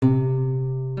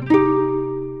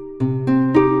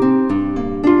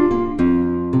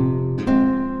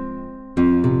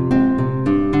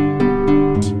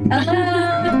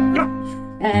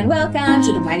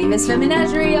famous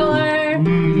menagerie or...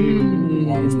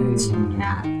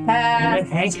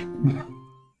 Hank.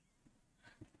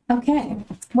 Okay,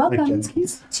 welcome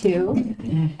to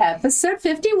episode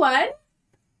 51,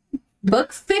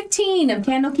 book 15 of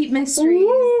Candlekeep Mysteries,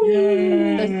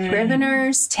 The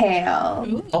Scrivener's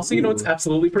Tale. Also, you know what's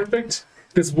absolutely perfect?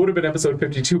 This would have been episode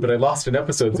 52, but I lost an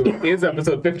episode, so it is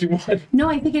episode 51. No,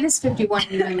 I think it is 51,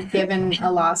 even given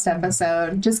a lost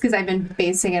episode, just because I've been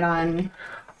basing it on...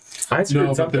 I screwed No,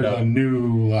 but something there's up. a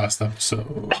new last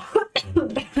episode.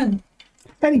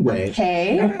 Anyway.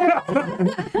 Okay.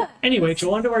 Anyway,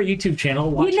 go onto our YouTube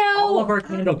channel, watch all of our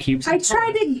candle keeps. I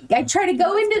try to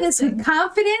go into this with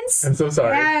confidence. I'm so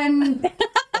sorry. And they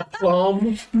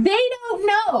don't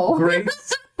know.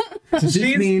 Grace. Does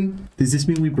this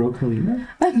mean we broke Helena?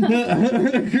 I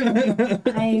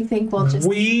think we're just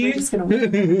gonna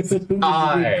win.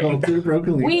 Culture broke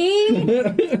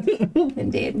Helena.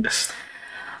 Indeed.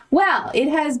 Well, it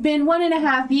has been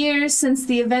 1.5 years since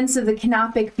the events of the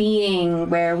Canopic Being,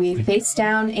 where we faced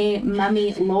down a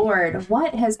mummy lord.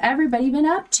 What has everybody been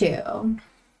up to?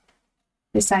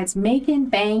 Besides making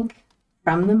bank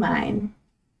from the mine.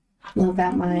 Love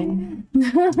that mine.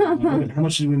 How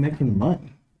much did we make from the mine?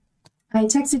 I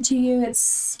texted to you,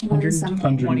 it's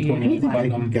 128. I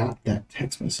 128. got that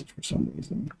text message for some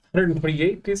reason.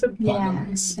 128, you said? Yeah,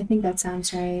 I think that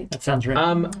sounds right. That sounds right.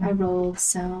 I rolled,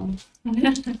 so...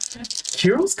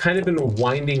 Kiro's kind of been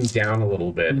winding down a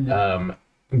little bit.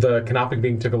 The Canopic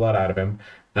Being took a lot out of him,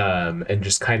 and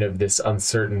just kind of this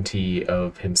uncertainty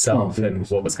of himself and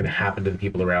what was going to happen to the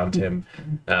people around him,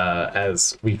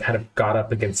 as we kind of got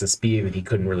up against this being that he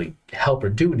couldn't really help or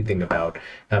do anything about.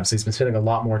 So he's been spending a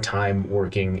lot more time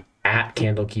working at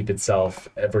Candlekeep itself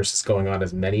versus going on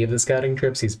as many of the scouting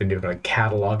trips. He's been doing like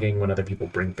cataloging when other people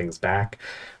bring things back.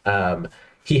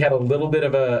 He had a little bit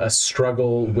of a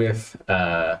struggle with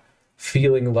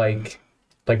feeling like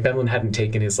Benlin hadn't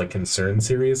taken his concern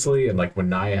seriously, and when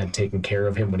Naya had taken care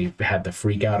of him when he had the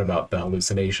freak out about the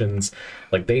hallucinations,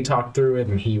 they talked through it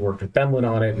and he worked with Benlin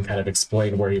on it and kind of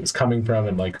explained where he was coming from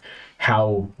and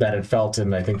how that had felt.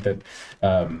 And I think that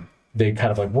they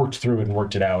kind of worked through it and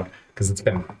worked it out because it's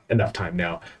been enough time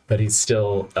now, but he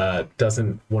still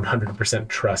doesn't 100%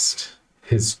 trust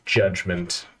his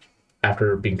judgment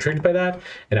after being tricked by that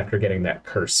and after getting that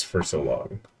curse for so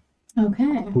long.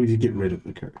 Okay. We did get rid of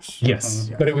the curse.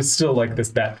 Yes, but it was still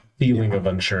that feeling of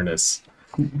unsureness.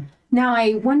 Now,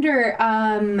 I wonder,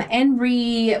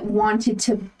 Henry wanted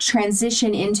to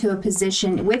transition into a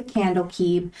position with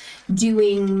Candlekeep,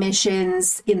 doing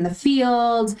missions in the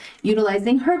field,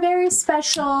 utilizing her very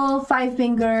special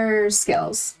five-finger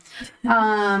skills.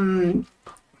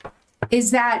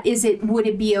 Would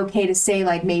it be okay to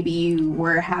say maybe you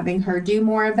were having her do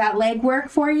more of that legwork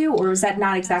for you, or was that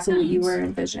not exactly what you were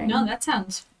envisioning? No, that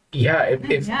sounds... Yeah,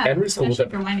 if Henry's cool with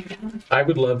it, I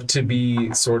would love to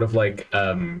be sort of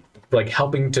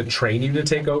helping to train you to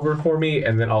take over for me,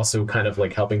 and then also kind of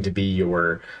helping to be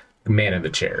your man in the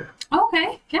chair.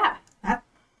 Okay, yeah. That's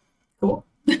cool.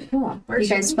 Cool. You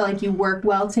guys feel like you work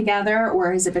well together,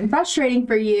 or has it been frustrating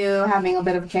for you having a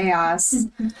bit of chaos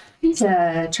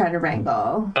to try to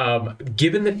wrangle?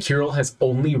 Given that Kirill has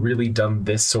only really done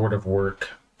this sort of work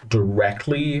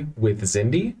directly with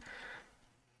Zindi,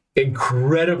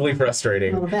 incredibly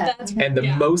frustrating. A little bit. And the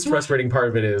most frustrating part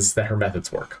of it is that her methods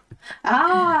work.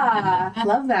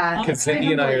 Love that. Because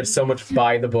Zindi and I are so much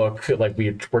by the book,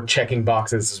 we're checking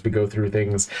boxes as we go through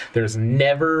things. There's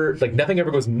never, nothing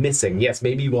ever goes missing. Yes,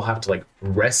 maybe we'll have to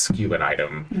rescue an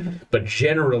item, but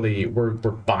generally we're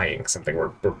buying something. We're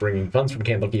bringing funds from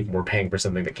Candlekeep and we're paying for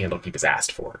something that Candlekeep has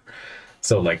asked for.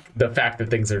 So the fact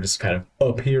that things are just kind of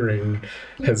appearing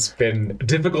has been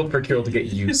difficult for Kirill to get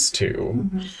used to.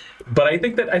 But I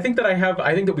think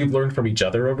that we've learned from each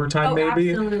other over time, maybe.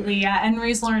 Absolutely, yeah.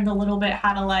 Henry's learned a little bit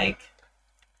how to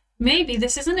maybe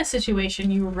this isn't a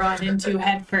situation you run into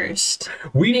head first.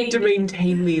 We need to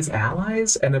maintain these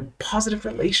allies, and a positive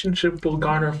relationship will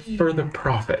garner further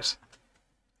profit.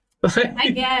 I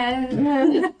guess.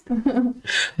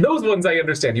 Those ones I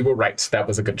understand. You were right. That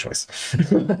was a good choice.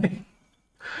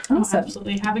 Awesome.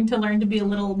 Absolutely. Having to learn to be a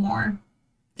little more,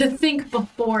 to think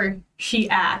before she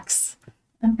acts.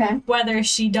 Okay. Whether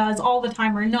she does all the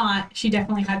time or not, she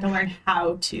definitely had to learn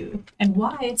how to and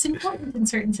why it's important in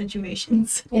certain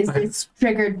situations. Is this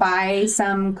triggered by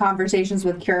some conversations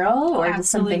with Kirill, or does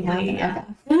something happen? Yeah.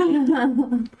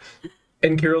 Okay.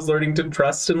 And Kirill's learning to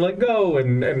trust and let go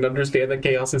and understand that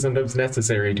chaos is sometimes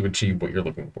necessary to achieve what you're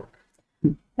looking for.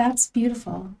 That's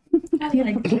beautiful. I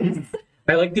like this.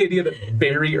 I like the idea that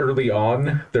very early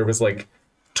on, there was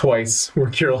twice where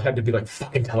Kirill had to be like,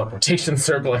 fucking teleportation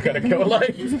circle, I gotta go.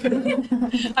 Like,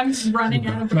 I'm just running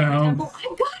out of the No. temple. I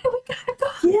got it. We gotta go.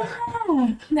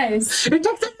 Yeah. Nice. it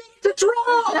took me to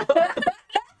draw.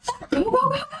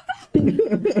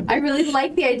 I really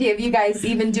like the idea of you guys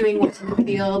even doing one in the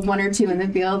field, 1 or 2 in the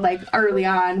field, like early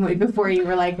on, way before you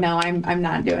were like, no, I'm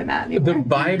not doing that The anymore.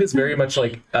 vibe is very much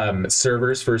like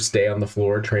server's first day on the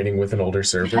floor training with an older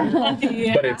server,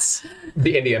 Yeah. but it's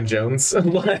the Indiana Jones.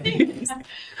 Like,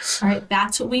 All right,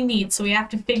 that's what we need. So we have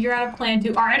to figure out a plan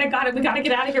to. All right, I got it. We gotta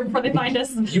get out of here before they find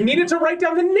us. you needed to write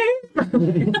down the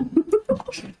name.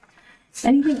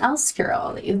 Anything else,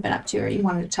 Carol, that you've been up to or you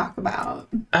wanted to talk about?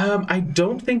 I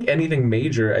don't think anything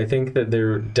major. I think that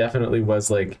there definitely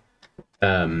was like,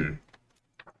 I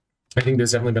think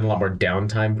there's definitely been a lot more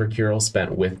downtime for Kirill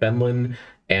spent with Benlin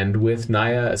and with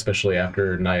Naya, especially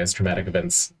after Naya's traumatic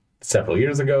events several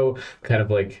years ago. Kind of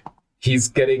like he's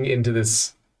getting into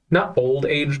this not old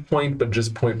age point, but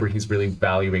just point where he's really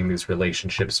valuing these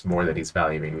relationships more than he's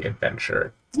valuing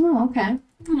adventure. Oh, okay.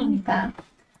 I like that.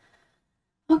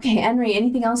 Okay, Henry,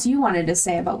 anything else you wanted to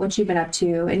say about what you've been up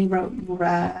to? Any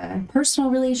personal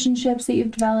relationships that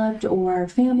you've developed or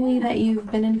family that you've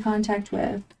been in contact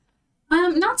with?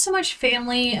 Not so much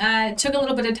family. It took a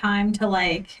little bit of time to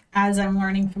like, as I'm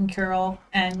learning from Carol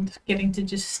and getting to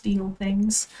just steal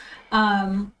things.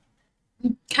 Kind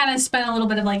of spent a little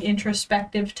bit of like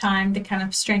introspective time to kind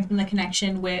of strengthen the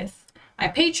connection with my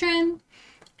patron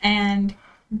and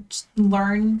just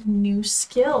learn new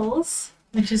skills,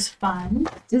 which is fun.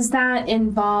 Does that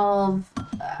involve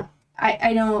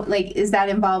I don't like, does that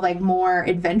involve like more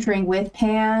adventuring with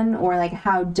Pan, or like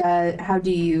how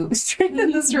do you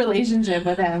strengthen this relationship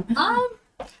with him?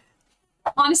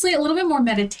 Honestly, a little bit more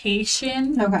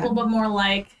meditation, Okay. a little bit more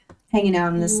like Hanging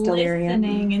out in this delirium.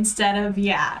 listening instead of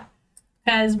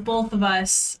because both of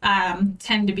us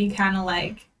tend to be kind of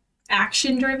like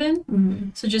action driven. Mm-hmm.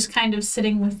 So just kind of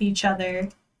sitting with each other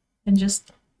and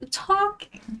just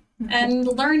talking and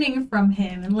learning from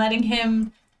him and letting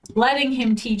him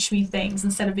teach me things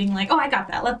instead of being like, oh, I got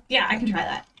that. I can try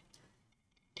that.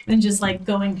 And just like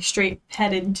going straight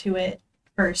head into it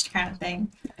first kind of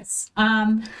thing. Nice.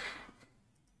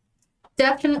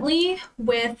 Definitely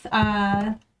with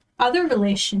other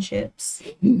relationships.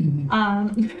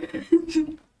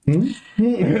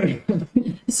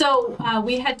 So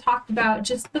we had talked about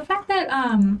just the fact that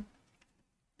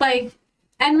like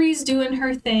Henry's doing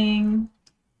her thing,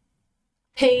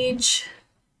 Paige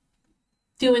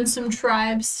doing some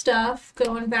tribe stuff,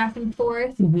 going back and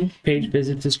forth. Paige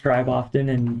visits his tribe often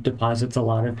and deposits a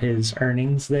lot of his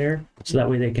earnings there, so that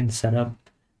way they can set up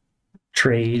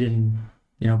trade and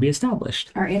be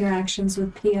established. Are interactions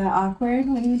with Pia awkward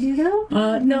when you do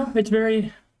that? No, it's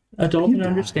very adult and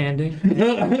understanding.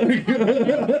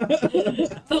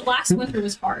 The last winter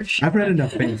was harsh. I've read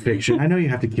enough fan fiction. I know you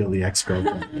have to kill the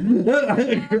ex-girlfriend.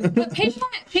 But Paige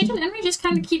and Henry just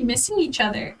kind of keep missing each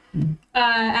other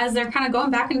as they're kind of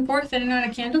going back and forth in and out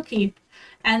of Candlekeep.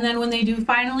 And then when they do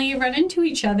finally run into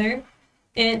each other,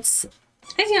 it's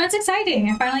exciting.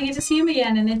 I finally get to see him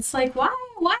again, and it's like, why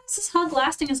is this hug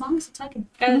lasting as long as it's hugging?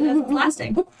 As it's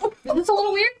lasting. Is this a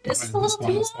little weird? Is this a little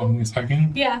too long? He's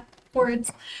hugging. Yeah,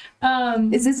 words.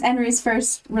 Is this Henry's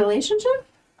first relationship?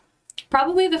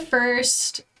 Probably the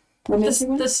first, Romantic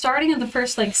one? the starting of the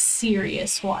first like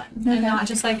serious one, and not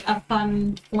just like a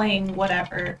fun fling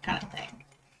whatever kind of thing.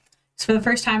 So for the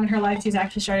first time in her life, she's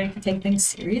actually starting to take things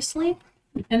seriously,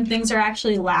 and things are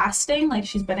actually lasting. Like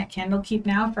she's been at Candlekeep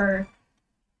now for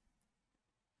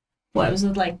what was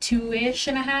it, like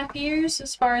 2.5 years,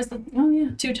 as far as the Oh yeah.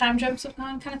 2 time jumps have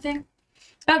gone, kind of thing.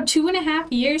 About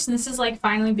 2.5 years, and this is like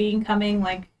finally becoming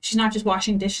like she's not just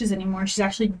washing dishes anymore. She's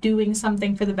actually doing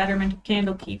something for the betterment of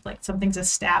Candlekeep. Like something's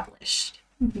established.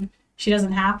 Mm-hmm. She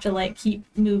doesn't have to like keep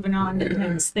moving on to the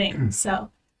next thing. So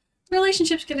the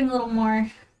relationship's getting a little more.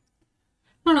 I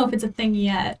don't know if it's a thing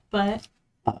yet, but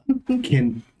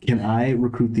Can I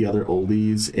recruit the other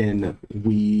oldies and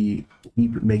we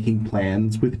keep making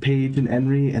plans with Paige and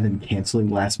Henry and then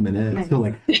canceling last minute? So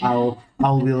like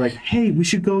I'll be like, hey, we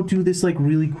should go do this like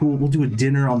really cool. We'll do a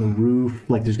dinner on the roof.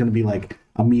 Like there's gonna be like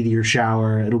a meteor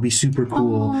shower. It'll be super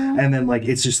cool. Aww. And then like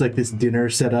it's just like this dinner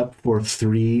set up for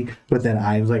 3. But then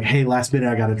I was like, hey, last minute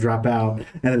I gotta drop out.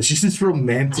 And it's just this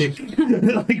romantic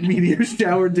like meteor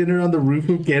shower dinner on the roof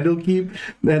of Candlekeep.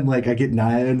 And like I get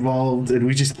Naya involved and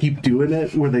we just keep doing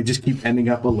it where they just keep ending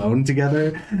up alone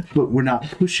together. But we're not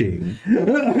pushing.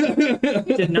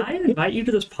 Did Naya invite you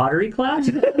to this pottery class?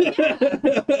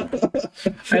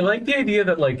 I like the idea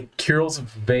that like Kirill's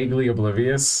vaguely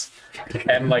oblivious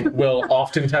and like will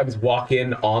oftentimes walk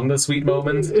in on the sweet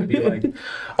moments and be like,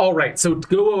 all right, so to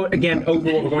go again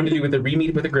over what we're going to do with the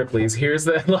re-meet with the Gripleys. Here's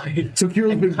the like. So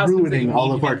Kirilla's been ruining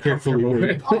all of our carefully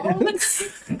worded.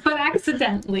 But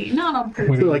accidentally, not on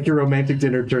purpose. So like your romantic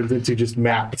dinner turns into just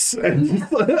maps. And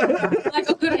Like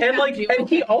a good And like, and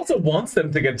he also wants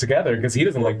them to get together because he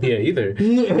doesn't like Pia either.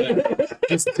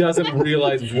 Just doesn't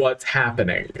realize what's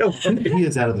happening. he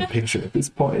is out of the picture at this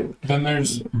point. Then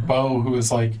there's Bo, who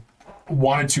is like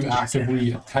wanted to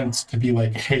actively attempt to be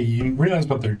like, hey, you realize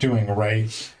what they're doing,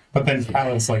 right? But then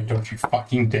Kyla's like, don't you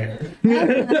fucking dare.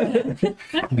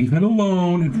 Leave it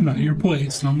alone. It's not your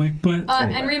place. And I'm like, but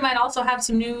Henry might also have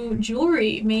some new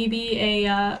jewelry, maybe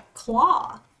a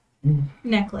claw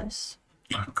necklace.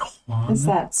 a claw. Is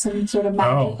that some sort of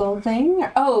magical thing?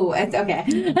 Oh, it's okay.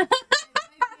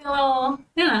 A little,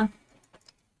 yeah.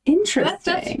 Interesting.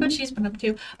 That's what she's been up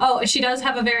to. Oh, she does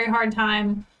have a very hard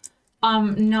time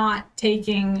not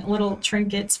taking little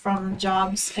trinkets from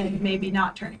jobs and maybe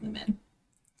not turning them in.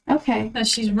 Okay. As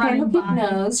she's running Candlekeep by.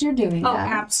 knows you're doing Oh, that.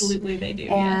 absolutely they do.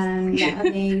 Yes. And yeah,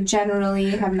 they generally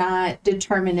have not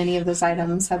determined any of those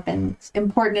items have been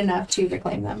important enough to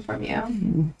reclaim them from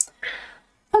you.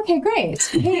 Okay, great.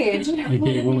 Paige. Okay,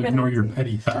 we'll ignore your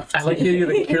petty theft. I like the idea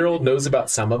that Carol knows about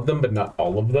some of them, but not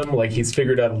all of them. Like he's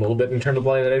figured out a little bit in terms of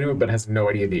blind identity, but has no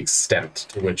idea the extent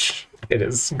to which it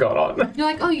has gone on. You're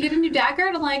like, oh, you get a new dagger?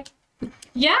 And I'm like,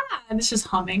 yeah. And it's just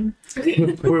humming.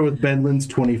 Where with Benlin's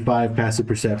 25 passive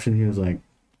perception, he was like,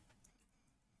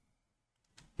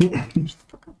 I'm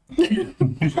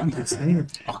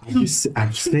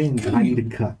saying I need a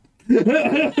cut.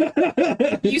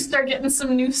 You start getting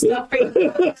some new stuff.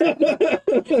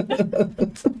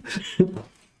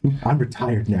 I'm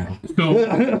retired now. So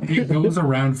it goes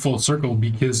around full circle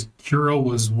because Kuro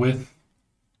was with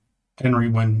Henry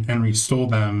when Henry stole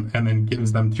them and then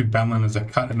gives them to Benlin as a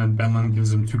cut, and then Benlin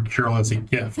gives them to Kuro as a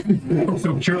gift.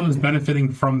 So Kuro is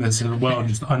benefiting from this as well,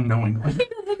 just unknowingly.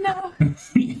 No.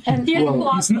 And He has Well,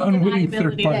 lost He's an unwitting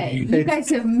third deniability. okay, party. you guys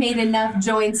have made enough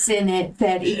joints in it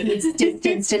that it's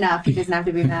distanced enough. He doesn't have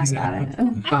to be mad about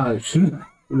it.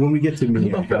 When we get to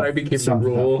me, love that I became the some stuff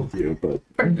rule. with you, but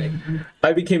Perfect.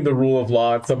 I became the rule of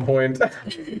law at some point.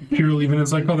 Kuro even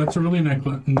is like, oh, that's a really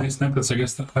nice necklace. I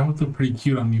guess that would look pretty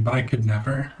cute on me, but I could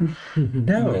never.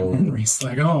 No. Henry's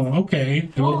like, oh, okay.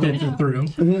 We'll filter through.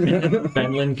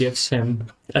 Benlin gifts him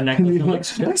a necklace. And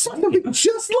like, I saw something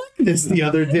just like this the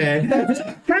other day.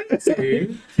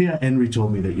 See? Yeah, Henry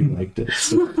told me that you liked it.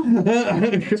 So.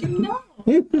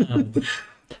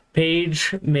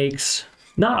 Paige makes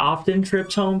not often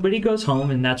trips home, but he goes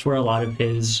home, and that's where a lot of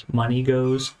his money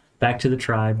goes back to the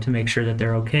tribe to make sure that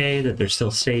they're okay, that they're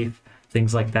still safe,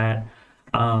 things like that.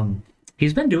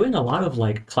 He's been doing a lot of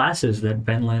like classes that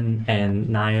Benlin and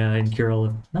Naya and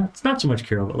Kirill, not so much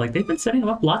Kirill, but like they've been setting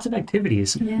up lots of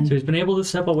activities. Yeah. So he's been able to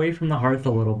step away from the hearth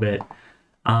a little bit,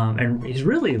 and he's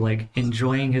really like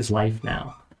enjoying his life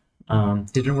now.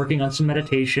 He's been working on some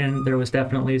meditation. There was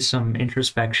definitely some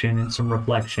introspection and some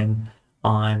reflection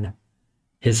on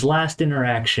his last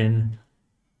interaction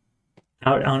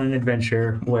out on an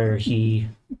adventure where he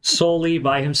solely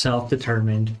by himself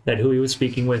determined that who he was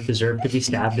speaking with deserved to be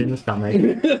stabbed in the stomach.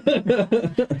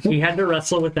 He had to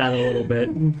wrestle with that a little bit.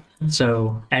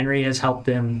 So Henry has helped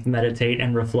him meditate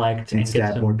and reflect and get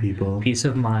Stab more some people. peace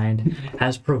of mind,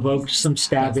 has provoked some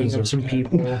stabbing of some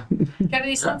people. Got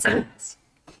any sunsets?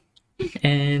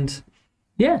 And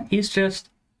yeah, he's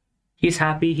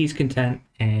happy, he's content,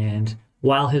 and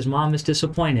while his mom is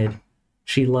disappointed,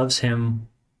 she loves him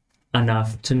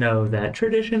enough to know that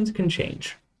traditions can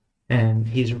change. And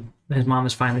his mom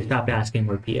has finally stopped asking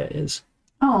where Pia is.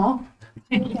 Oh.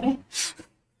 Okay.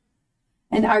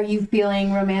 And are you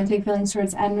feeling romantic feelings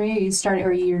towards Henry?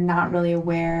 Or you're not really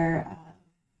aware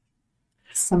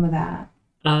of some of that?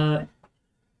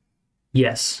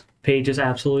 Yes. Paige is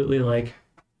absolutely like,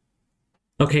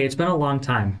 okay, it's been a long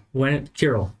time.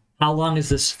 Kirill, how long is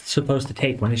this supposed to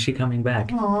take? When is she coming back?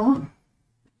 Oh.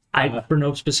 For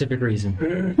no specific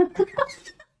reason.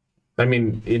 I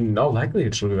mean, in all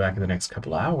likelihood, she'll be back in the next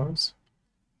couple hours.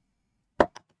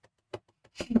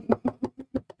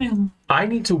 I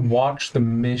need to watch the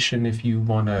mission if you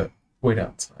want to wait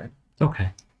outside. Okay.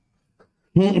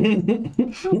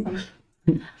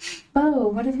 Bo,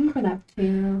 what have you been up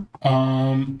to?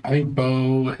 I think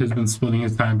Bo has been splitting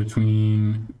his time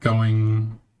between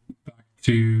going back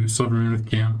to Silvermoon with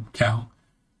Cal,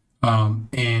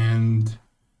 and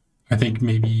I think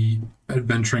maybe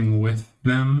adventuring with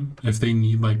them if they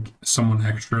need like someone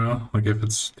extra, like if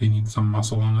they need some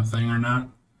muscle on the thing or not.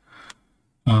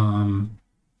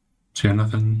 So yeah,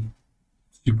 nothing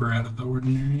super out of the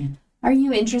ordinary. Are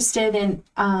you interested in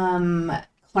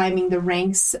climbing the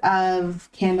ranks of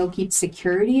Candlekeep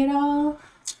security at all?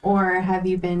 Or have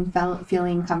you been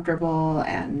feeling comfortable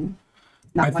and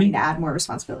not wanting to add more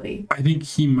responsibility? I think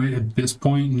he might, at this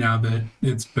point, now that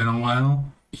it's been a while,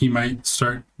 he might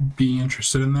start being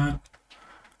interested in that.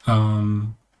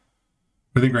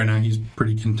 I think right now he's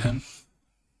pretty content.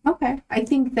 Okay. I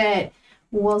think that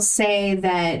we'll say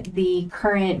that the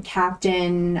current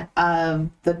captain of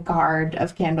the guard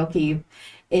of Candlekeep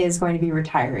is going to be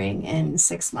retiring in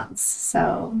 6 months.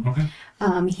 So Okay.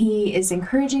 he is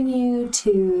encouraging you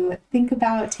to think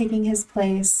about taking his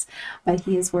place, but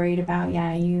he is worried about,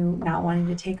 you not wanting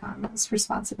to take on those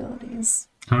responsibilities.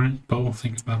 All right, but we'll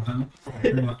think about that.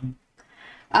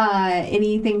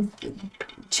 Anything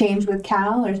change with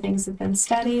Cal, or things have been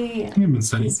steady? I've been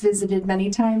studying. He's visited many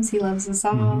times. He loves us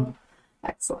all.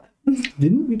 Excellent.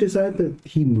 Didn't we decide that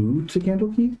he moved to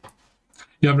Candlekeep?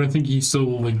 Yeah, but I think he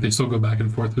still they still go back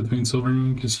and forth between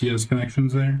Silvermoon because he has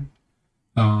connections there.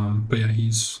 But yeah,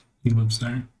 he lives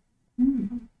there.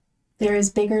 There is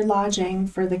bigger lodging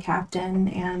for the captain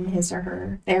and his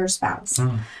or their spouse.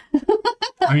 Oh.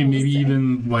 I mean, maybe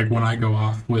even like when I go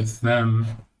off with them,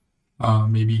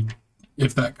 maybe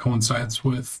if that coincides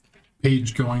with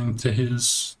Paige going to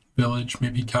his village,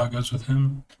 maybe Cal goes with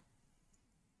him.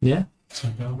 Yeah,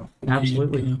 So,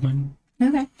 absolutely.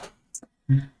 Okay.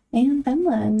 And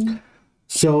Benlin.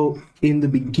 So in the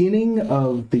beginning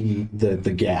of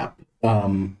the gap,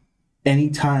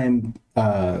 anytime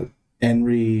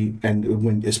Henry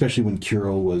and especially when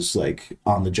Kirill was like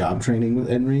on the job training with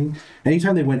Henry,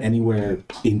 anytime they went anywhere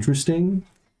interesting,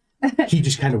 he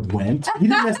just kind of went. He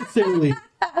didn't necessarily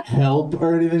help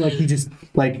or anything. Like he just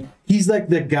like he's like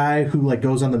the guy who like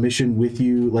goes on the mission with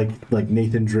you, like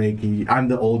Nathan Drake. I'm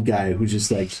the old guy who's just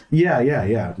like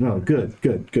yeah. No, good.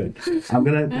 I'm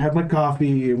gonna have my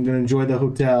coffee. I'm gonna enjoy the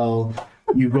hotel.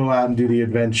 You go out and do the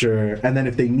adventure, and then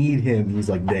if they need him, he's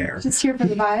like there. Just here for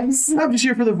the vibes. I'm just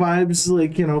here for the vibes,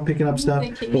 like picking up stuff.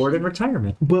 Bored in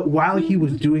retirement. But while he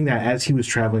was doing that, as he was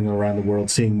traveling around the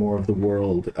world, seeing more of the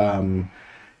world,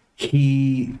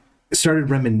 he started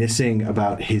reminiscing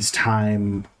about his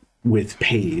time with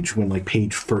Paige when like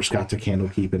Paige first got to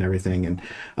Candlekeep and everything. And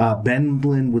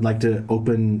Benlin would like to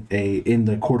open in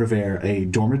the Court of Air a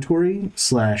dormitory /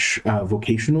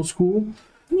 vocational school.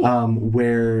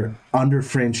 Where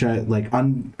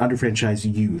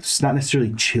underfranchised youths, not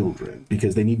necessarily children,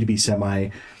 because they need to be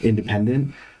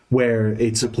semi-independent, where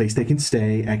it's a place they can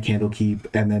stay at Candlekeep,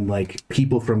 and then like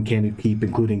people from Candlekeep,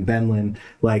 including Benlin,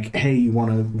 like, hey, you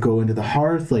want to go into the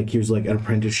hearth? Like, here's like an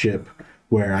apprenticeship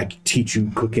where I teach you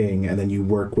cooking and then you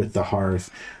work with the hearth.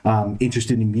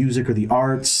 Interested in music or the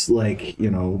arts, like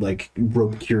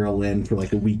rope Kirill in for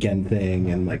like a weekend thing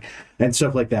and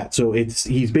stuff like that. So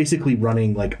he's basically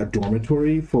running like a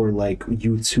dormitory for like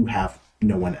youths who have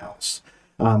no one else.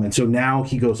 And so now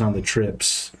he goes on the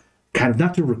trips, kind of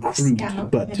not to recruit,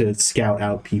 but to scout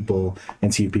out people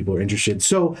and see if people are interested.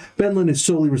 So Benlin is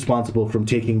solely responsible from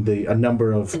taking a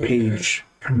number of Paige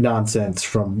nonsense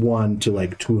from 1 to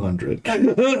like 200. Did I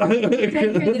hear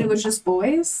that it was just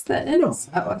boys? No.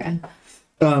 Oh, okay.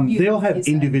 They all have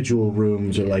individual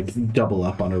rooms or like double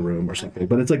up on a room or something,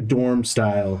 but it's like dorm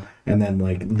style. And then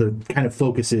like the kind of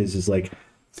focus is like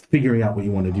figuring out what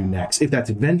you want to do next. If that's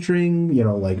adventuring,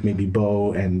 like maybe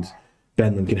Bo and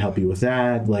Benlin can help you with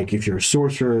that. Like if you're a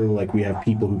sorcerer, like we have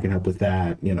people who can help with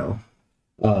that,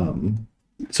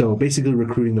 So basically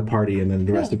recruiting the party and then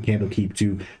the rest of Candlekeep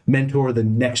to mentor the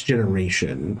next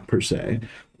generation, per se.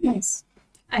 Nice.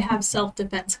 I have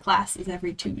self-defense classes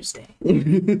every Tuesday. And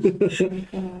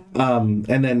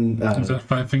then... is that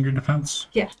 5-finger defense?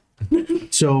 Yeah.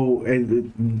 So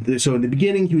in the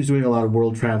beginning, he was doing a lot of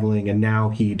world traveling, and now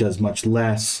he does much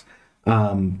less.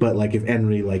 But like if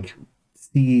Henry like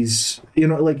sees,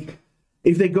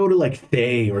 if they go to like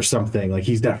Thay or something, like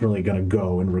he's definitely gonna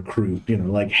go and recruit.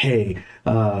 Like, hey,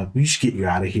 we should get you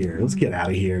out of here. Let's get out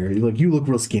of here. Like, you look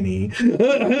real skinny.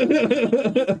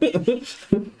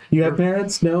 You have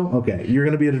parents? No? Okay, you're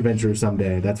gonna be an adventurer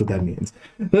someday. That's what that means.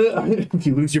 If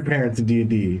you lose your parents in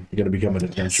D&D, you're gonna become an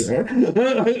adventurer.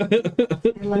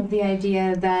 I love the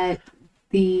idea that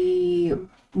the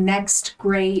next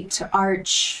great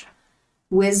arch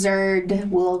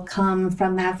wizard will come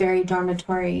from that very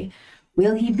dormitory.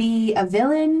 Will he be a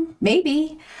villain?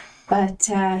 Maybe, but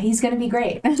he's going to be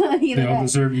great. They all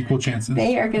deserve equal chances.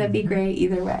 They are going to be great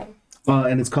either way.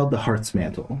 And it's called the Hearth's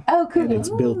Mantle. Oh, cool. And it's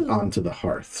built onto the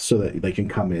hearth so that they can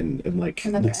come in and like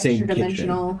Another the same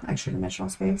kitchen. extra dimensional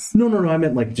space. No, I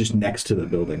meant like just next to the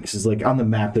building. Because like on the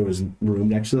map there was room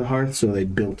next to the hearth, so they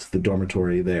built the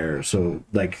dormitory there. So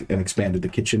like and expanded the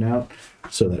kitchen out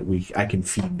so that I can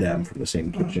feed them from the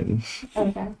same kitchen.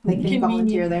 Okay, they can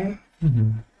volunteer there.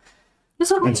 Mm-hmm.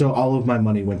 And so all of my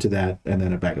money went to that, and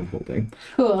then a bag of holding.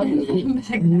 Cool. You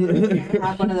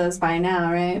have one of those by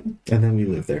now, right? And then we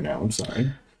live there now. I'm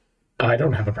sorry. I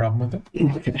don't have a problem with it.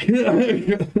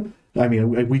 Okay. I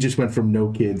mean, we just went from no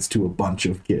kids to a bunch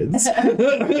of kids.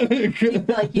 You feel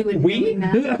like you would be doing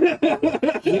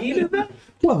that? We did that?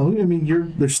 Well, I mean, you're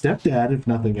their stepdad, if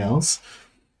nothing else.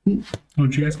 Oh,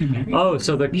 did you guys get married? Oh,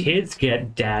 so the kids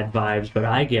get dad vibes, but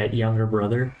I get younger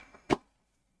brother.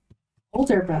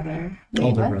 Older brother. Wait,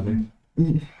 Older what? brother.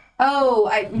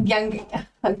 Oh, young.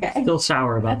 Okay. Still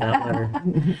sour about that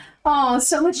letter. Oh,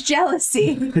 so much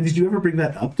jealousy. Did you ever bring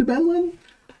that up to Benlin?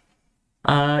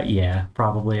 Yeah,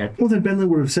 probably. Well, then Benlin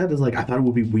would have said, "Is like I thought it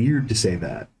would be weird to say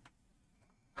that."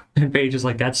 And Paige is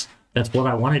like, that's what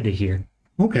I wanted to hear.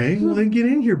 Okay, well then get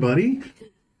in here, buddy.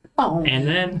 Oh, And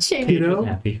then Shame. Paige You know? was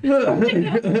happy.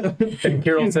 And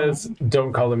Carol says,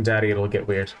 don't call him daddy, it'll get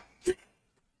weird.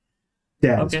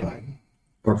 Dad is Okay. fine.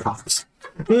 Or Pops.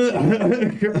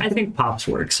 I think Pops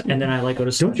works, and then I like go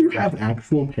to sleep. Don't you have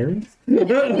actual parents?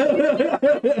 Yeah,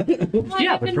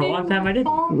 but for a long time I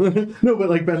didn't. No,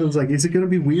 but like Benlin's like, is it gonna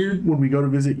be weird when we go to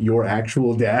visit your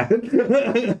actual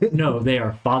dad? No, they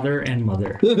are father and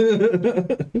mother.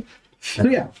 So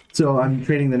yeah, so I'm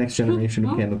training the next generation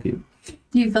of Candlekeep.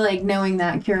 do you feel like knowing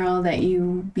that, Carol, that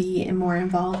you be more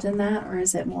involved in that, or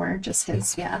is it more just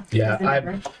his? Yeah. Yeah,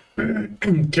 his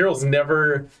endeavor? Carol's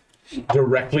never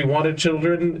directly wanted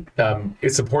children. It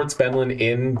supports Benlin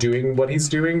in doing what he's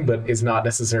doing, but is not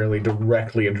necessarily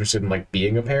directly interested in like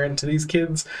being a parent to these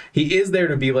kids. He is there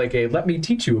to be like a let me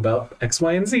teach you about X,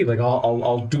 Y, and Z. Like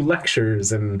I'll do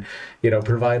lectures and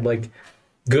provide like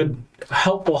good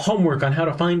helpful homework on how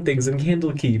to find things in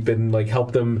Candlekeep and like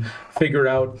help them figure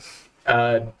out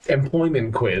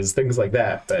employment quiz, things like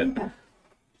that. But Okay.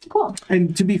 Cool.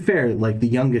 And to be fair, like the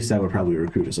youngest I would probably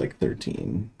recruit is like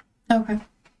 13. Okay.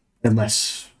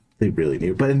 Unless they really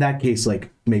need. But in that case, like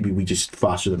maybe we just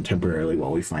foster them temporarily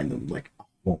while we find them like a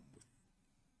home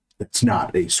that's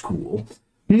not a school.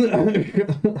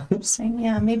 Interesting.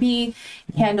 Yeah, maybe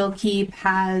Candlekeep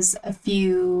has a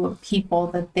few people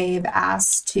that they've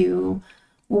asked to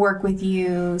work with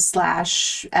you /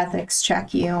 ethics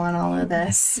check you on all of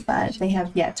this, but they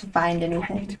have yet to find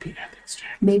anything.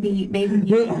 Maybe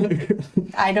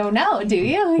I don't know. Do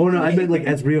you? Oh no, I meant like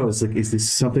as Rio. It's like, is this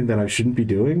something that I shouldn't be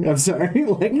doing? I'm sorry.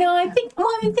 Like No, I think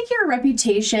your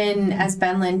reputation as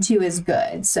Benlin too is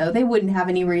good, so they wouldn't have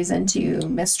any reason to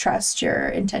mistrust your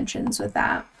intentions with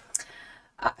that.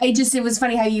 It was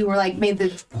funny how you were like made the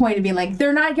point of being like,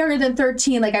 they're not younger than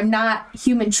 13. Like I'm not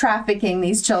human trafficking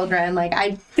these children. Like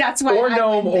that's why. or I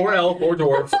gnome went there. or elf or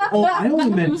dwarf. oh, I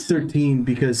only meant 13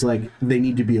 because like they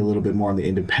need to be a little bit more on the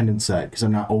independent side because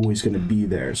I'm not always going to be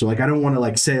there. So like I don't want to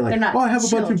like say like, They're not oh, I have a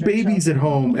bunch of children, babies at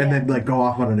home and Yeah. then like go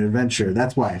off on an adventure.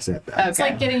 That's why I said that. Okay. It's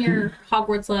like getting your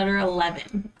Hogwarts letter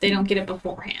 11. They don't get it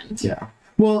beforehand. Yeah.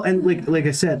 Well, and like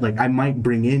I said, like I might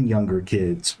bring in younger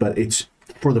kids, but it's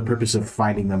for the purpose of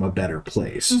finding them a better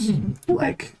place.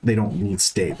 Like they don't need to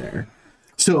stay there.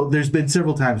 So there's been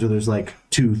several times where there's like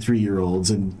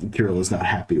 2-3-year-olds and Kirill is not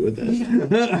happy with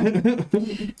it.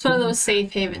 It's one of those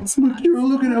safe haven spots. Kirill,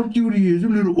 look at how cute he is, a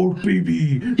little orc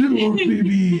baby, little orc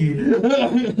baby.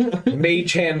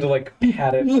 Mage hand to like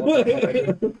pat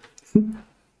it.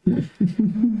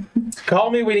 Call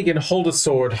me when you can hold a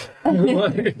sword.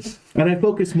 And I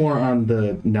focus more on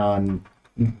the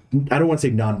I don't want to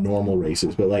say non-normal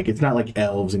races, but like it's not like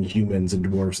elves and humans and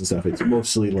dwarves and stuff. It's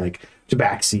mostly like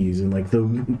tabaxis and like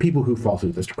the people who fall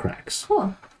through the cracks.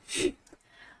 Cool.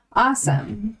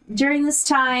 Awesome. During this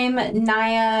time,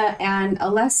 Naya and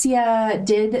Alessia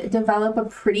did develop a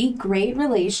pretty great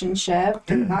relationship.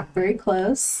 They got very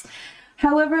close.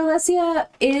 However, Alessia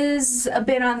is a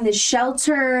bit on the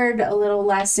sheltered, a little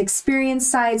less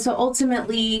experienced side. So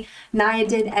ultimately, Naya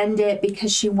did end it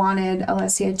because she wanted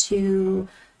Alessia to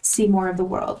see more of the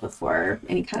world before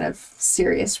any kind of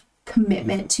serious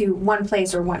commitment to one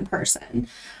place or one person.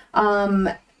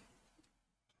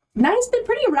 Nina's been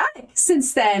pretty erratic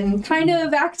since then, kind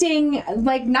of acting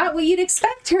like not what you'd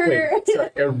expect her. Wait, sorry,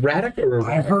 erratic or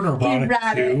I heard erotic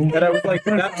Erratic. too. And I was like,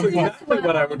 that's exactly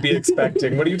what I would be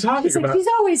expecting. What are you talking He's like, about? she's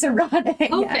always erotic.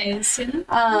 Yeah. Okay,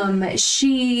 so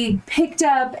She picked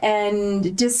up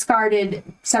and discarded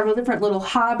several different little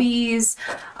hobbies.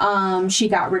 She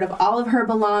got rid of all of her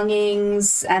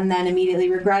belongings and then immediately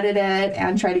regretted it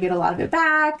and tried to get a lot of it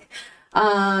back.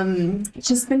 It's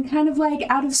just been kind of like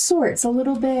out of sorts, a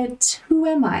little bit. Who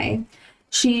am I?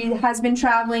 She has been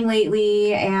traveling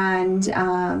lately, and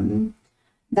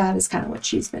that is kind of what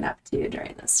she's been up to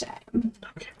during this time.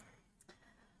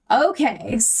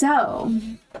 Okay, so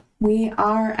we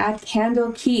are at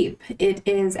Candle Keep. It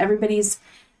is everybody's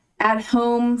at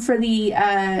home for the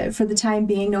time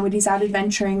being. Nobody's out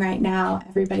adventuring right now.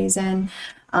 Everybody's in.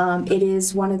 It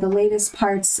is one of the latest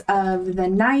parts of the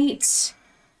night.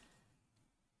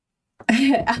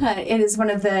 It is one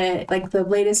of the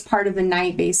latest part of the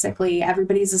night. Basically,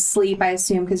 everybody's asleep. I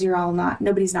assume because you're all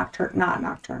nobody's not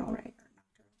nocturnal, right?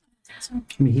 I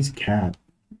mean, he's a cat.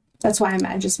 That's why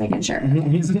I'm just making sure.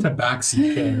 He's a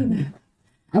tabaxi kid.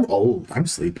 I'm old. I'm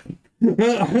sleeping.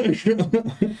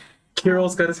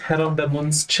 Kirill's got his head on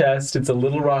Benlin's chest. It's a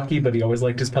little rocky, but he always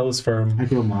liked his pillows firm. I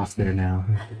grow moss there now.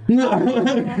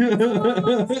 Benlin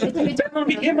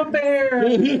became a bear!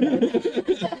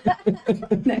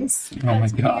 Nice. Oh my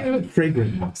god.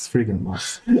 Fragrant moss. Fragrant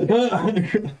moss.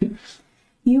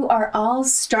 You are all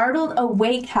startled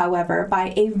awake, however,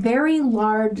 by a very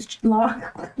loud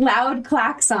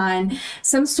klaxon,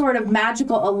 some sort of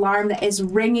magical alarm that is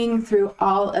ringing through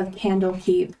all of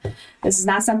Candlekeep. This is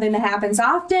not something that happens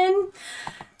often,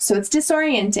 so it's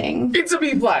disorienting. It's a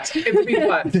B flat! It's a B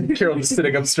flat! Kirill just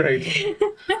sitting up straight.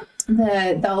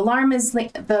 The alarm is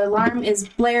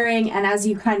blaring, and as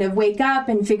you kind of wake up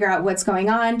and figure out what's going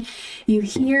on, you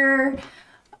hear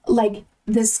like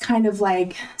this kind of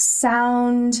like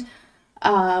sound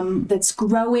that's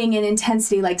growing in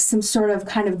intensity, like some sort of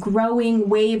kind of growing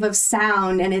wave of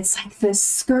sound, and it's like the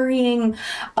scurrying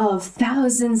of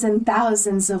thousands and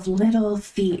thousands of little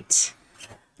feet.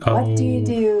 What do you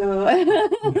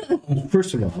do?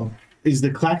 First of all, is the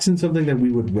klaxon something that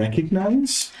we would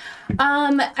recognize?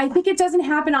 I think it doesn't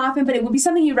happen often, but it would be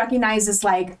something you recognize as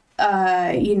like,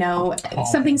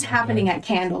 something's happening at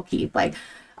Candlekeep, like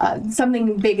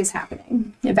something big is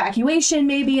happening. Evacuation,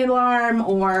 maybe alarm,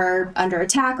 or under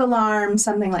attack alarm,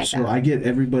 something like So that. I get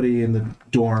everybody in the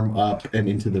dorm up and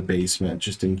into the basement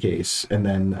just in case, and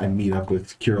then I meet up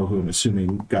with Kirill, who I'm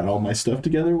assuming got all my stuff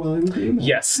together while I was doing that.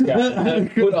 Yes, yeah.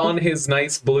 Put on his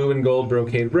nice blue and gold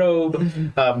brocade robe.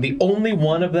 The only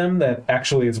one of them that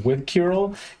actually is with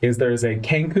Kirill is there's a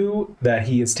Kenku that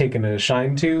he has taken a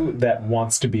shine to that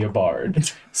wants to be a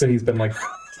bard. So he's been like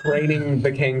training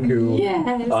the Kenku,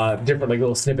 Yes. different like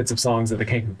little snippets of songs that the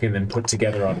Kenku can then put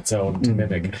together on its own to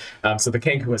mimic. So the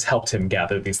Kenku has helped him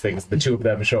gather these things. The two of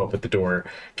them show up at the door,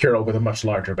 Kirill with a much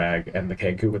larger bag and the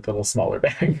Kenku with a little smaller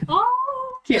bag.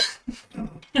 oh, Cute.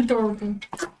 adorable.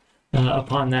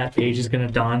 Upon that, Paige is gonna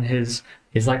don his.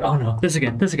 He's like, oh no, this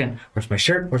again. Where's my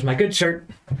shirt? Where's my good shirt?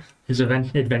 His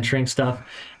adventuring stuff,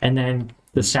 and then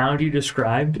the sound you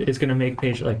described is gonna make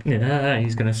Paige like,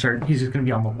 he's just gonna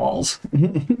be on the walls,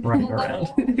 running around.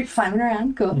 Climbing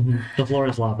around, cool. The floor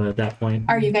is lava at that point.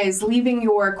 Are you guys leaving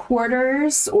your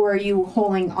quarters, or are you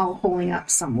holding up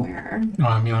somewhere? No,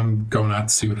 I mean, I'm going out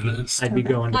to see what it is. I'd be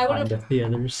going to I find would've- the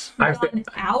others. Gotten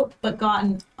out, but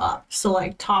gotten up. So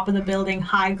like top of the building,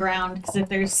 high ground.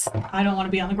 Because I don't want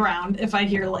to be on the ground if I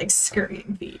hear like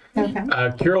scurrying feet.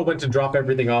 Okay. Kirill went to drop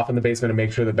everything off in the basement and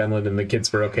make sure that Benlin and the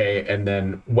kids were okay, and then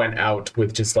went out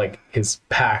with just like his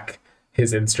pack,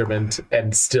 his instrument,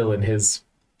 and still in his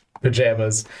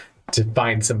pajamas to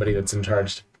find somebody that's in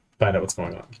charge to find out what's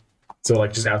going on. So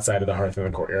like just outside of the hearth in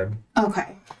the courtyard.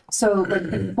 Okay. So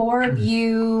like the four of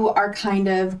you are kind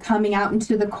of coming out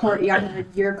into the courtyard.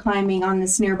 You're climbing on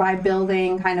this nearby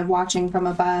building, kind of watching from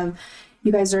above.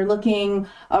 You guys are looking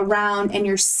around and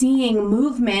you're seeing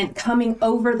movement coming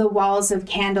over the walls of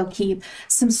Candlekeep.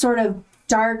 Some sort of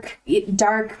dark,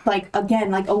 like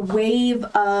again, like a wave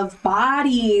of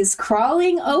bodies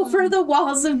crawling over the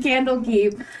walls of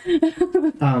Candlekeep.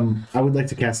 I would like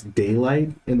to cast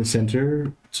daylight in the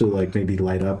center to like maybe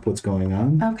light up what's going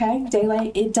on. Okay,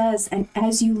 daylight it does. And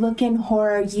as you look in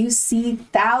horror, you see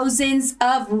thousands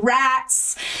of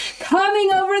rats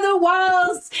coming over the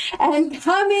walls and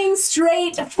coming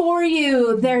straight for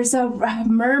you. There's a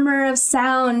murmur of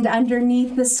sound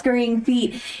underneath the scurrying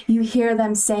feet. You hear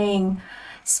them saying,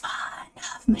 "Spawn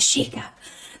of Mashika,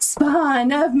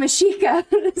 spawn of Mashika,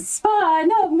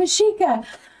 spawn of Mashika."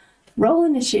 Roll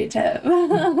initiative.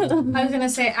 I was gonna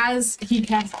say, as he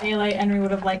cast daylight, Henry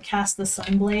would have like cast the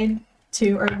sunblade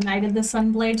or ignited the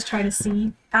sunblade to try to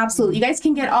see. Absolutely. You guys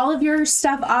can get all of your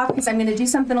stuff off because I'm going to do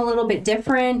something a little bit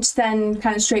different than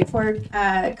kind of straightforward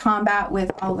combat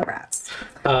with all the rats.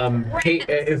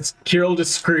 It's Kirill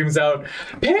just screams out,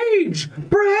 "Paige,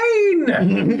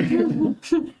 brain!"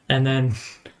 And then,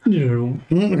 Brain.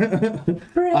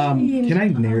 Can I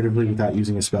narratively, without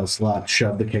using a spell slot,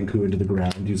 shove the Kenku into the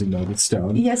ground using melted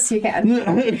stone? Yes, you can.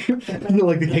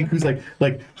 Like the Kenku's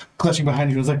like clutching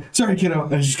behind you. And was like, "Sorry, kiddo."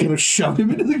 And I just kind of shoved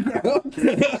him into the ground.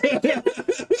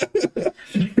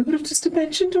 You would have just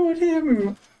dimension toward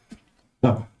him.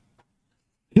 Oh,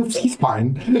 he's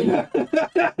fine.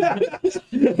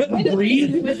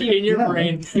 breathe in your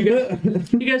brain. You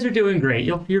guys are doing great.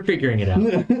 You're figuring it out.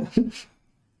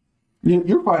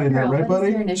 You're fine in there, right, What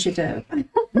is buddy? your initiative?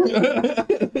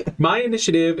 My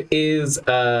initiative is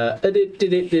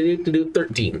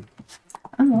 13.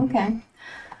 Oh, okay.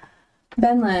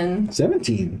 Benlin.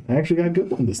 17. I actually got a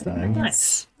good one this time.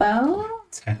 Nice. Well,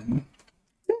 10.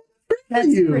 that's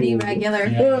you. pretty regular.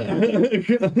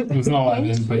 It was an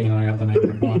 11, but I got the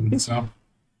 -1, so.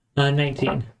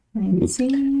 19.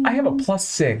 19. I have a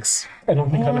 +6. I don't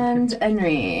think And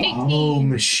Henry. Oh,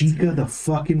 Mashika the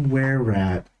fucking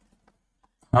were-rat.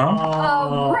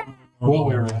 Huh? What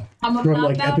were we at? I'm From about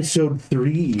like that. episode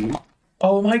 3.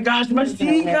 Oh my gosh,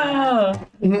 Masika!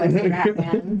 He was a rat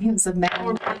man. He was a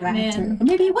man. man.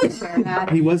 Maybe he was a rat.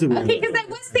 He was a were-rat. Because I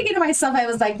was thinking to myself, I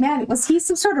was like, man, was he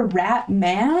some sort of rat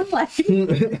man? Like,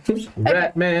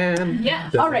 Rat man. Yeah.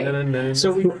 All right.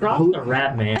 So we crossed the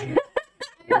rat man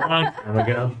a long time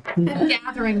ago. I'm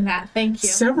gathering that. Thank you.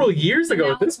 Several years ago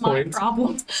Now at this it's my point.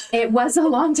 problem. it was a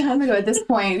long time ago at this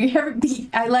point.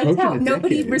 I liked Broken how a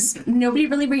nobody decade. nobody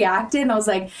really reacted, and I was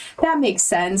like, that makes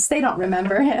sense. They don't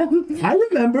remember him. I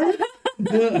remember.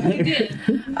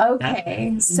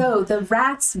 Okay, so the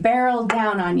rats barrel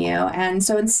down on you, and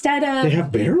so instead of They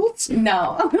have barrels?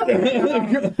 no,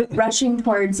 rushing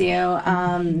towards you,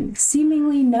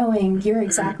 seemingly knowing you're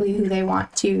exactly who they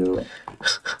want to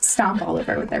stomp all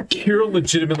over with their feet. Kirill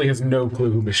legitimately has no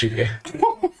clue who Masika is.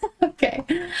 Okay.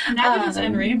 Neither does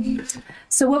Henry.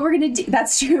 So what we're gonna do,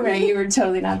 that's true, right? You were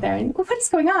totally not there. What is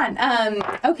going on?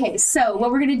 Okay, so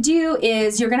what we're gonna do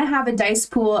is you're gonna have a dice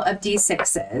pool of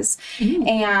D6s.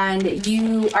 And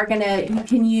you're gonna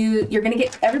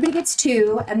get, everybody gets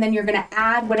 2, and then you're gonna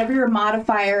add whatever your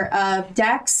modifier of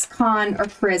Dex, Con, or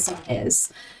Charisma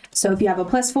is. So if you have a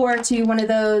 +4 to one of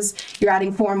those, you're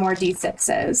adding 4 more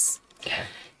D6s.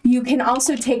 You can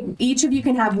also take, each of you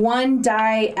can have 1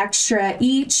 die extra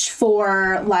each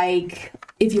for, like,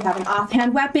 if you have an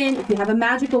offhand weapon, if you have a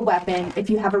magical weapon, if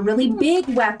you have a really big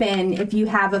weapon, if you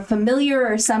have a familiar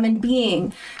or summoned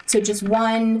being. So just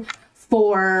 1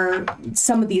 for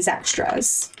some of these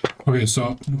extras. Okay,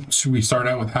 so should we start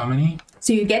out with how many?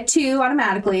 So you get 2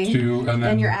 automatically. 2, and Then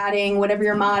then you're adding whatever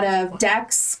your mod of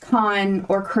Dex, Con,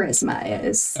 or Charisma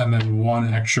is.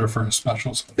 1 extra for a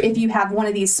special. If you have one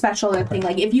of these special thing,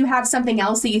 like if you have something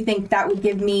else that you think that would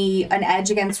give me an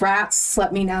edge against rats,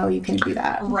 let me know. You can do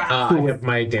that. I have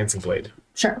my dancing blade.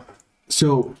 Sure.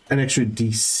 So an extra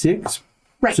D6.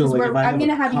 Right. So 'Cause like if I I'm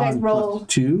gonna a have you guys con roll.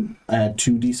 +2, add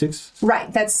 2 D6.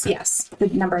 Right. That's yes, the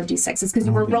number of d6s because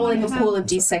we're rolling a pool of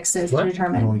d6s What? to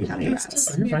determine how many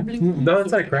rats. You're fine. No,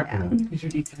 that's not crap. And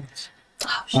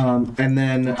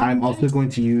then I'm also going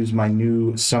to use my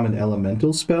new summon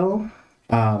elemental spell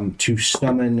to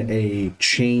summon a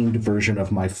chained version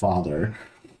of my father.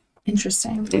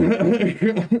 Interesting.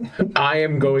 I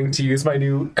am going to use my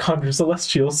new Conjure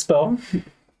Celestial spell.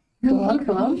 Cool,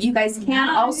 cool. You guys can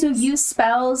also use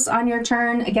spells on your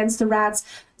turn against the rats.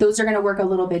 Those are going to work a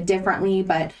little bit differently,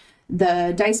 but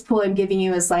the dice pool I'm giving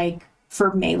you is like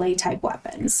for melee type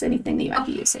weapons, anything that you might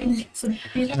be using.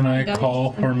 Can I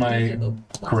call for my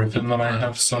griffin that I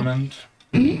have summoned?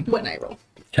 When I roll.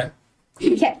 Okay.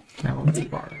 Okay.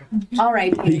 All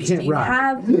right. You Paige, can't do you rock.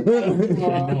 have a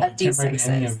pool I of can't write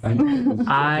any d6s? of them.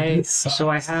 I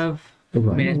have.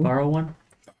 May I borrow one?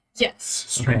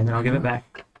 Yes. Okay, and then I'll give it back.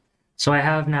 So I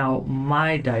have now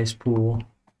my dice pool,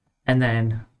 and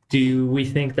then do we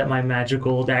think that my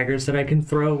magical daggers that I can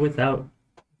throw without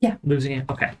losing it?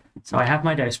 Okay, so I have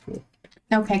my dice pool.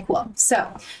 Okay, cool. So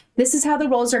this is how the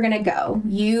rolls are going to go.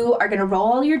 You are going to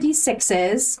roll all your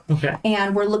d6s, Okay.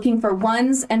 and we're looking for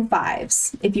 1s and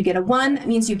 5s. If you get a 1, that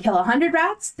means you kill 100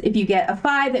 rats. If you get a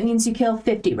 5, that means you kill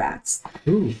 50 rats.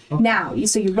 Ooh. Okay. Now,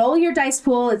 so you roll your dice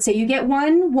pool. Let's say you get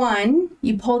 1,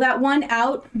 you pull that 1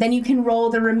 out, then you can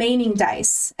roll the remaining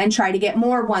dice and try to get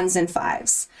more 1s and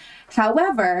 5s.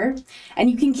 However, and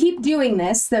you can keep doing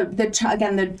this,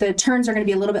 the turns are going to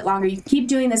be a little bit longer. You can keep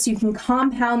doing this, you can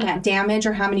compound that damage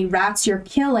or how many rats you're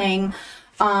killing,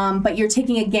 but you're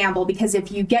taking a gamble, because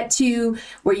if you get to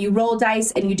where you roll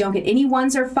dice and you don't get any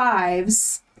 1s or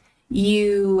 5s,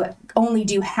 you only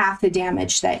do half the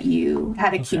damage that you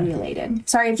had accumulated.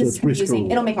 Sorry if it's confusing.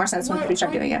 It'll make more sense when we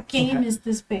start doing it. What game is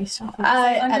this based off of?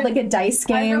 Like a dice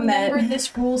game. I remember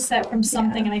this rule set from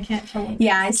something, and I can't tell it.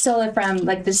 Yeah, I stole it from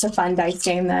like just a fun dice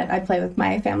game that I play with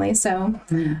my family. So,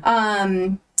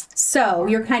 so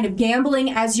you're kind of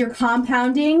gambling as you're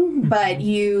compounding, but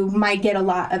you might get a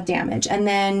lot of damage, and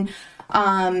then.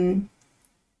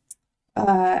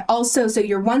 Also, so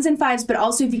your 1s and 5s, but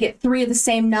also if you get 3 of the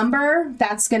same number,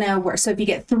 that's gonna work. So if you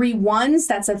get 3 1s,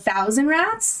 that's 1,000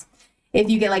 rats. If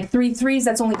you get like 3 3s,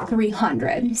 that's only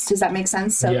 300. Does that make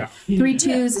sense? So 3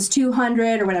 2s is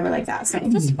 200 or whatever like that. So a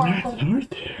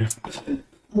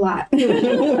lot.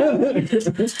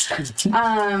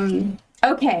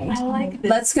 Okay. I like this.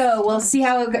 Let's go. We'll see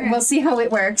how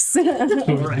it works. So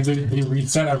they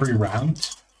reset every round?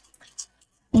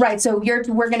 Right, so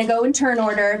we're going to go in turn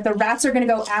order. The rats are going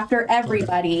to go after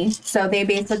everybody. So they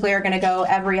basically are going to go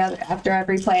after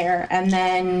every player. And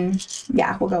then,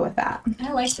 yeah, we'll go with that.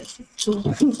 I like this. It's cool.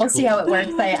 We'll see how it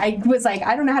works. I was like,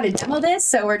 I don't know how to demo this,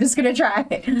 so we're just going to try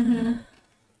it.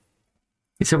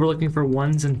 So we're looking for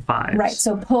 1s and 5s. Right,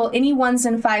 so pull any 1s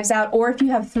and 5s out, or if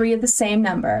you have 3 of the same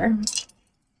number.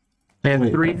 I have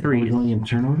Wait, 3 are we 3s. going in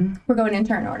turn order? We're going in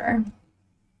turn order.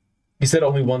 You said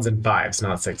only 1s and 5s,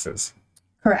 not 6s.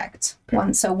 Correct.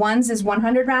 So 1s is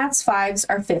 100 rats, 5s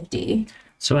are 50.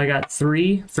 So I got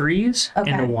 3 3s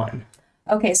Okay. and a 1.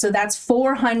 Okay, so that's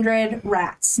 400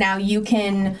 rats. Now you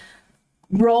can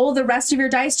roll the rest of your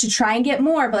dice to try and get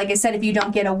more, but like I said, if you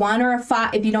don't get a 1 or a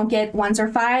 5, if you don't get 1s or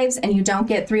 5s and you don't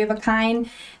get 3 of a kind,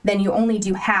 then you only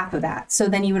do half of that. So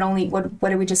then you would only, what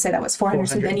did we just say? That was 400.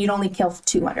 So then you'd only kill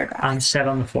 200 rats. I'm set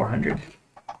on the 400.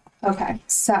 Okay,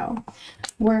 so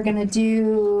we're gonna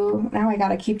do, now I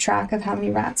gotta keep track of how many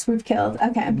rats we've killed.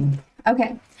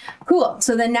 Okay, cool.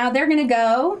 So then now they're gonna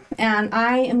go, and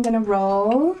I am gonna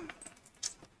roll.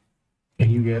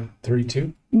 And you get 3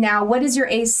 2? Now, what is your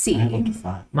I have up AC? to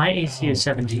 5. My AC is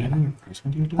 17.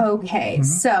 Okay,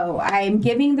 so I'm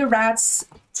giving the rats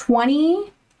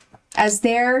 20 as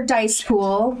their dice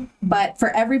pool, but for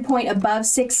every point above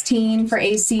 16 for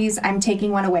ACs, I'm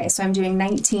taking 1 away. So I'm doing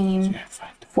 19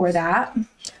 for that.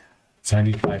 So I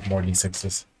need 5 more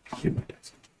D6s. I'm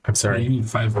You sorry. need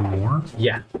 5 more?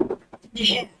 Yeah.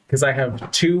 Because I have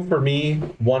 2 for me,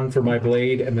 1 for my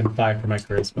blade, and then 5 for my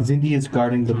charisma. Zindy is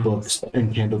guarding the books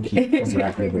and Candlekeep from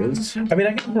Arachnids. I mean,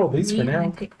 I can roll these for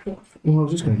now. Well, I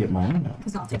was just going to get my own out.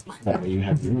 That way you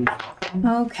have yours.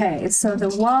 Okay, so the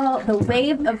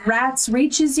wave of rats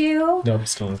reaches you, Nope,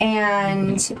 still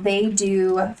and they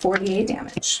do 48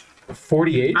 damage.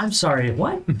 48. I'm sorry,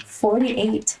 what?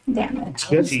 48 damage.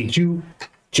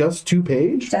 Just 2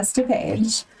 page? Just a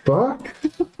page. Fuck.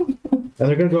 And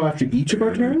they're going to go after each of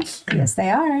our turns? Yes, they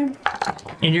are.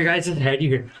 In your guys' head, you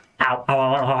hear, ow, ow,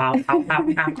 ow, ow,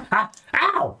 ow, ow, ow,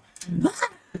 ow.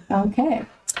 Okay.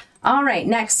 All right,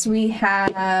 next we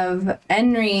have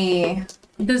Henry.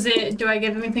 Do I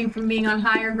get anything from being on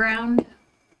higher ground?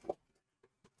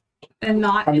 And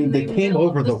not. I mean, in they the came middle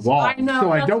over of the wall, I know,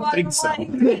 so I that's don't why think I'm so. like,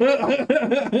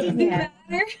 Yeah.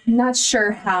 matter? Not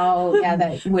sure how,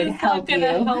 that would It's help not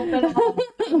gonna you. help at all.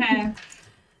 Okay.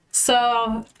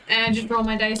 So, and I just roll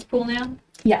my dice pool now.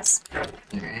 Yes.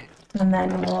 Alright. And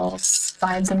then roll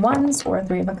 5s and 1s or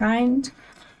 3 of a kind.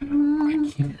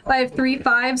 I have 3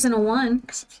 5s and a 1.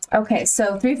 Okay,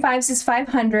 so 3 5s is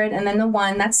 500, and then the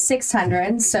 1, that's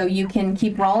 600. So you can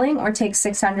keep rolling or take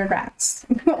 600 rats.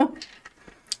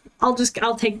 I'll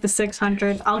take the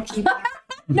 600. I'll keep it.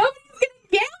 Nobody's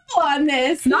gonna gamble on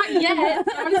this. Not yet.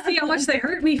 I want to see how much they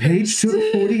hurt me. Page took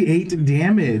 48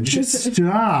 damage.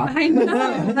 Stop. I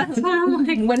know. That's why I'm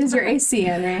like, What is your AC,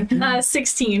 Henry?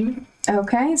 16.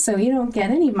 Okay, so you don't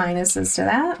get any minuses to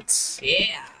that.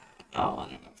 Yeah. Oh, I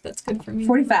don't know if that's good for me.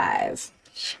 45.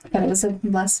 But it was a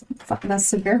less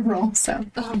severe roll, so.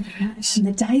 Oh my gosh.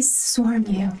 The dice swarm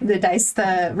you.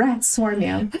 The rats swarm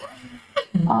you.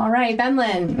 All right,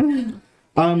 Benlin.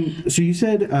 So you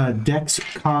said Dex,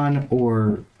 Con,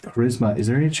 or Charisma. Is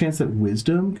there any chance that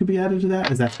Wisdom could be added to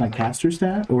that? Is that my caster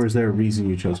stat? Or is there a reason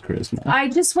you chose Charisma? I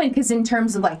just went because in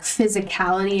terms of like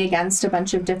physicality against a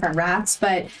bunch of different rats,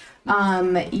 but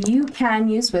you can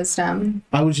use wisdom.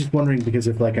 I was just wondering because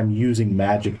if like I'm using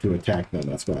magic to attack them,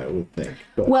 that's what I would think.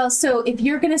 But Well, so if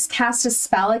you're going to cast a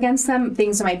spell against them,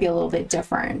 things might be a little bit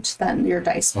different than your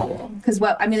dice pool. Because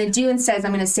what I'm going to do instead is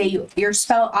I'm going to say your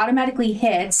spell automatically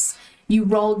hits. you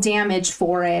roll damage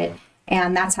for it,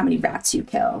 and that's how many rats you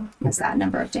kill. Is that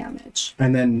number of damage?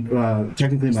 And then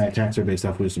technically my attacks are based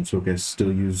off wisdom, so I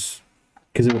still use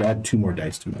because it would add 2 more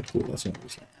dice to my pool. That's the only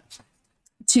reason I asked.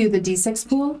 To the D6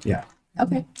 pool? Yeah.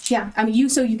 Okay. Yeah. I mean, you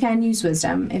can use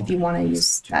wisdom if you want to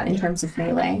use that in terms of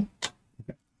melee.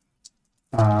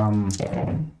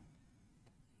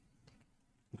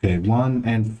 Okay, 1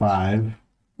 and 5.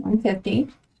 150.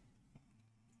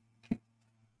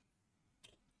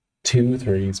 2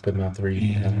 threes, but not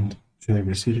 3. And Should I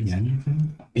risk it again, you think?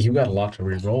 you got a lot to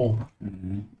re-roll.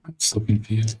 I'm still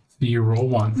confused. So you roll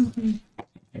 1.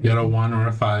 You get a 1 or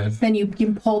a 5. Then you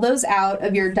can pull those out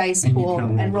of your dice And you pool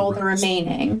can and roll roll the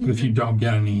remaining. But if you don't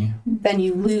get any, Then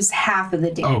you lose half of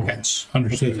the okay, damage.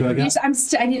 understood. Okay, so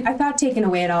I got I thought taking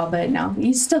away it all, but no,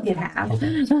 you still get half.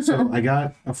 so I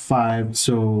got a 5,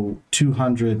 so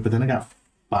 200, but then I got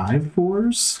 5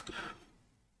 4s.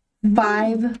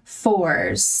 5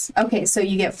 4s. Okay, so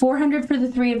you get 400 for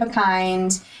the 3 of a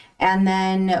kind, and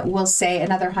then we'll say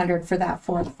another 100 for that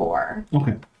 4.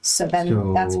 Okay. So then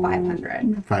So that's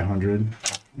 500. 500. I'm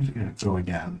just gonna go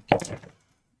again.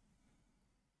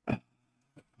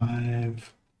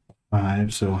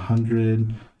 5, so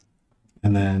 100,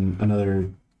 and then another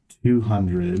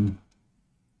 200.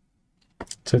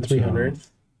 So 300.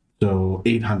 So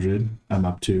 800. I'm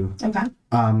up to. Okay.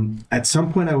 At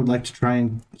some point, I would like to try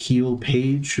and heal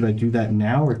Paige. Should I do that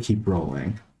now or keep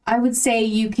rolling? I would say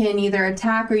you can either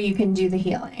attack or you can do the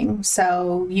healing.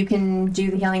 So you can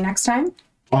do the healing next time.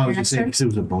 Oh, I was Your just next saying turn? because it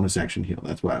was a bonus action heal.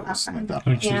 That's why I was Okay. like that.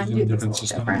 Actually, Yeah, it's in do a this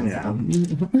a different little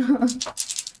system. different. Yeah. So.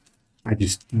 I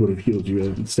just would have healed you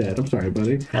instead. I'm sorry,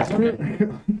 buddy. That's okay.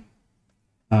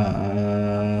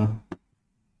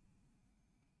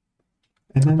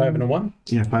 And then 5 and a 1.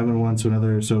 yeah, 5 and 1, so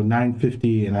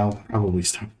 950, and I'll probably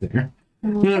stop there.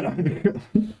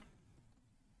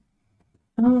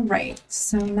 All right.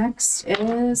 So next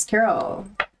is Carol.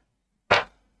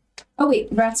 Oh wait,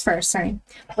 rats first. Sorry.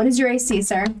 What is your AC,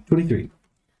 sir? 23.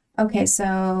 Okay,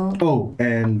 so Oh,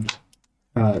 and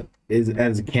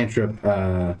as a cantrip,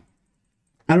 I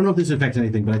don't know if this affects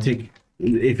anything, but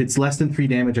if it's less than 3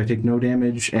 damage, I take no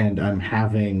damage, and I'm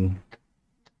having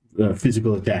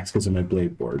physical attacks because of my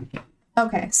blade board.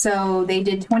 okay, so they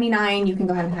did 29. You can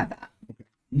go ahead and have that.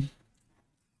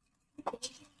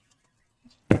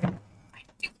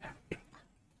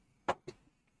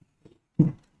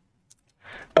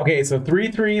 Okay, so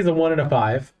 3 threes, a 1 and a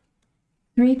 5.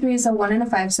 3 threes, a 1 and a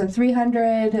 5, so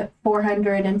 300,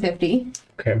 450.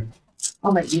 Okay.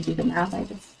 I'll let you do the math. I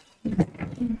just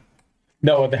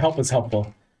No, the help was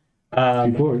helpful. 2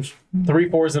 4s. 3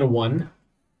 4s and a 1.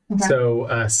 okay.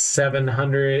 So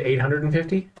 700,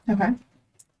 850. Okay.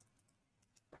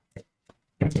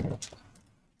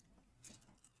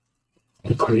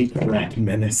 The great rat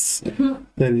menace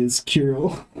that is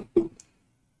Kirill. 2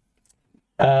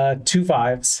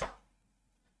 5s.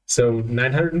 So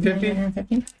 950.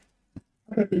 950.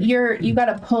 You got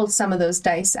to pull some of those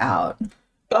dice out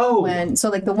Oh, so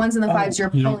like the ones and the 5s you're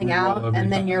You don't pulling re-roll out, every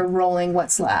and then time. you're rolling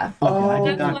what's left. Oh, I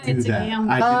did That's not why do it's a that.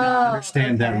 gamble. I did not Oh,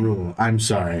 understand that okay. rule. I'm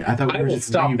sorry. I thought we I were will just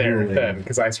stop there re-rolling. then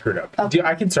because I screwed up. Okay.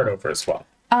 I can start over as well.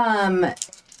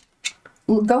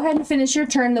 Go ahead and finish your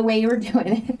turn the way you were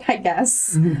doing it, I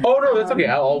guess. Oh no, that's okay.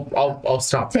 I'll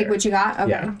stop Take there. what you got.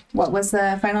 Okay. Yeah. What was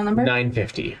the final number?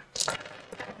 950.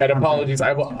 And apologies,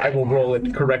 I will roll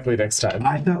it correctly next time.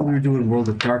 I thought we were doing World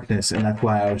of Darkness, and that's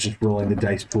why I was just rolling the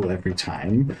dice pool every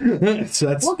time. So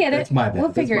that's We'll get that's it. my bad. We'll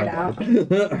That's figure my it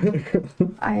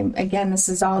bad. out. Again, this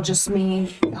is all just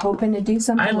me hoping to do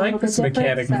something I a little like bit this different.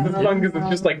 mechanic. so, This is fun because it's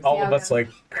just like all see of how us it like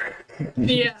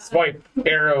Yeah. swipe,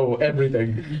 arrow,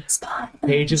 everything. goes. Spot.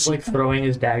 Paige is like throwing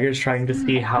his daggers, trying to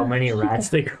see how many rats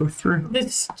they go through. The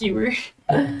skewer.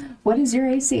 What is your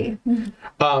AC?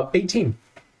 18.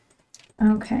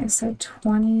 Okay, so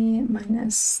 20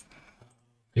 minus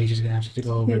Paige is gonna have to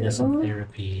go over this in Two.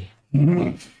 therapy.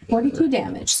 42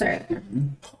 damage, sir.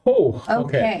 Oh,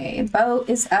 okay. Okay, Bo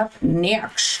is up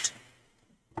next.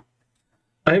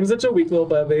 I am such a weak little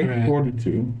baby. Right.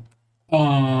 42.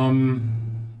 Um,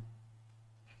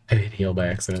 I did heal by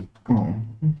accident. Oh.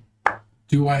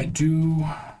 do I do?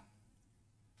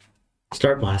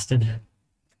 Start blasting.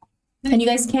 And you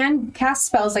guys can cast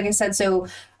spells, like I said. So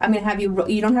I'm gonna have you.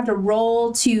 You don't have to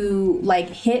roll to like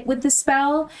hit with the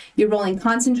spell. You're rolling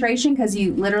concentration because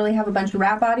you literally have a bunch of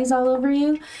rat bodies all over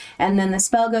you. And then the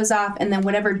spell goes off, and then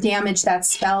whatever damage that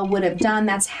spell would have done,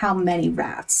 that's how many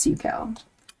rats you kill.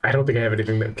 I don't think I have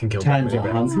anything that can kill Times that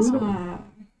many rats. 100?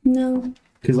 No.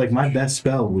 Because like my best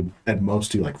spell would at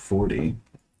most do like 40.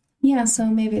 Yeah. So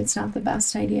maybe it's not the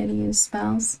best idea to use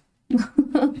spells.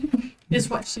 Is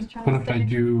what she's trying What to if I say.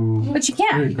 do But you can.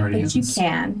 Spirit But you Guardians?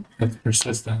 can. That's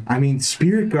persistent. I mean,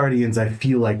 Spirit Guardians, I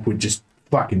feel like would just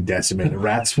fucking decimate a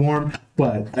rat swarm,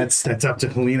 but that's up to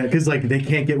Helena because like they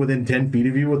can't get within 10 feet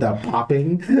of you without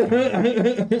popping.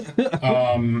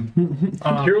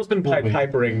 Kyril's been Pied wait.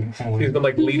 Pipering. He's been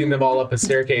like leading them all up a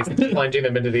staircase and plunging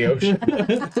them into the ocean. All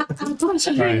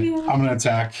right, I'm gonna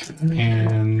attack,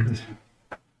 and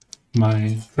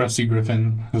my trusty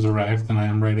Griffin has arrived, and I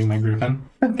am riding my Griffin,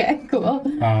 Okay, cool.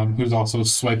 who's also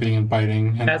swiping and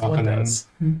biting and As one buffeting, does.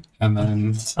 and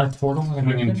then A turtle and a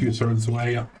swinging griffin? 2 swords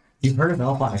away. Yep. You've heard of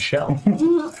elf on a shell.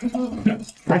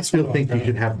 I still think you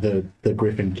should have the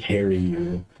Griffin carry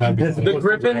you. That'd be The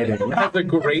Griffin has a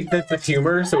great sense of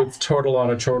humor, so it's turtle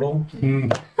on a turtle.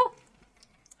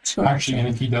 Actually, and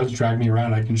if he does drag me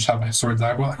around, I can just have my swords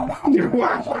out.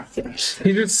 Wow. He's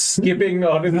just skipping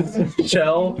on his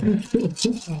shell.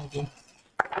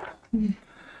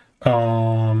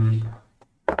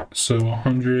 So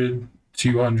 100,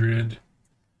 200.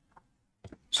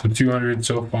 So 200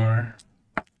 so far.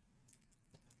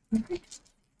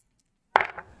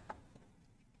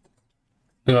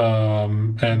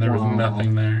 And there was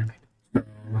nothing there.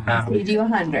 So, You do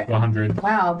 100. 100.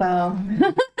 Wow, Bo.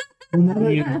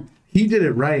 He did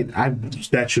it right.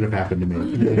 That should have happened to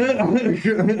me.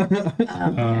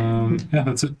 Yeah,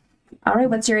 that's it. All right,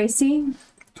 what's your AC?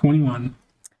 21.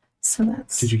 So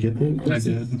that's. Did you get that? I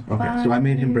did. Okay, so I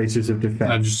made him bracers of I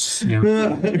defense. just, yeah.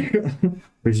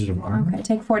 Bracers of armor. Okay,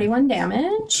 take 41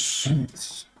 damage.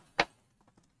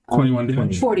 21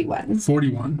 damage. 41.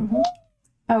 41.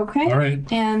 Okay. All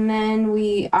right. And then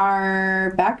we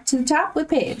are back to the top with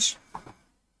Paige.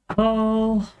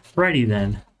 Alrighty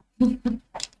then.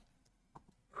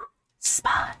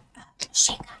 Spot.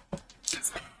 Shake.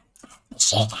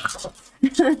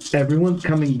 Everyone's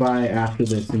coming by after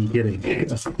this and getting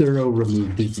a thorough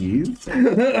remove disease. I'm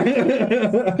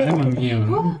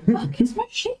immune.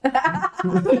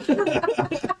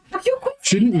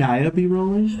 Shouldn't Naya be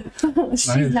rolling? She's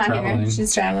Naya's not traveling. here.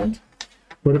 She's traveling.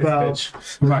 What about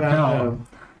What about Cal?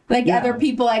 Like Yeah. other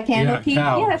people at Candlekeep?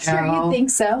 Cal. Yeah, sure, Cal. you think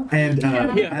so. and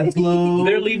Aslo?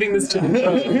 They're leaving this to the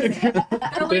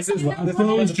pros. This is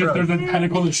There's a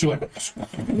tentacle that's like,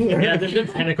 Yeah, there's a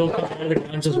tentacle coming out of the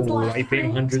ground just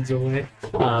wiping hundreds away.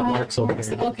 Mark's over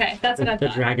there. Okay, that's what I The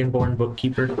thought. Dragonborn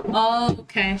bookkeeper. Oh,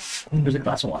 okay. There's a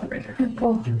glass of water right there.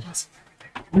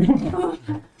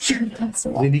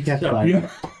 Lindy cast fire. yeah.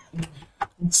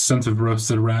 Sense of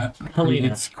roasted rat. Helena.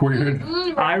 It's queered.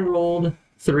 I rolled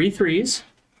 3 3s,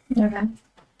 Okay.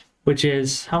 which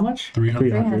is how much?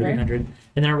 300. 300.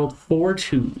 And then I rolled 4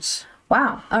 2s.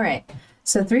 Wow. All right.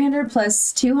 So 300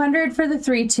 plus 200 for the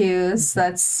 3 2s.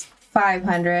 That's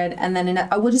 500. And then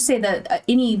I will just say that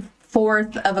any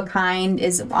fourth of a kind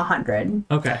is 100.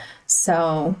 Okay.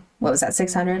 So what was that?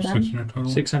 600 then? 600 total.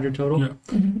 600 total. Yeah.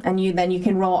 And you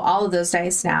can roll all of those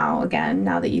dice now again,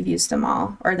 now that you've used them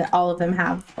all, or that all of them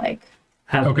have like,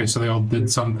 Have- Okay, so they all did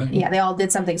something. yeah, they all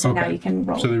did something. So now Okay. you can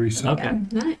roll. So they reset. Okay. again.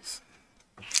 Nice.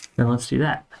 Then let's do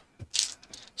that.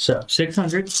 So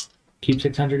 600. Keep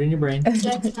 600 in your brain.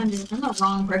 600. I'm the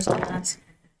wrong person to ask.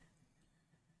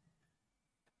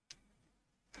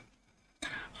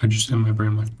 I just in my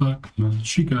brain like, look,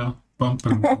 she go bump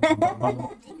and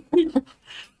bump.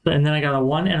 And then I got a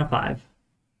 1 and a 5.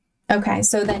 Okay,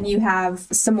 so then you have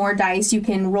some more dice. You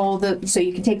can roll so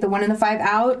you can take the 1 and the 5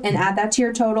 out and add that to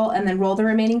your total, and then roll the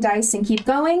remaining dice and keep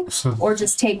going, So- or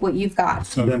just take what you've got.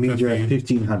 So that means you're at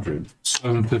 1,500.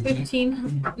 750.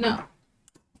 15. No.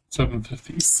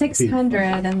 750. 600,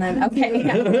 and then okay,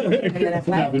 yeah. And then a 5.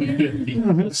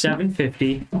 750.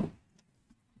 750.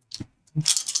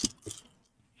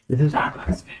 This is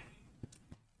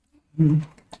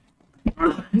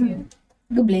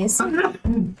Good bless.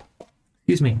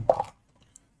 Excuse me.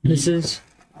 This is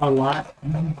a lot.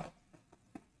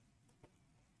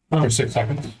 For 6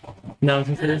 seconds. No, I was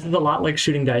gonna say this is a lot like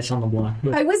shooting dice on the block.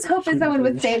 But I was hoping someone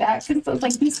would say that because I was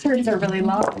like, these turns are really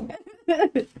long.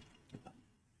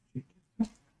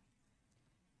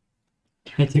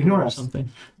 I take Ignore or us. something.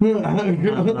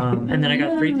 And then I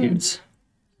got 3 2s.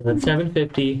 So that's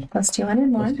 750 Plus 200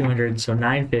 more. plus 200, so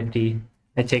 950.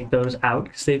 I take those out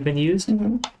because they've been used.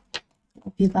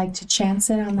 If you'd like to chance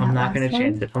it on that. I'm not going last to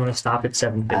chance it. I'm going to stop at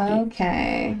 750.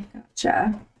 Okay,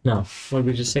 gotcha. No, what did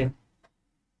we just say?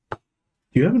 Do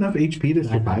you have enough HP to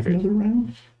survive 900. another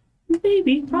round?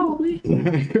 Maybe, probably.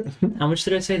 How much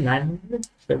did I say? 900?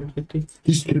 750?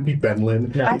 He's gonna be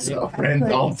Benlin. No, I- no.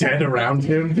 Friends all dead around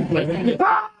him.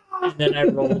 And then I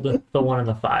rolled the 1 and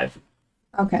the 5.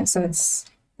 Okay, so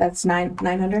that's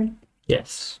 900.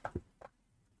 Yes.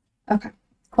 Okay,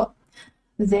 cool.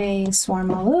 They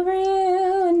swarm all over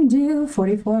you, and can do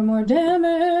 44 more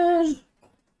damage.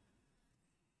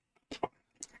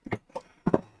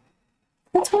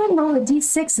 Let's go ahead and roll a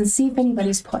d6 and see if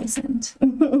anybody's poisoned.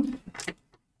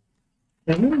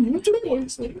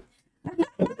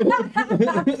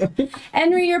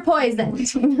 Henry, you're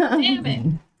poisoned. Damn it.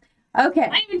 Okay.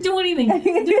 I didn't even do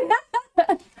anything.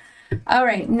 All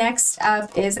right. Next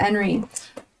up is Henry.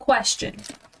 Question.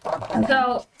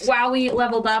 So while we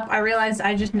leveled up, I realized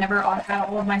I just never had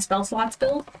all of my spell slots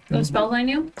built. Those spells I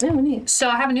knew. Oh, neat. So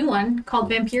I have a new one called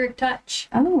Vampiric Touch.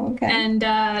 Oh, okay. And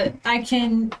I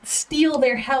can steal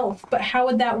their health, but how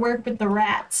would that work with the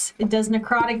rats? It does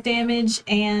necrotic damage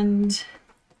and...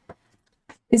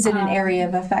 Is it an area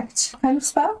of effect kind of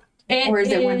spell? Or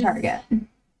is it one target?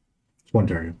 It's one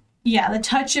target. Yeah, the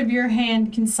touch of your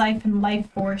hand can siphon life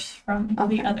force from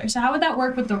the other. So how would that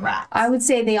work with the rats? I would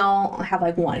say they all have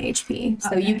like 1 HP.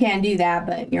 So you can do that,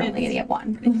 but you're only going to get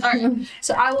 1. All right.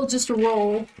 So I will just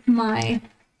roll my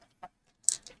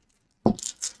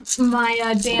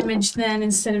damage then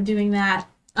instead of doing that.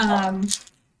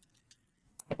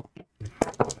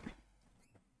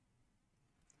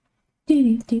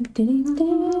 2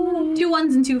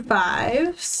 1s and 2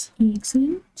 5s.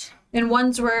 Excellent. And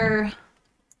ones were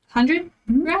 100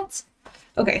 rats?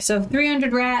 Okay, so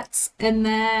 300 rats, and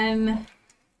then...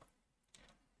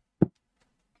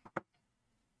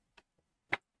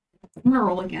 I'm gonna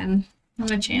roll again. I'm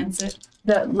gonna chance it.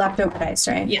 The leftover dice,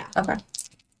 right? Yeah. Okay.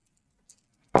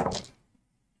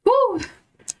 Woo!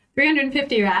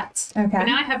 350 rats. Okay. But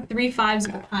now I have 3 5s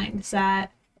of a kind. Is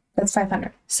that... That's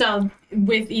 500. So,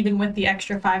 even with the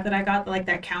extra 5 that I got, like,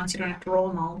 that counts? You don't have to roll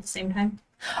them all at the same time?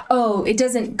 Oh, it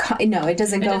doesn't. No, it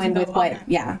doesn't go doesn't in go- with what. okay.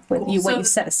 Yeah, with Cool. you what So you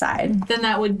set aside. Then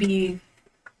that would be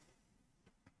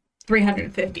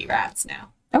 350 rats now.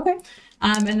 Okay.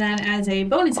 And then as a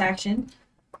bonus action,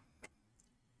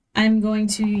 I'm going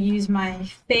to use my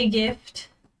Fey gift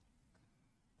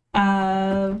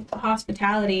of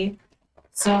hospitality.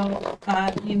 So,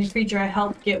 me and the creature I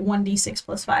help get 1d6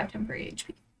 plus 5 temporary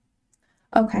HP.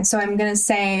 Okay, so I'm gonna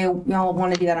say you'll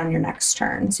want to do that on your next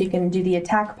turn, so you can do the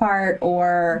attack part,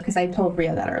 or because I told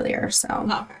Rio that earlier. So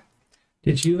Okay.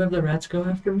 Did you have the rats go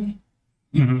after me?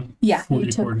 Mm-hmm. yeah, you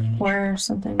 44 took damage. 4 or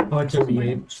something. Oh, it took me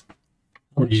 8.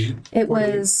 48. It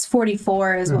was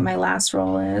 44 is what my last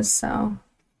roll is. So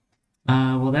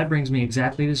Well, that brings me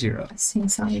exactly to 0. it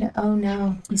seems to. Oh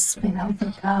no, he's been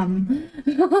overcome.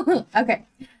 Okay.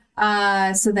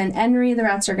 So then Henry, the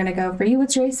rats are gonna go for you.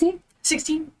 What's your AC?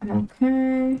 16.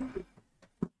 Okay.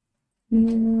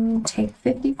 You take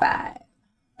 55.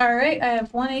 All right, I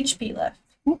have 1 HP left.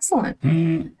 Excellent.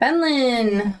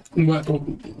 Benlin. What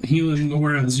healing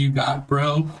auras you got,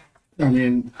 bro? I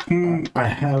mean, I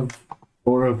have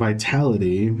Aura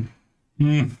Vitality.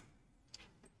 Mm.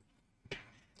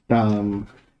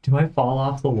 Do I fall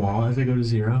off the wall as I go to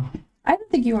 0? I don't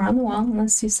think you were on the wall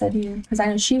unless you said you, because I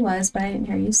know she was, but I didn't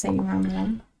hear you say you were on the wall.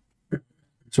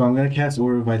 So I'm going to cast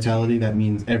Aura Vitality. That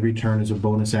means every turn as a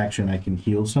bonus action I can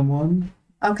heal someone.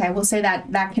 Okay, we'll say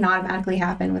that can automatically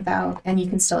happen without, and you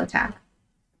can still attack.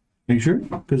 Are you sure?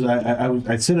 Because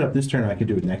I set it up this turn. I could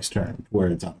do it next turn where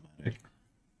it's automatic.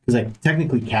 Because I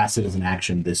technically cast it as an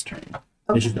action this turn.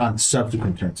 Okay. It's just on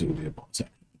subsequent turns it will be a bonus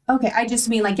action. Okay, I just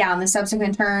mean like, yeah, on the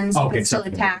subsequent turns, you Okay, can still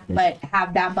subsequent, attack, okay. but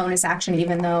have that bonus action,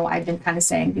 even though I've been kind of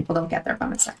saying people don't get their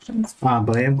bonus actions.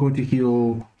 But I am going to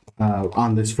heal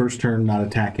on this first turn, not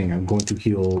attacking. I'm going to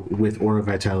heal with Aura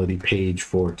Vitality Page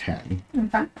for 10.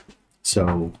 Okay.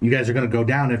 So you guys are going to go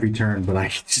down every turn, but I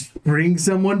can just bring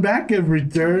someone back every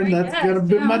turn. That's Yes, going to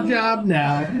be my no. job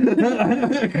now.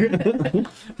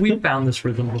 We found this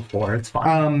rhythm before. It's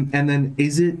fine. And then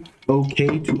is it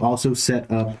okay to also set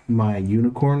up my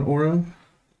Unicorn Aura?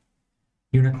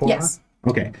 Unicorn? Yes.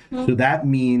 Okay, so that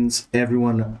means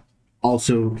everyone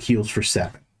also heals for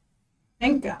 7.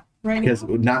 Thank God. Right Because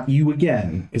now. not you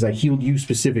again, because I healed you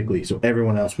specifically, so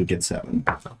everyone else would get 7.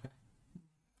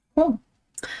 Cool.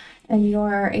 And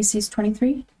your AC is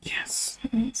 23? Yes.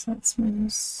 Okay, so that's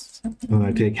minus 7. And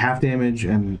I take half damage,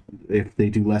 and if they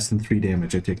do less than 3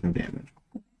 damage, I take no damage.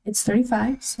 It's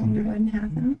 35, so you wouldn't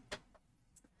have that.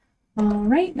 All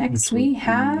right, next This we would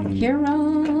have be-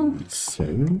 Hero.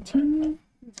 17.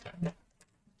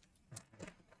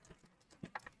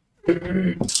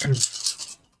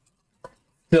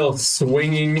 Still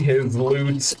swinging his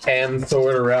lute and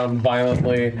sword around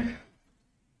violently.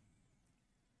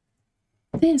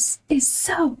 This is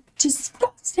so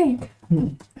disgusting.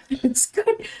 It's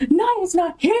good. Niall's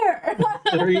not here.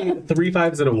 Three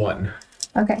 5s and a 1.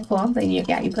 Okay, cool. Then you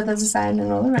put those aside and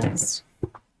roll the rest.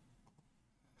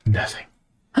 Nothing.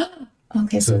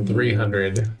 Okay, So so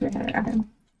 300. 300. Okay.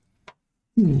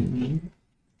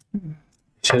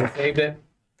 Should have saved it.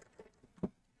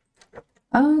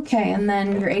 Okay, and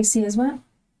then your AC is what?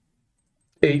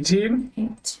 18.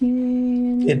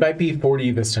 18. It might be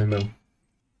 40 this time though.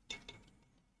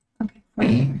 Okay.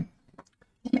 40.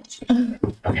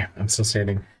 Okay, I'm still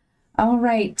standing. All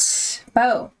right,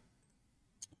 Bo.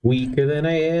 Weaker than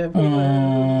I ever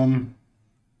was.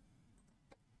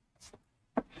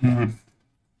 Hmm.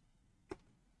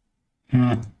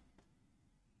 Hmm.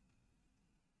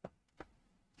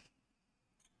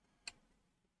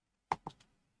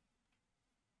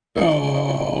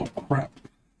 Oh crap!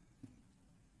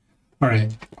 All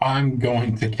right, I'm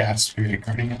going to cast Spirit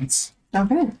Guardians.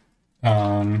 Okay.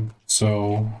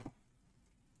 So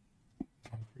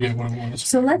I forget what it was.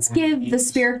 So let's give the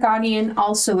Spirit Guardian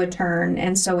also a turn,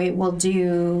 and so it will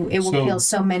kill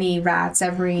so many rats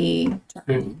every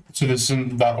turn. So this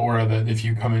is that aura that if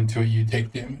you come into it, you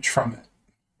take damage from it.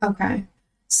 Okay.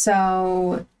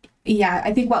 So yeah,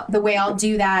 I think the way I'll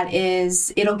do that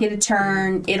is it'll get a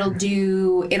turn, it'll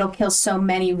kill so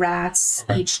many rats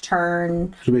each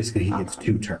turn. So basically, he gets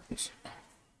 2 turns.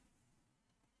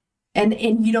 And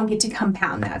you don't get to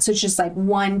compound that. So it's just like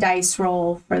 1 dice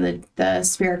roll for the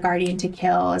Spirit Guardian to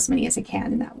kill as many as it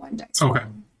can in that 1 dice roll. Okay,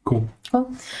 cool.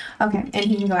 Cool. Okay, and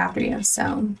he can go after you,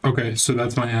 so. Okay, so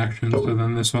that's my action. So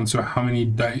then this one, so how many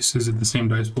dice? Is it the same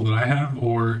dice pool that I have?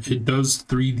 Or it does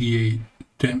 3d8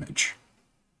 damage?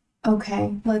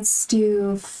 Okay, let's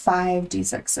do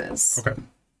 5d6s. Okay.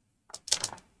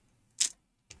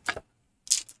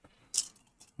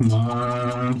 Come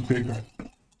on, big right.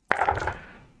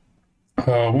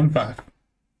 1 5.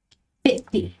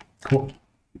 50. Cool.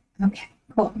 Okay,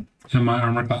 cool. And my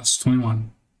armor class is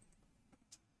 21.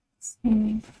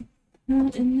 See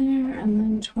that in there, and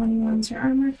then 21's your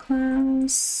armor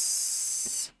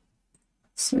class.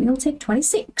 So you'll take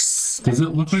 26. Does it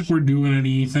look like we're doing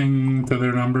anything to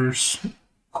their numbers?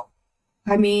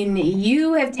 I mean,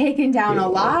 you have taken down a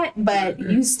lot, but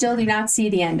you still do not see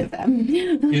the end of them.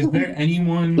 Is there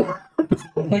anyone,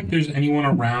 like there's anyone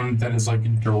around that is like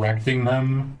directing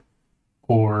them?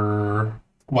 Or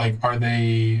like, are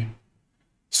they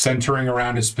centering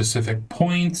around a specific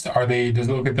point? Does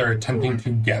it look like they're attempting to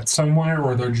get somewhere,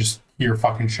 or they're just here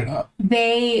fucking shit up?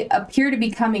 They appear to be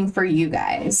coming for you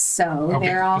guys, so Okay,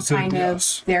 they're all specifically kind of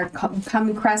us. they're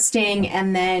coming cresting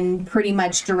and then pretty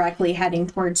much directly heading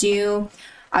towards you.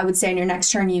 I would say on your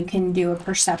next turn you can do a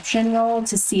perception roll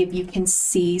to see if you can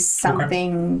see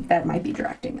something that might be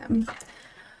directing them.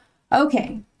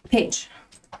 Okay, Paige.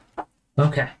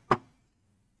 Okay.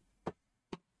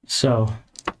 So,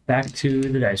 back to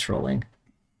the dice rolling.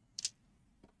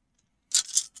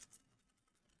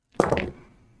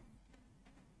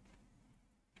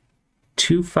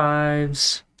 Two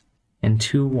 5s and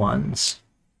 2 1s.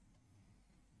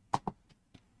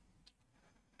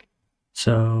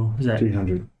 So, is that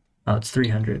 300. Oh, it's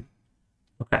 300.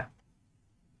 Okay.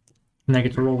 And I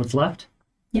get to roll what's left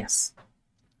Yes,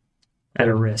 at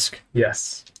a risk.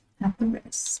 Yes. at the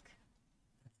risk.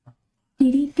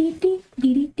 Dee-dee-dee-dee,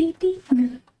 dee-dee-dee-dee.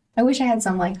 I wish I had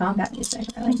some like combat music.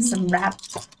 I like some rap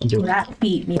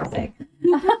beat music.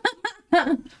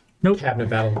 Nope. Cabinet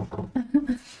battle.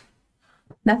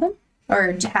 Nothing?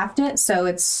 Or halved it, so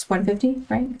it's 150,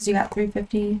 right? Because you got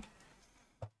 350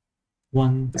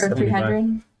 One. or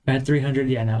 300. I had 300.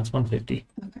 Yeah, now it's 150.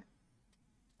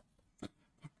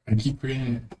 I keep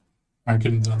reading. I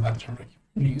couldn't do that term. I keep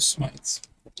reading smites.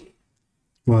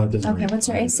 Well, it doesn't Okay, really what's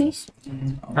your apply to AC? this.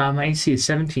 My AC is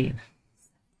 17.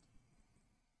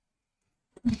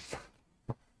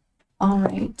 All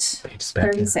right, Page is back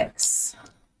in. 36.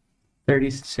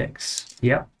 36.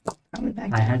 Yep. Probably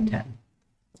back I had down. 10.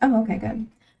 Oh, okay, good.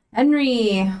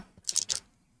 Henry. I'm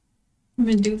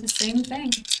gonna do the same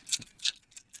thing.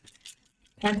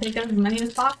 Can't take out as many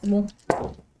as possible.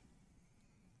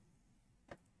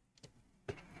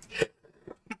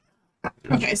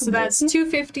 Okay, so that's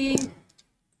 250.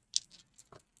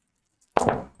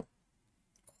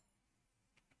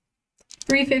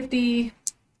 $350.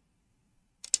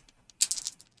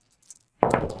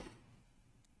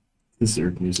 This is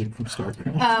Earth music from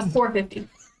StarCraft. $450.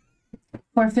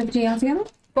 450 altogether?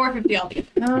 $450 altogether.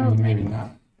 Oh, Maybe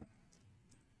not.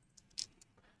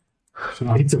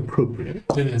 So It's appropriate.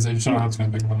 it is. I just don't know how it's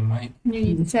going to pick up on the night. You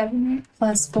need 7,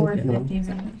 plus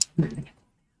 450.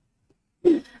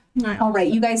 right? All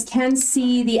right, you guys can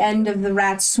see the end of the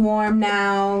rat swarm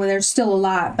now. There's still a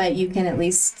lot, but you can at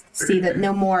least see that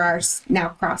no more are now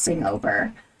crossing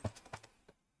over.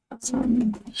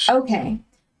 Okay.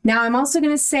 Now I'm also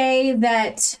going to say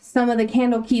that some of the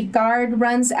Candlekeep Guard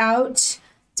runs out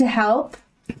to help.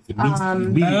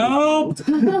 Help!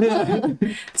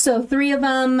 So 3 of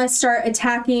them start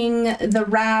attacking the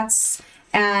rats,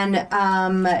 and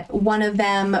one of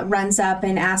them runs up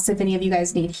and asks if any of you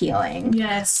guys need healing.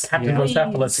 Yes. Captain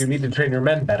Vocephalus, you need to train your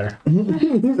men better.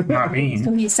 Not me.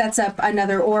 So he sets up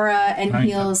another aura and Nice.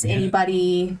 heals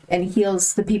anybody, and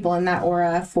heals the people in that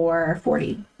aura for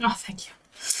 40. Oh, thank you.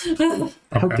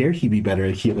 How Okay. dare he be better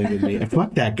at healing than me?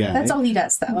 Fuck that guy. That's all he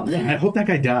does, though. I hope that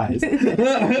guy dies.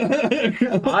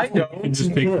 I You don't.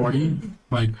 just take 40.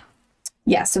 Like,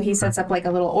 Yeah, so he sets up like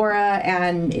a little aura,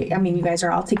 and I mean, you guys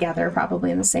are all together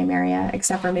probably in the same area,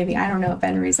 except for maybe, I don't know if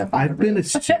Henry's up on I've been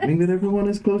assuming that everyone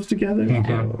is close together.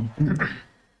 Okay.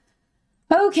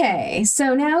 Okay,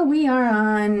 so now we are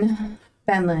on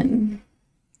Benlin.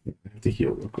 I have to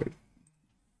heal real quick.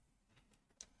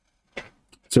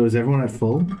 So is everyone at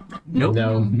full? Nope.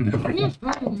 No. I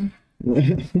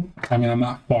mean, I'm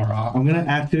not far off. I'm gonna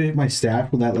activate my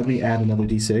staff. Will that let me add another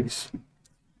d6?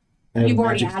 I have You've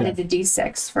already magic added staff, a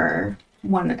d6 for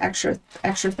one extra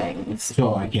things.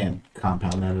 so I can't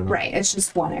compound that at all. Right, it's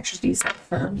just one extra d6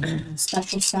 for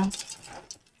special stuff.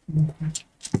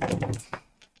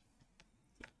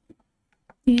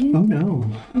 Oh no.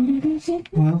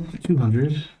 Well,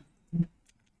 200.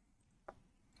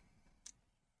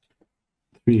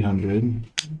 300.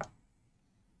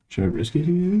 Should I risk it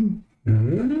here?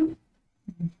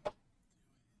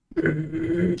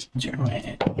 As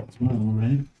well,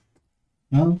 right?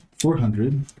 Well,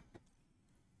 400.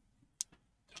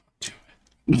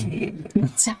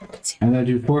 And I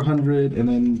do 400, and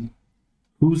then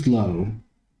who's low?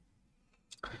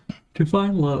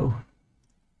 Define low.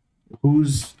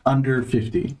 Who's under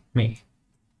 50? Me.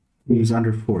 Who's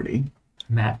under 40?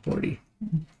 I'm at 40.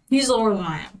 He's lower than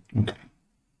I am. Okay.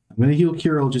 I'm gonna heal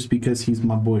Kirill just because he's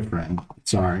my boyfriend.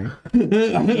 Sorry.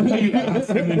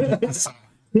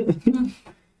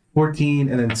 14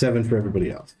 and then 7 for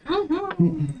everybody else.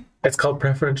 It's called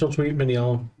preferential treatment,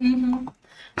 y'all.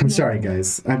 I'm sorry,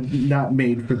 guys. I'm not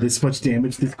made for this much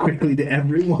damage this quickly to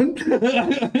everyone.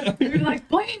 You're like,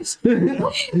 please,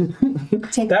 please.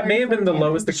 Take That may have been the 34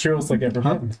 lowest the damage. Kirill's like ever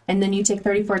been. And then you take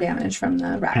 34 damage from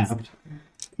the rats. Halved.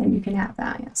 And you can have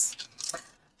that, yes.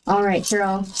 All right,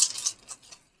 Kirill.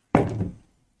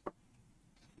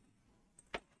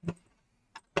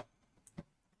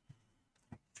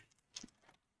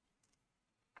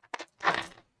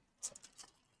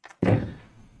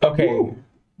 Okay.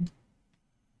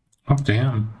 Oh,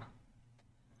 damn.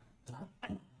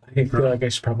 I feel like I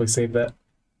should probably save that.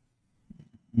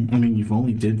 I mean, you've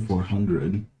only did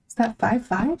 400. Is that 5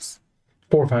 5s?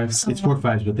 4 5s. It's 4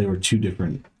 5s, but they were 2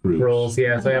 different groups. Rolls,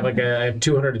 yeah. So I have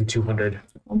 200 and 200.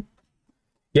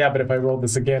 Yeah, but if I roll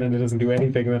this again and it doesn't do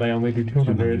anything, then I only do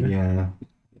 200. Yeah.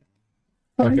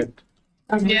 Fuck it.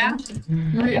 Yeah.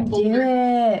 Do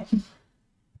it.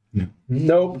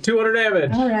 Nope, 200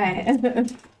 damage. All right.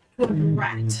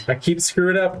 Right. I keep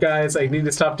screwing up, guys. I need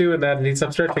to stop doing that. I need to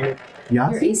stop stretching it.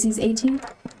 Your Yasi? AC's 18?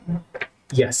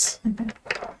 Yes.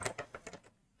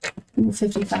 Ooh,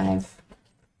 55.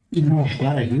 Oh,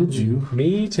 glad I healed you.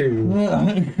 Me too.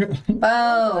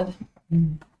 Oh.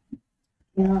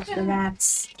 No, the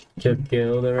rats.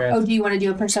 Kill the rest. Oh, do you want to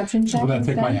do a perception check? Will that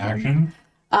take my instead? action?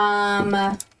 Um,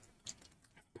 I'm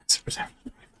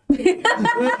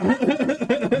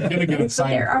gonna get a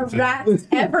sign. there are rats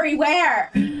everywhere.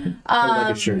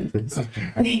 Like a shirt, please.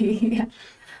 Yeah.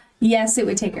 Yes, it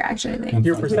would take your action, I think.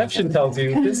 Your perception tells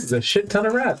you this is a shit ton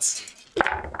of rats.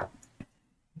 I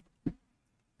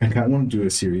kind of want to do a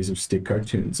series of stick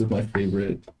cartoons of my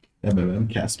favorite MMM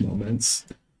cast moments.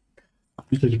 I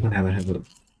just want to have a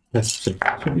best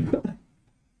perception.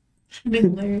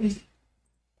 Hilarious.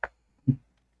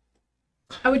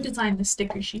 I would design the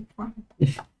sticker sheet for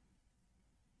him.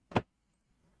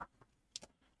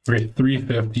 Okay,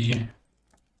 350.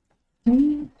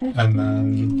 And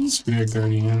then Spirit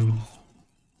Guardian.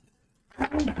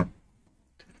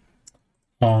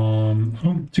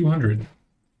 200.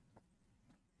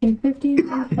 50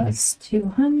 plus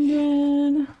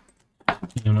 200.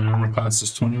 And my armor class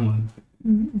is 21.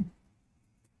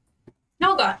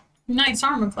 No, God. Nice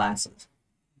armor classes.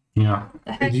 Yeah.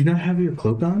 The heck? Do you not have your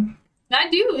cloak on? I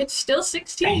do. It's still And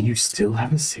 16. you still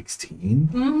have a 16?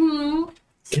 Mm-hmm.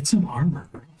 Get some armor,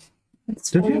 girl.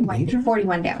 It's Don't you have 41, major?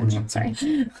 41 damage. Sorry.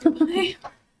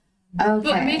 But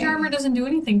Okay. mage armor doesn't do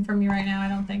anything for me right now, I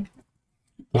don't think.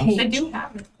 I do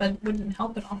have it, but it wouldn't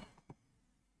help at all.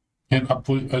 And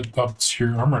ups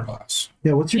your armor class.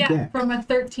 Yeah, what's your Yeah, dex? from a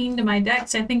 13 to my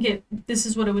dex, I think this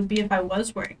is what it would be if I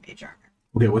was wearing mage armor.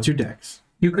 Okay, what's your dex?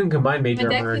 You can combine My major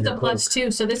dex armor is and a your cloak.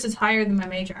 +2, so this is higher than my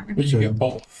mage armor. But you get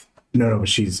both. No, but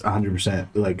she's 100%.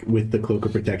 Like, with the cloak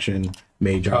of protection,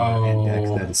 mage armor, and dex,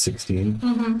 Oh. that is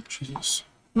 16. Jesus.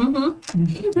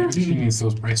 Mm-hmm. Maybe she needs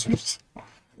those bracers.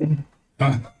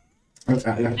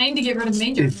 I need to get rid of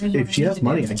major. If she has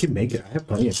money, I can make it. I have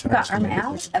plenty of time. Got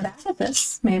our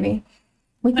Abacus, maybe.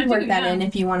 We can I do, work that yeah. in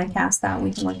if you want to cast that.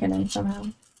 We can work it in somehow.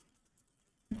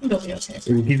 It'll be okay.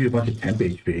 It will give you a bunch of temp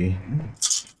HP.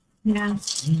 Yeah.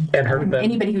 And hurt them.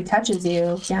 Anybody who touches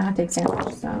you, takes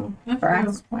damage. So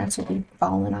rats will be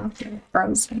falling off or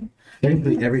frozen.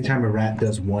 Technically, every time a rat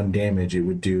does 1 damage, it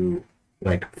would do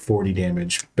like 40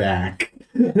 damage back.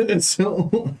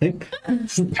 So, like,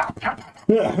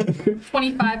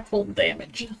 25 cold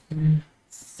damage.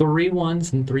 3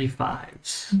 1s and 3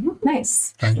 5s.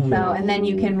 Nice. So, and then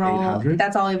you can roll. 800?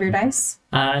 That's all of your dice.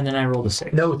 And then I rolled a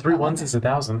 6. No, 3 1s is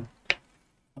 1,000.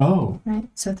 oh, Right.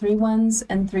 So 3 1s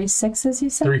and 3 6s, you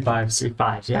said? 3 5s. 3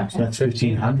 5s, yeah. Okay. so that's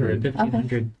 1,500.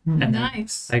 1,500. And then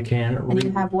Nice. I can And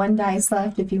you have 1 dice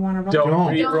left if you want to roll. Don't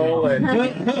Don't. re-roll it.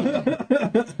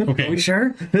 Are we Okay,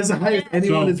 sure? That's the highest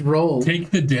anyone So- has rolled. take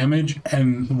the damage,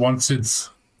 and once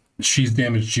she's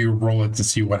damaged, you roll it to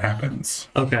see what happens.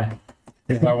 Okay.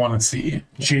 I want to see.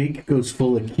 Jake goes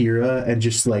full Akira and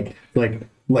just like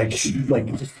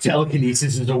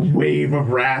telekinesis is a wave of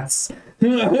rats.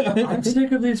 I'm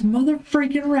sick of these mother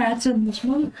freaking rats in this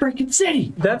mother freaking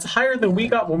city. That's higher than we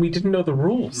got when we didn't know the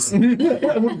rules.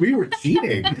 We were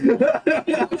cheating.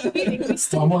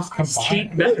 Almost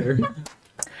Cheat combined. better.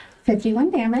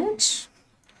 51 damage.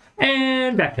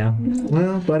 And back down.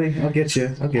 Well, buddy, I'll get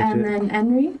you. I'll get And you. then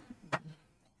Henry.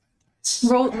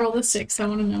 Roll the 6. I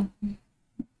want to know.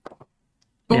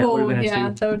 Yeah, Oh, would've been a yeah,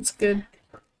 2. that's good.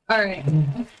 All right.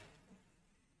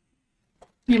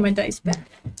 Get my dice back.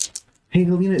 Hey,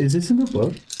 Helena, is this in the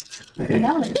book?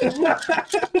 No.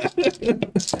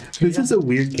 This is a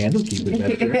weird Candlekeep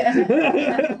adventure.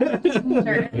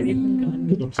 Sure. Have you even gotten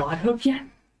to the plot hook yet?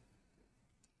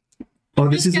 Oh,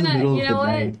 this is Just in the gonna- middle you of know the what?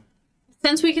 night.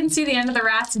 Since we can see the end of the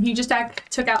rats and he just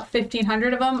took out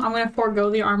 1,500 of them, I'm going to forego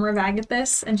the armor of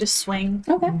Agathis and just swing.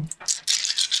 Okay.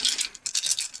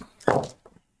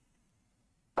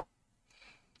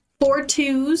 4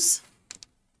 2s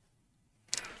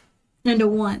and a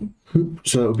 1.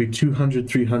 So it would be 200,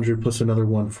 300 plus another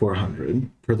one, 400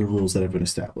 per the rules that have been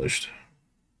established.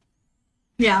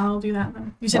 Yeah, I'll do that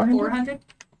then. You said 400?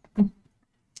 400?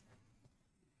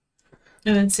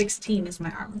 And then 16 is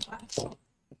my armor class.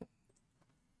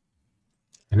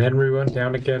 And then we went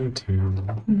down again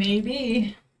to.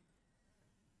 Maybe.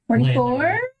 44.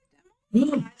 I did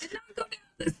not go down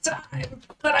this time,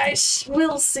 but I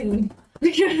will soon. The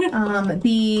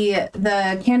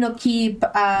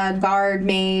Candlekeep guard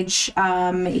mage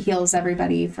heals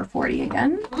everybody for 40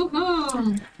 again.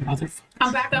 Woohoo! Motherfucker.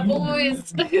 I'm back up,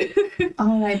 boys.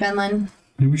 All right, Benlin.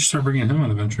 Maybe we should start bringing him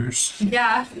on adventures.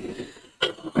 Yeah.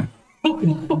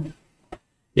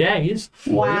 Yeah, he's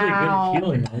Wow. really good at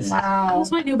healing us. Wow.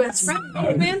 That's my new best friend,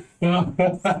 oh, man.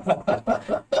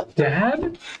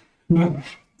 Dad?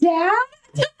 Yeah.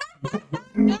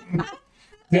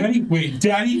 Daddy, wait.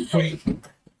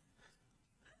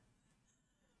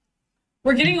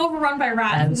 We're getting overrun by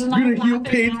rats. This is I'm not gonna heal laughing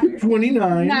Paige matter. for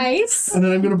 29. Nice. And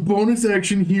then I'm gonna bonus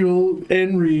action heal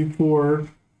Henry for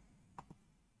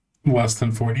Less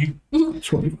than 40.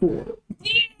 24.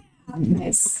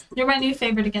 Nice. You're my new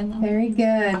favorite again, though. Very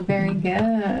good. Very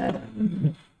good.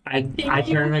 I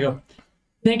turn and I go,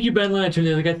 thank you, Ben Lynn. I turn to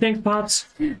the other guy, thanks, Pops.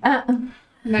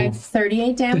 Nice.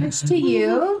 38 damage to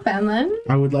you, Benlin.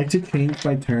 I would like to change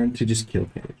my turn to just kill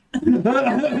Paige.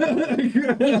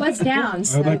 He was down,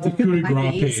 so I'd like to coup de it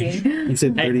might grace be easy. Paige. You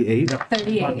said 38?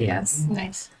 38, yes.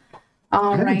 Nice.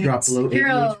 All I haven't right. dropped below 80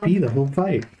 Girl, HP the whole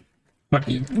fight. Fuck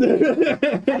you.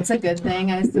 that's a good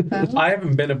thing, I suppose. I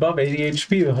haven't been above 80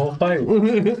 HP the whole fight.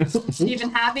 Do you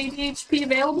even have ADHP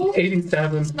available?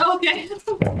 87. Okay.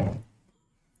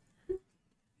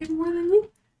 More than you.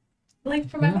 Like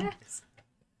for my max.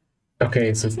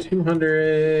 Okay, so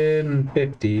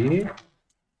 250.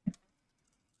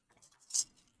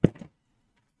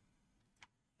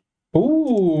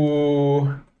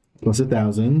 Ooh. Plus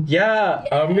 1,000. Yeah,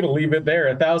 I'm gonna leave it there.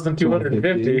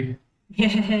 1,250.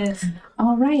 Yes.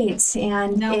 All right,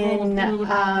 and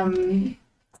No,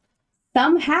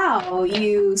 somehow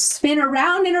you spin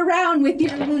around and around with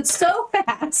your loot so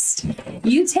fast,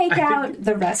 you take out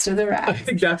the rest of the I rats.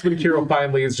 think that's when Kiro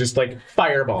finally is just like,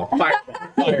 fireball,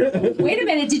 fireball. Wait a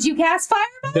minute, did you cast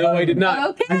fireball? No, I did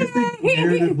not. I just think Okay.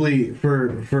 narratively,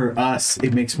 for us,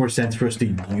 it makes more sense for us to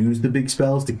use the big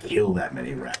spells to kill that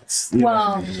many rats. You know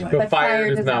Well, what I mean? Like, But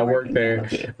fire does not work in there.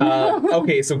 Candlekeep.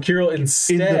 Okay, so Kirill in the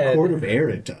instead. Court of Air,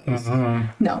 it does.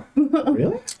 No.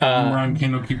 Really? Around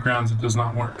Candlekeep grounds, it does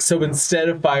not work. So instead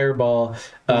of fireball,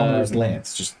 There's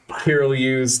Lance. Just Kirill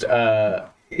used.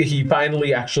 He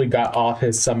finally actually got off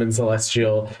his summon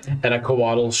celestial, and a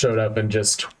Coatl showed up and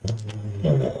just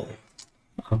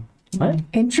What?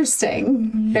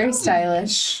 Interesting. Very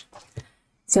stylish.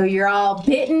 So you're all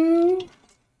bitten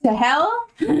to hell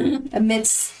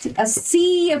amidst a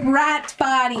sea of rat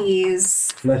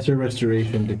bodies. Lesser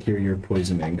restoration to cure your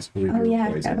poisonings. Believe Oh you're yeah,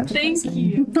 I forgot poisoned. about the Thank poison.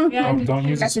 you. Yeah. Oh, don't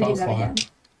use a I forgot to do spell that slot. again.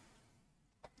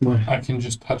 What? I can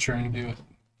just touch her and do it.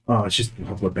 Oh, it's just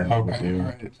what Ben would Okay, do. all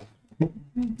right.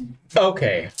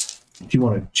 Okay. If you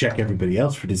want to check everybody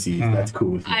else for disease, that's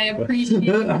cool with me. I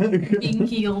appreciate being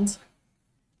healed.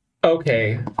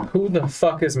 Okay. Who the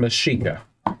fuck is Mashika?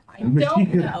 I don't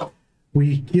know.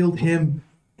 We killed him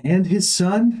and his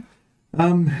son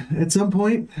at some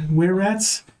point. Were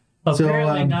rats.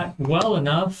 Apparently So, not well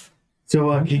enough.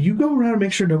 So can you go around and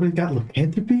make sure nobody got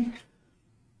lycanthropy?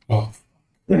 Oh,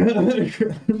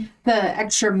 The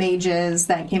extra mages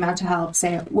that came out to help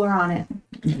say we're on it.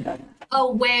 A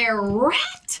were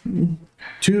rat?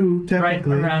 Two, Right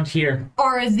technically. around here.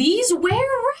 Are these were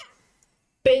rat?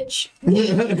 Bitch.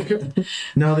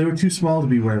 No, they were too small to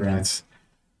be were rats.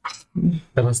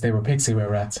 Unless they were pixie were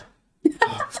rats. Is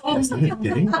that a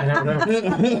thing? I don't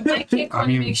know. I kick one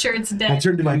to make sure it's I dead.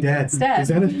 turned to my dad. dead. Is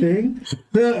that a thing?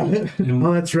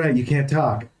 Oh, that's right. You can't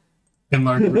talk.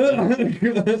 enlarge,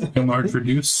 enlarge,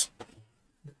 reduce.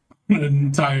 An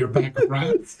entire pack of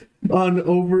rats. On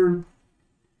over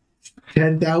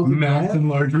 10,000 Math, rats?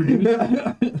 enlarge,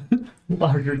 reduce.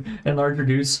 Larger and large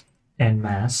reduce and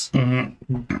mass.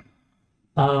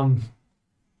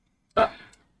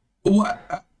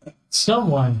 What?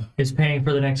 Someone is paying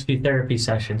for the next few therapy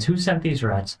sessions. Who sent these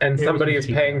rats? And It was somebody is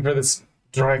Mashika. paying for this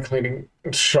dry cleaning.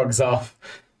 Shrugs off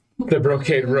the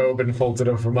brocade robe and folds it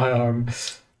over my arm.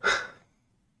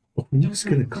 I'm just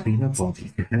going to clean up all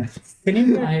these rats. Can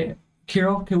you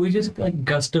Kirill, can we just like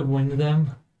gust of wind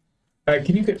them?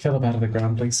 can you get Philip out of the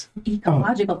ground, please?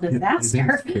 Ecological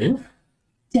disaster. Dead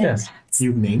Yes. rats.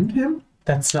 You named him?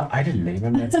 That's not. I didn't name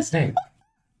him. That's his name.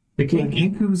 The Like, king.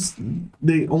 Hanku's,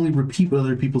 they only repeat what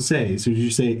other people say. So you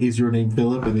say, is your name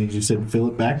Philip? And then you just said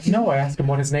Philip back. No, I asked him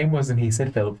what his name was, and he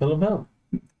said Philip. Philip.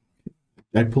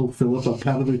 I pulled Philip up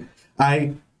out of the.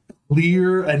 I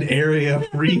clear an area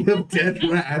free of dead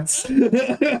rats.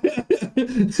 Good,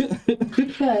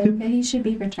 but he should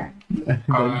be returned. And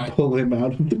then pull him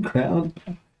out of the ground.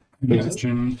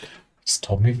 Imagine Just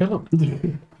told me Philip.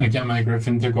 I get my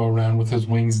griffin to go around with his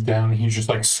wings down. He's just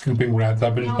like scooping rats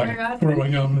up and just Oh my like God.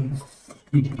 throwing them and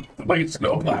like a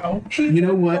snowplow. You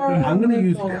know what? I'm going to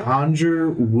use conjure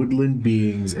woodland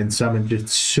beings and summon just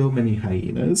so many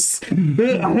hyenas. I'm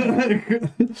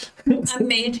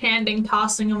mage handing,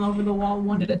 tossing them over the wall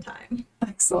one at a time.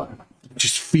 Excellent.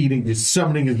 Just feeding, just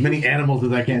summoning as many animals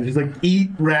as I can. Just like, eat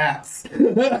rats.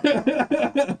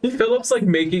 Philip's like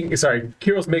making. Sorry,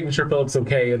 Kirill's making sure Philip's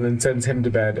okay, and then sends him to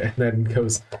bed, and then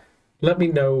goes, "Let me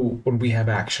know when we have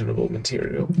actionable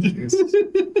material, please."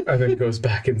 And then goes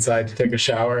back inside to take a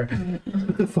shower.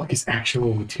 What the fuck is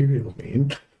actual material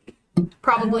mean?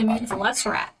 Probably means less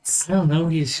rats. I don't know.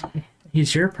 He's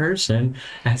your person.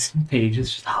 As Paige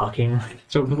is just hawking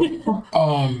right over the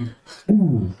wall.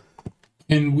 Ooh.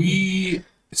 Can we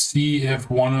see if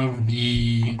one of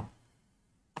the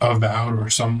avowed or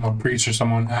a priest or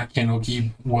someone at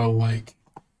Candlekeep will like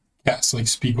cast like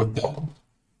speak with dead?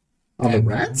 On the And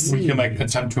rats? We can like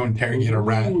attempt to interrogate a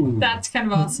rat, That's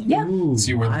kind of awesome. Yeah.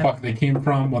 see where the fuck they came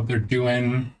from, what they're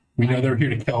doing. We know they're here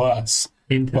to kill us,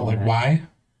 Into but like that. why?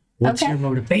 What's Okay. your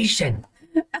motivation?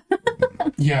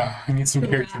 Yeah, I need some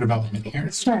character development here.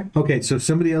 Sure. Okay, so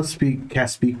somebody else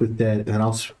cast speak with dead, and then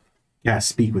I'll cast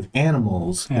speak with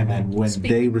animals, and then when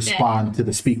Speak they with dead. respond to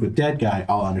the speak with dead guy,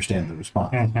 I'll understand the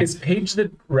response. Is Paige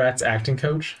the rat's acting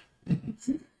coach?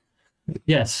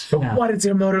 Yes. But now, what is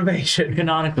your motivation?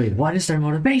 canonically, what is their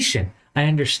motivation? I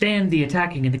understand the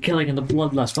attacking and the killing and the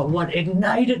bloodlust, but what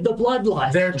ignited the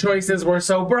bloodlust? Their choices were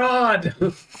so broad.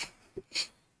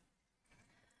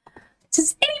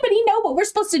 Does anybody know what we're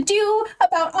supposed to do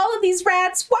about all of these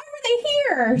rats? Why were they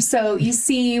here? So you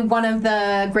see one of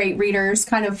the great readers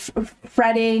kind of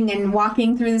fretting and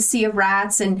walking through the sea of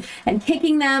rats and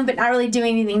kicking them, but not really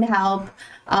doing anything to help.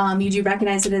 You do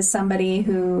recognize it as somebody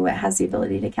who has the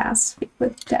ability to cast Speak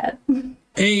with Dead.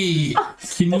 Hey,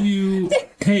 can you?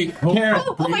 Hey, hold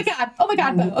Oh my god! Oh my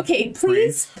god! Bo. Okay,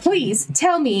 please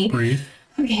tell me. breathe.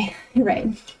 Okay, you're right.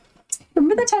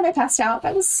 Remember the time I passed out?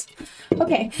 That was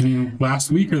okay. I mean,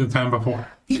 last week or the time before?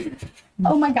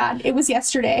 Oh my god, it was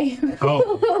yesterday.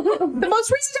 Oh, The most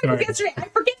recent time was Sorry. yesterday. I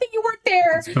forget that you weren't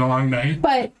there. it's been a long night.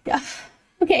 But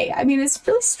okay, I mean it's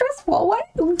really stressful. What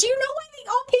do you know why they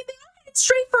all came out? It's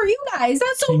straight for you guys.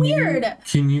 That's so weird.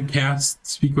 Can you cast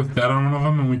Speak with Dead on one of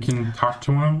them and we can talk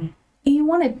to one of them? You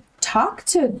want to talk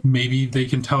to? Maybe they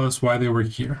can tell us why they were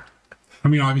here. I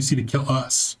mean, obviously to kill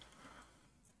us.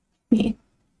 Me.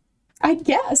 I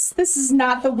guess this is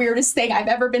not the weirdest thing I've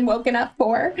ever been woken up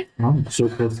for. I'm so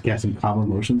close to casting calm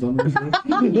emotions on this. At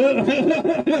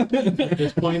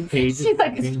this point, Paige is She's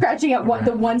like looking- scratching at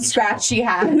the one scratch she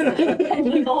has.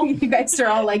 And you guys are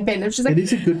all like bent. She's like, It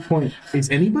is a good point. Is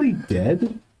anybody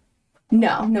dead?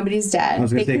 no, nobody's dead. I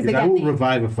was going to say, because I will they-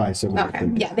 revivify someone. Okay.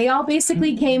 Yeah, they all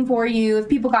basically came for you. If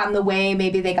people got in the way,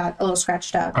 maybe they got a little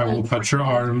scratched up. I will touch her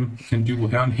arm and do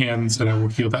lay on hands, and I will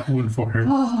heal that wound for her.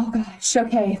 Oh gosh.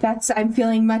 Okay, I'm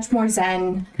feeling much more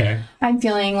zen. Okay. I'm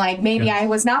feeling like maybe Yeah. I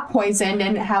was not poisoned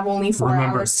and have only 4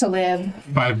 Remember. hours to live.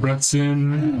 5 breaths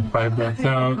in, 5 breaths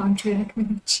out.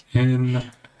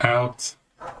 In, out.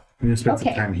 I'm going to spend some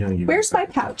Okay. time healing you. Where's my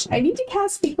pouch? I need to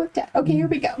cast Speak with Death. Okay, here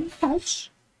we go. Pouch.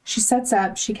 She sets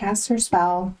up. She casts her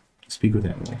spell. Speak with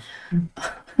animals. And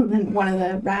then one of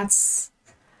the rats.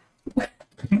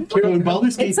 When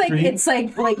Baldur's Gate 3, It's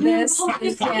like this.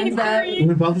 It stands up.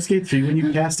 when Baldur's Gate 3, when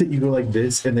you cast it, you go like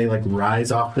this, and they like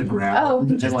rise off the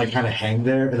ground Oh. and like kind of hang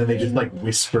there, and then they just like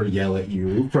whisper, yell at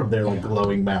you from their like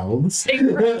glowing mouths.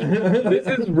 This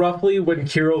is roughly when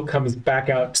Kirill comes back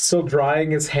out, still drying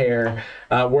his hair,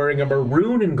 wearing a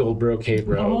maroon and gold brocade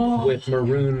robe with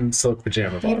maroon silk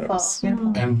pajama Beautiful.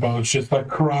 bottoms. And Bo's just like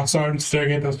cross arms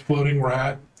staring at this floating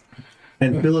rat.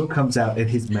 And Philip comes out in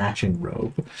his matching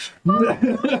robe.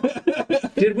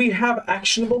 Did we have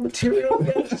actionable material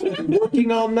yet?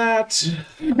 Working on that.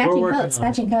 Matching working coats. on it.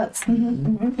 Matching coats.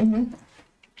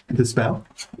 The spell?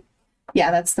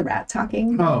 Yeah, that's the rat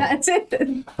talking. Oh. That's it.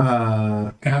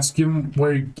 Ask him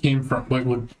where he came from.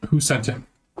 Who sent him?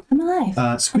 I'm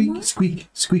alive. Squeak, squeak,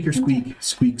 squeaker, squeak,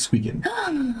 squeak, squeaking.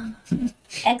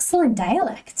 Excellent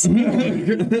dialect.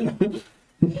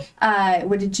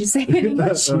 What did you say in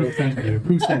English? Thank you.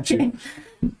 Who sent you?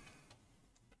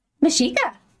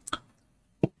 Mashika.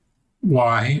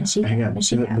 Why? Mashika. Hang on.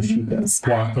 Mashika.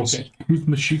 Why? Okay. Who's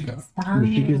Mashika?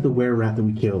 Mashika is the were rat that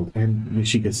we killed, and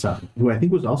Mashika's son, who I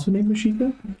think was also named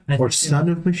Mashika? Or son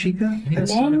of Mashika?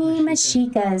 Many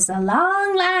Mashikas, a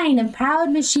long line of proud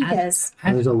Mashikas.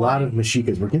 There's a lot of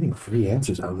Mashikas. We're getting free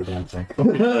answers out of the damn thing.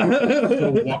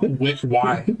 So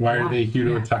why? Why are they here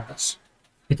to attack us?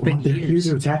 It's been They're here years.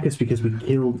 to attack us because we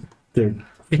killed their...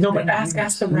 No, but ask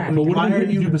the rat. But what Why are are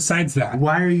you you- do besides that?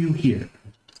 Why are you here?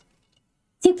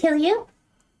 To kill you?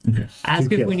 Ask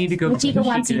To if kill. we need to go Mashika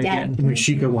wants you again. dead.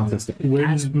 Mashika wants us to... Where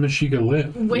does Mashika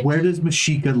live? Where does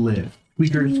Mashika live?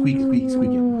 Squeaker, squeak, squeak,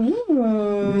 squeaking.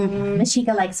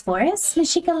 Mashika likes forests.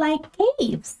 Mashika likes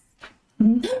caves.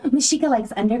 Mashika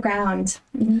likes underground.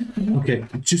 Okay,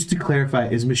 just to clarify,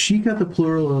 is Mashika the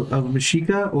plural of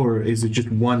Mashika, or is it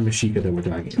just one Mashika that we're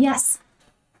talking about? Yes.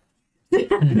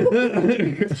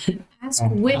 Ask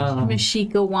which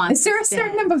Mashika wants. Is there a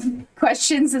certain number of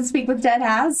questions that Speak with Dead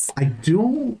has? I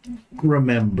don't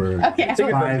remember. Okay. I think it's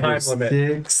a 5 or time limit.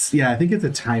 6. Yeah, I think it's a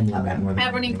time limit more than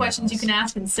Have any anything questions you else. can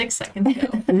ask in 6 seconds?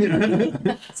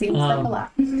 Go. Seems like a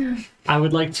lot. I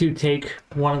would like to take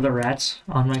one of the rats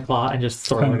on my claw and just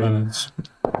throw 10 it in. minutes.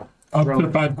 Up to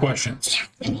 5 questions.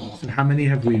 How many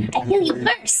have we? I kill you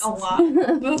first. A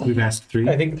lot. We've asked 3.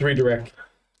 I think 3 direct.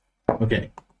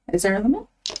 Okay, Is there a limit?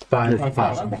 5.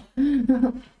 5.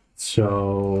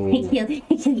 So, I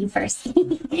kill you first.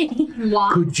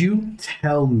 Why? could you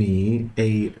tell me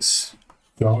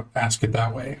Don't ask it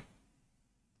that way.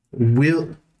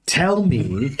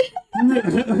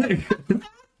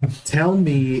 tell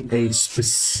me a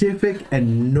specific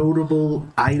and notable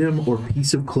item or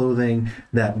piece of clothing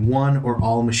that one or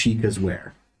all Mashikas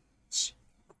wear?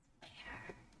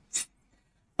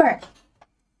 Fur.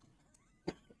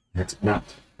 That's not.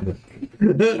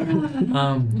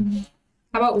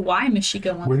 How about why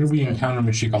Mashika wants? Where do we encounter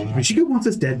Mashika? Mashika wants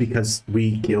us dead because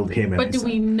we killed him. And But his do son.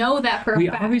 we know that for a We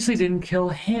fact? obviously didn't kill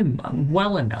him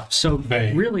well enough, so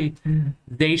They. really,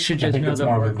 they should I just think know it's that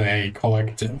more we're. of a they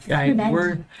collective.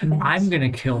 Revenge. I'm gonna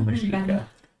kill Mashika.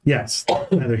 Yes,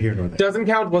 neither here nor there. Doesn't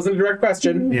count. Wasn't a direct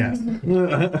question. Yes.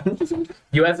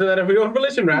 You answer that every own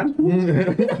volition, rat.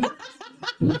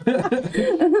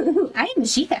 I am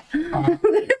Mashika.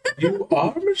 You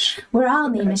are Mashika. We're all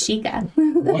named Mashika.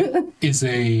 What is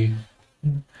a...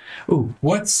 Ooh,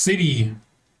 What city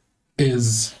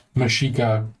is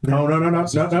Mashika? No.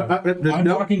 I'm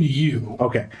talking to you.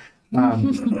 Okay.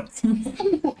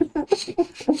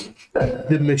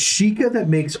 The Mashika that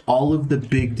makes all of the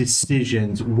big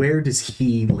decisions, where does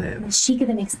he live? Mashika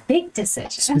that makes big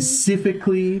decisions.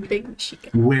 Specifically, Big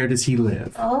Mashika. where does he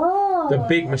live? Oh. The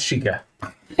big Mashika.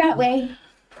 That way.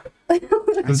 I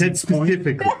said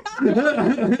specifically.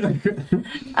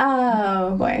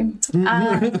 Oh boy.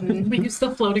 We use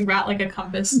the floating rat like a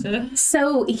compass to.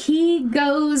 So he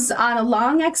goes on a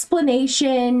long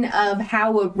explanation of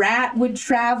how a rat would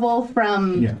travel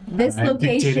from this I'm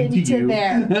location dictating to to you.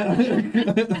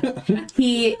 there.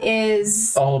 He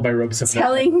is All of my ropes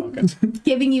have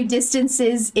giving you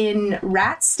distances in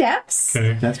rat steps.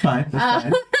 Okay. That's fine. That's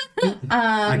fine.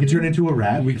 I can turn into a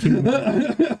rat. We can.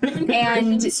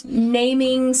 And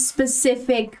naming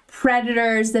specific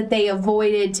predators that they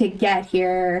avoided to get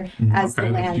here as Okay,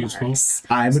 the that's useful. landmarks.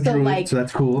 I'm a So, druid, like, so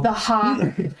that's cool. The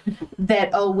hawk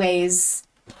that always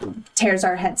tears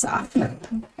our heads off.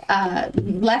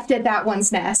 Left at that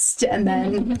one's nest, and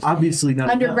then Obviously not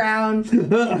enough. underground.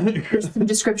 Some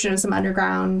description of some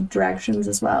underground directions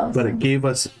as well. But it gave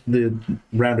us the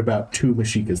roundabout to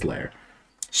Mashika's lair.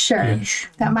 Sure, Ish.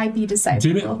 that might be Did it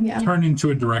decipherable. Yeah. turn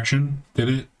into a direction? Did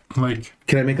it like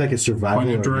Can I make like a survival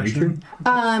point a or direction?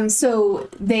 nature? So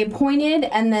they pointed,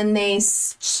 and then they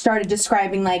started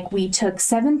describing like we took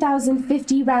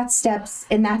 7,050 rat steps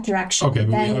in that direction. Okay, but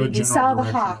we have a then we general saw the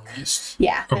direction hawk. at least.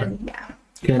 Yeah. Okay. And, yeah.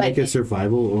 Can I But make a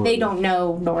survival or They don't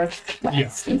know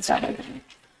northwest and stuff like that.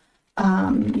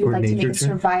 You'd Or like to make nature a check?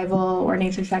 survival or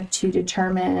nature check to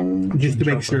determine. just to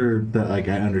make sure that like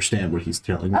I understand what he's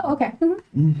telling me? Oh, okay.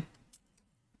 Mhm.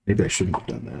 Maybe I shouldn't have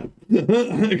done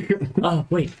that. Oh,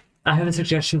 wait. I have a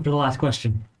suggestion for the last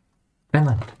question.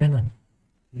 Benlin.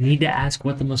 You need to ask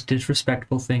what the most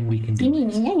disrespectful thing we can do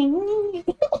is.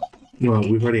 Well,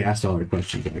 we've already asked all our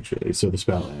questions actually, so the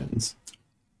spell ends.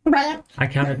 I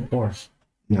counted 4.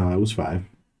 No, it was 5.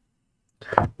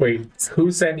 Wait,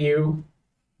 who sent you?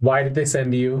 Why did they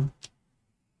send you?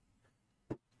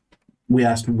 We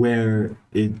asked where's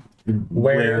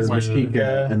Where's Mashika,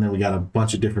 Mashika? and then we got a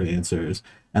bunch of different answers.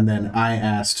 And then I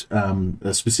asked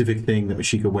a specific thing that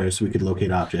Mashika wears so we could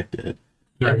locate object it.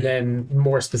 And then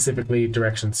more specifically,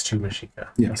 directions to Mashika.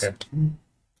 Yes. Okay.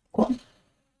 Cool.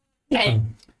 Okay.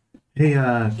 Hey,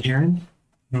 Karen,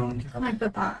 No, I like the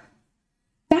thought.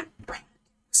 That rat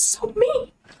was so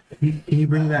mean. can you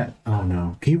bring that? Oh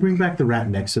no, can you bring back the rat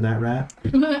next to that rat?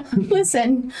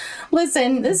 Listen. This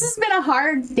has been a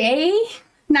hard day.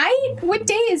 Night? What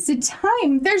day is the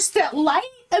time? There's that light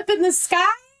up in the sky.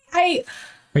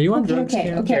 Are you on drugs?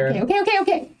 Okay. Karen?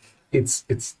 Okay. It's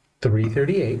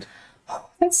 3:38.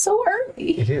 That's so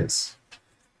early. It is. You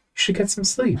should get some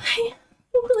sleep. I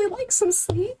really like some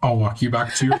sleep. I'll walk you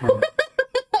back to your room.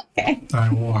 Okay. I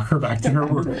will walk her back to her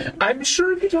room. I'm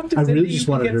sure if you talk to I Cindy, really you just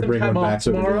can wanted get to some bring time one off back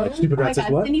so we could tomorrow. like stupid Oh my rat says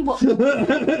God, what? Cindy will.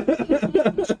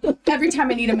 Every time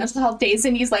I need a mental health day,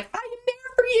 Cindy's like, I am there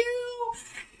for you.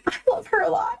 I love her a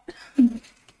lot.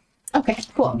 Okay, I'll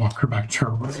cool. walk her back to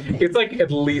her room. It's like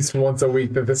at least once a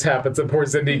week that this happens, and poor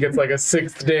Cindy gets like a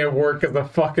 6th day of work as a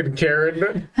fucking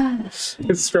Karen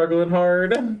is struggling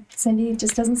hard. Cindy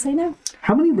just doesn't say no.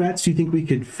 How many rats do you think we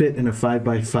could fit in a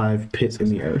 5x5 pit in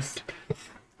the earth?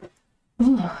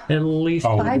 At least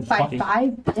Oh, 5 by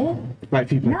 5 bit? 5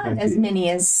 feet by Not 5 as feet. many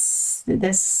as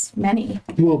this many.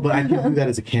 Well, but I can do that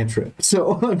as a cantrip,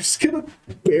 so I'm just gonna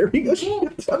bury a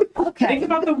shit ton of- Okay. Think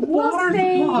about the We'll water.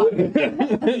 say,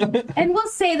 and we'll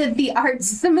say that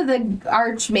some of the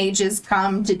archmages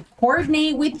come to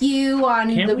coordinate with you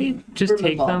on Can't the we just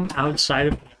take removal. them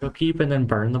outside of Keep and then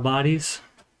burn the bodies?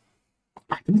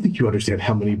 I don't think you understand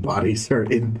how many bodies are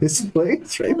in this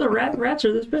place, right? The rats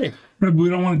are this big. Right, but we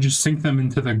don't want to just sink them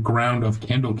into the ground of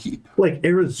Candlekeep. Like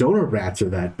Arizona rats are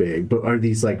that big, but are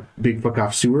these like big fuck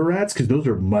off sewer rats? Because those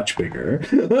are much bigger.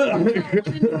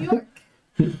 New York.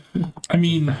 I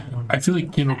mean, I feel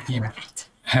like Candlekeep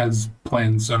has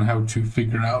plans on how to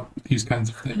figure out these kinds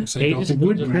of things. I don't think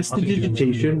Would they're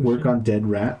prestidigitation work on dead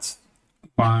rats?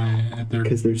 by their.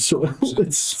 Because they're so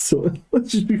let's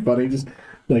just be funny, just.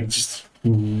 I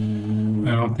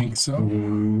don't think so.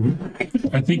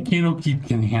 I think Candlekeep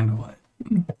can handle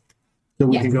it. So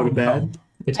we Yes. can go to bed.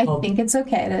 It's I called think it's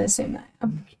okay to assume that.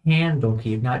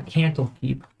 Candlekeep, not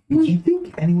Candlekeep. Do you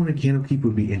think anyone in Candlekeep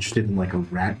would be interested in like a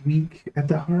rat week at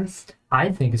the hearth? I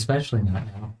think especially not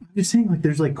now. I'm just saying, like,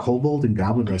 there's like kobold and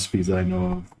goblin recipes that I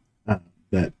know of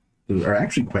that are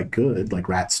actually quite good, like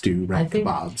rat stew, I rat think-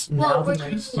 kebabs. Well, Now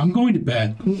what- I'm going to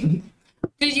bed.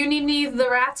 Did you need any of the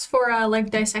rats for like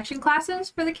dissection classes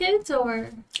for the kids, or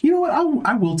You know what?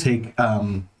 I will take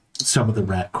some of the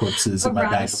rat corpses in my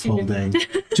rat bag of student.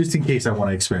 holding, just in case I want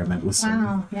to experiment with some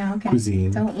Wow. Yeah. Okay.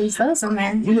 cuisine. Don't lose those in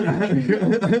there.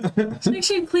 just make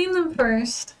sure you clean them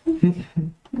first? I'm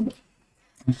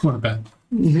going to bed.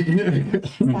 I'm going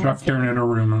to drop Karen in her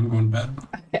room. I'm going to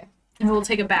bed. And we'll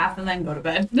take a bath and then go to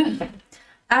bed.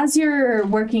 As you're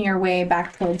working your way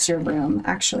back towards your room,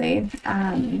 actually,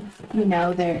 you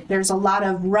know, there's a lot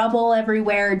of rubble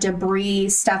everywhere, debris,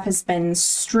 stuff has been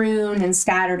strewn and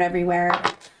scattered everywhere.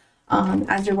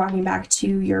 As you're walking back to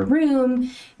your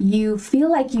room, you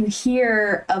feel like you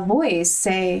hear a voice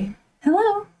say,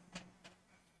 "Hello."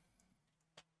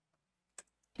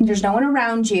 And there's no one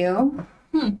around you.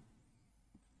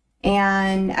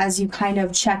 And as you kind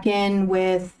of check in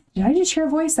with, did I just hear a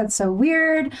voice? That's so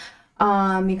weird.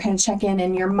 You kind of check in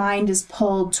and your mind is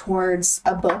pulled towards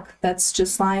a book that's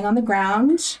just lying on the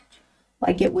ground,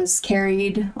 like it was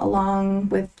carried along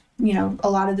with, you know, a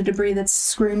lot of the debris that's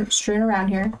strewn around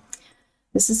here.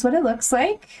 This is what it looks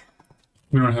like.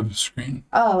 We don't have a screen.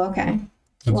 Oh, okay.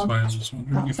 That's why I was just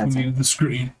wondering if we needed the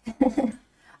screen.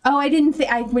 Oh, I didn't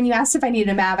think, when you asked if I needed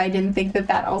a map, I didn't think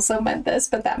that also meant this,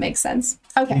 but that makes sense.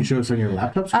 Okay. Can you show us on your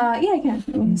laptop screen? Yeah, I can.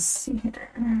 Let me see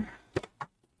here.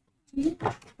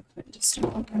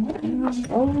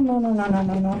 Oh,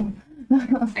 no.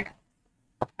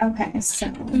 Okay,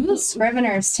 so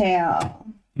Scrivener's Tale.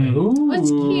 What's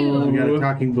cute? We got a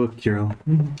talking book, Kiro.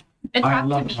 It I talked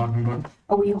love to me. talking about.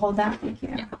 Oh, will you hold that? Thank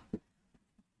you.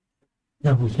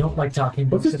 No, we don't like talking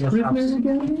books in this house.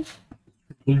 again?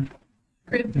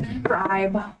 Scrivener.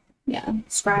 Scribe. Yeah,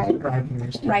 scribe.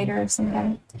 Writer of some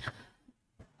kind.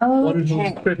 What are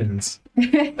Okay. those Scrivens?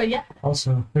 But yeah.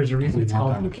 Also, there's a reason it's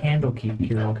called Candlekeep,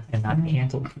 Kiro, and not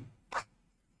Candlekeep.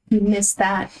 You missed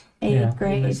that. Eighth Yeah, you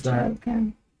grade. missed that.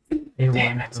 Okay.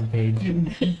 A1 from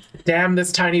page. Damn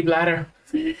this tiny bladder.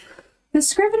 The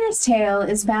Scrivener's Tale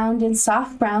is bound in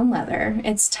soft brown leather,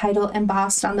 its title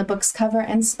embossed on the book's cover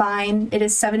and spine. It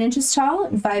is 7 inches tall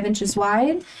and 5 inches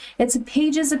wide. Its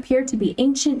pages appear to be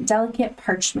ancient, delicate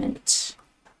parchment.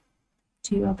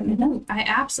 Do you open it up? I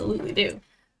absolutely do.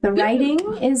 The writing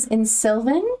is in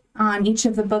Sylvan. On each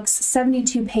of the book's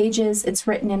 72 pages, it's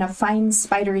written in a fine,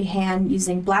 spidery hand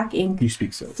using black ink You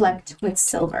speak so. flecked with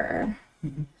silver.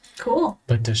 Cool.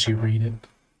 But does she read it?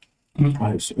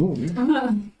 I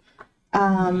assume.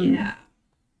 Yeah.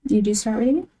 You do start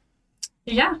reading it?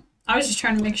 Yeah. I was just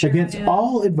trying to make sure. Against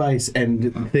all advice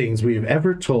and things we have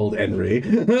ever told Henry.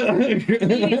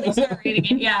 Immediately start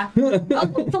reading it. Yeah.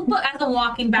 As I'm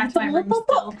walking back to my room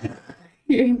still.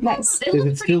 Nice. It Is looked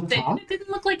it still pretty thin. top? It didn't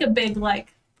look like a big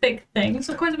thing.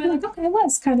 So of course I'm like, okay. It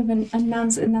was kind of a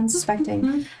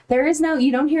non-suspecting. There is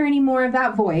you don't hear any more of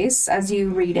that voice as you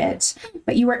read it,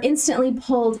 but you are instantly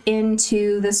pulled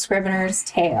into the Scrivener's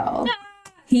Tale.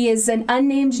 He is an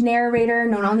unnamed narrator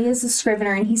known only as the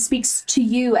Scrivener, and he speaks to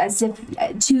you as if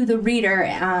to the reader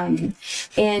in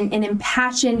an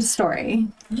impassioned story.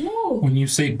 Whoa. When you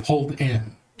say pulled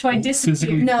in, Do I disappear?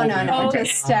 physically No, pulled no, in. no. Okay.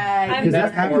 Just Because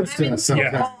that happens to us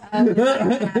sometimes.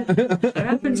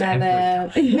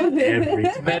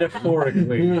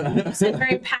 Metaphorically. Is it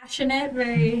very passionate?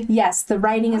 Very. Yes, the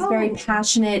writing is very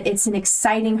passionate. It's an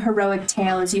exciting, heroic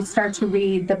tale as you start to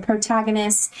read. The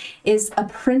protagonist is a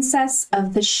princess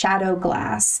of the Shadow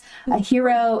Glass, a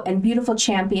hero and beautiful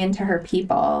champion to her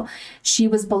people. She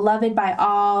was beloved by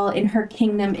all in her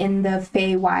kingdom in the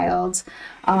Feywild.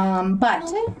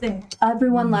 But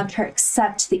everyone loved her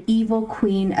except the evil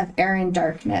queen of Aran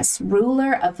Darkness,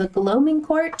 ruler of the gloaming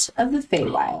court of the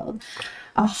Feywild,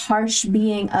 a harsh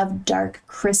being of dark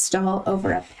crystal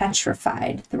over a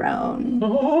petrified throne.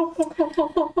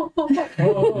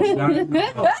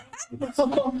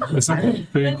 It's not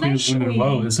very clear when and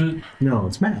low, is it? No,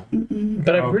 it's Matt.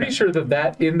 But I'm pretty sure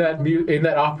that in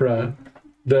that opera,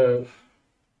 the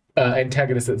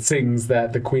antagonist that sings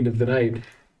that the Queen of the Night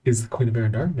is the Queen of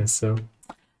Aran Darkness. So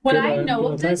Would good, I know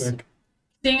good of this? timing.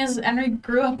 Seeing as Henry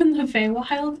grew up in the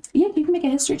Feywild, Yeah, you can make a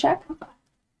history check. I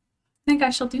think I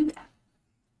shall do that.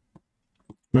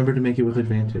 Remember to make it with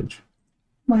advantage.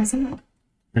 Why is that?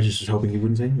 I was just hoping you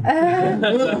wouldn't say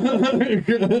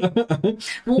anything.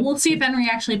 We'll see if Henry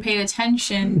actually paid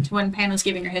attention to when Pan was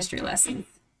giving her history lesson.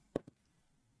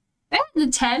 And the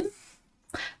 10.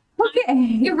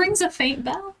 Okay. It rings a faint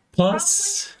bell.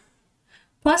 Plus,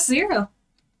 Plus 0.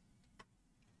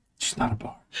 She's not a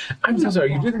bar. I'm so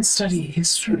sorry, you didn't study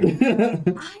history.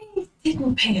 I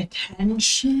didn't pay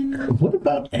attention. What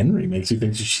about Henry makes you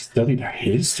think she studied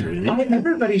history?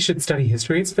 Everybody should study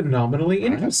history. It's phenomenally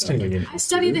interesting. I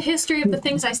study the history of the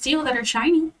things I steal that are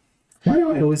shiny. Why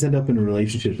do I always end up in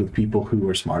relationships with people who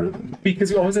are smarter than me? Because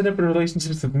you always end up in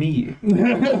relationships with me.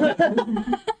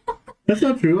 That's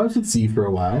not true. I was with C for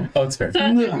a while. Oh, it's fair.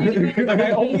 Like,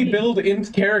 I only build into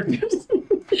characters.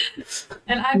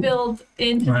 And I build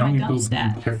into I my only dump build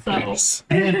stat. So characters.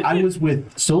 And I was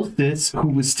with Solstice, who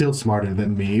was still smarter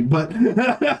than me, but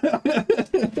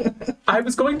I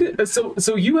was going to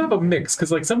so you have a mix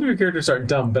because like some of your characters are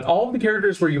dumb, but all of the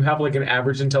characters where you have like an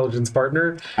average intelligence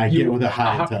partner, I you, get with a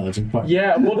high intelligence part.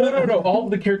 Yeah, well, no. All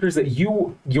of the characters that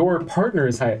your partner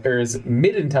is high or is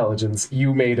mid intelligence,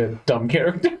 you made a dumb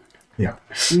character. Yeah.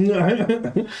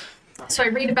 So I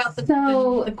read about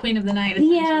the Queen of the Night.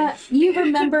 Yeah, you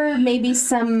remember maybe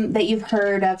some that you've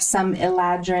heard of some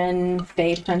Eladrin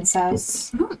Fey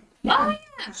princess. Oh, yeah.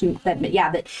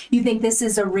 That you think this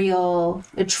is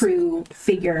a true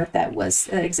figure that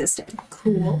existed.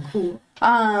 Cool.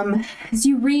 As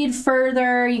you read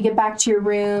further, you get back to your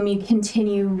room, you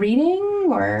continue reading,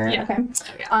 or Yeah. okay.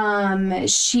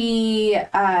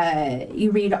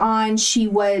 You read on. She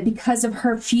was, because of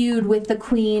her feud with the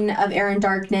Queen of Air and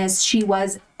Darkness, she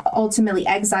was ultimately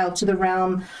exiled to the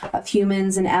realm of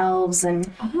humans and elves and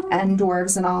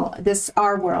dwarves and all this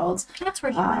our world. That's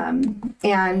where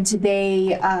And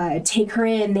they take her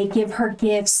in, they give her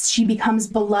gifts, she becomes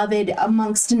beloved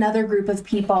amongst another group of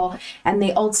people, and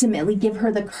they ultimately give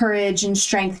her the courage and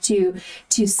strength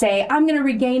to say, I'm going to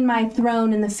regain my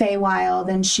throne in the Feywild,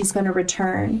 and she's going to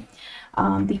return.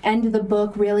 The end of the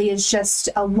book really is just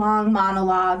a long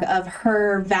monologue of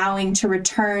her vowing to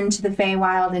return to the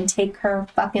Feywild and take her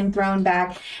fucking throne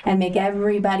back and make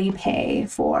everybody pay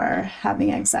for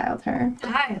having exiled her.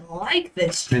 I like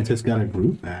this. Princess got a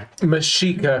group back.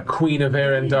 Mashika, Queen of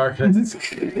Air and Darkness.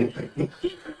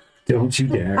 Don't you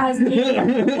dare.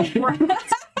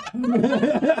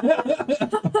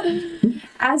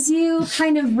 As you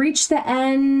kind of reach the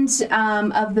end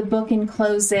of the book and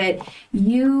close it,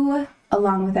 you,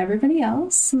 along with everybody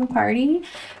else in the party,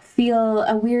 feel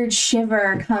a weird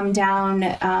shiver come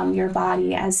down your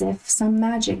body as if some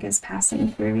magic is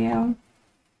passing through you.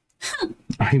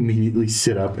 I immediately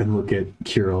sit up and look at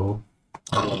Kirill.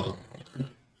 Oh,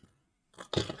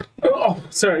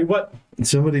 sorry. What?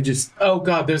 Somebody just. Oh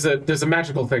God, there's a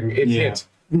magical thing. It Yeah. hit.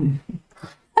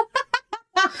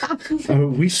 Are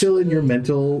we still in your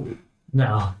mental?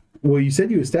 No. Well, you said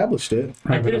you established it.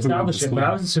 I did establish it, but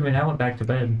I was assuming I went back to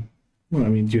bed. Well, I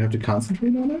mean, do you have to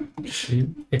concentrate on it?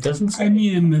 It doesn't say. I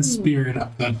mean, in the spirit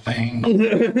of the thing,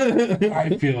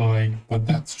 I feel like, but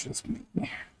that's just me.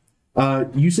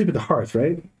 You sleep at the hearth,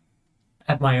 right?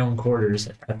 At my own quarters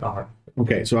at the hearth.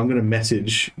 Okay, so I'm gonna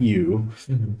message you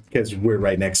because we're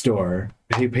right next door.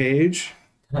 Hey, Paige,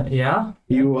 Yeah,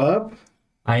 you up?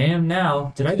 I am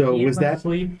now. Did I So pee was in my that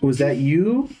sleep? was that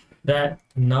you?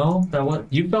 No, that was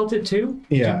you felt it too?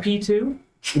 Did Yeah. you pee too?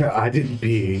 No, I didn't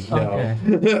pee. No.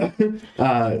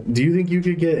 Okay. Do you think you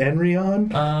could get Henry on?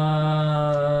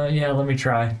 Yeah, let me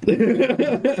try.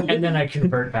 And then I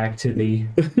convert back to the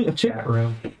chat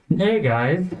room. Hey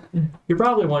guys, you're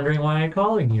probably wondering why I'm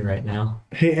calling you right now.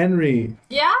 Hey, Henry.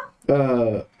 Yeah?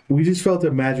 We just felt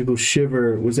a magical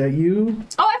shiver. Was that you?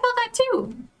 Oh, I felt that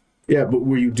too. Yeah, but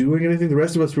were you doing anything? The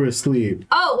rest of us were asleep.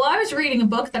 Oh, well, I was reading a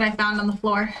book that I found on the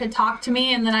floor. It talked to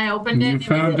me, and then I opened it. You and it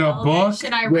found was a Elvish, book?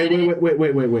 And I read it. Wait.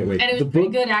 And it was The pretty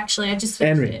book, good, actually. I just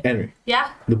finished it. Henry.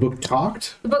 Yeah? The book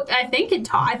talked? The book, I think it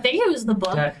taught. I think it was the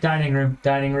book. Dining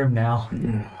room now.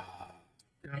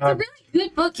 It's a really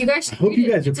good book. You guys should I hope read you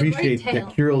it. guys It's a great appreciate that tale.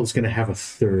 Kirill is going to have a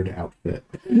third outfit.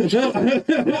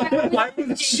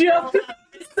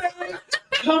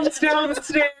 Comes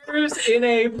downstairs in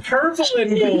a purple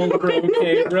and gold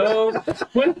brocade robe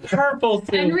with purple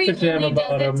Henry silk pajama only does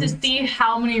it to bottoms. see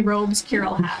how many robes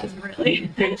Kirill has, really.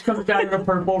 Paige comes down in a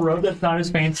purple robe that's not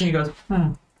as fancy. He goes,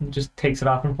 and just takes it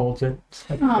off and folds it. It's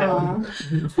like, Aw.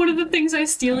 One of the things I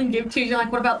steal and give to you, you're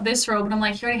like, what about this robe? And I'm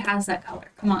like, he already has that color.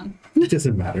 Come on. It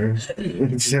doesn't matter. It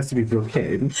just has to be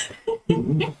brocade. They're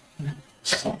I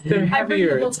bring the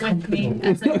heavier. book with me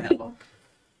as I go.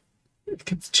 It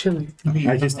gets chilly.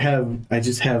 I just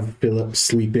have Philip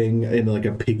sleeping in like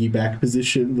a piggyback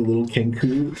position, the little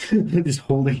Kenku, just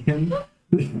holding him,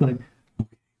 like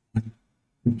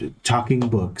talking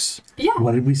books. Yeah.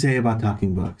 What did we say about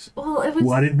talking books? Well, it was.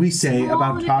 What did we say small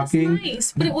about and talking? It was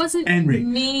nice, but it wasn't Henry,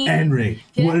 me. Henry,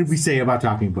 what did Yes. we say about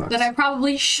talking books? That I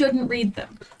probably shouldn't read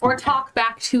them or talk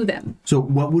back to them. So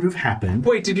what would have happened?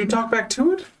 Wait, did you talk back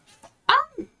to it?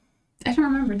 I don't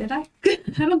remember. Did I?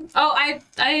 I don't. Oh,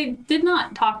 I did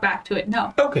not talk back to it.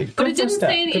 No. Okay, But good it didn't first step,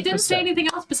 say good it didn't first say step. anything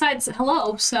else besides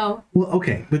hello. So Well,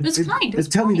 okay, but was kind, it was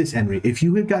tell me kind. this, Henry. If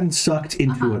you had gotten sucked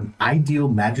into an ideal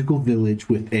magical village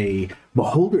with a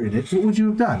beholder in it, what would you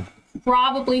have done?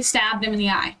 probably stabbed him in the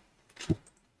eye.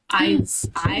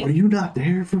 Were you not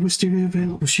there for Wisteria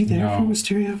Vale? Was she there for No.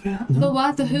 Wisteria Vale? The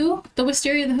what? The who? The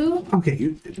Wisteria the who?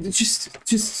 Okay, just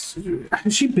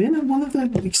has she been in one of the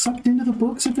like, sucked into the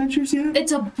books adventures yet?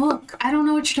 It's a book. I don't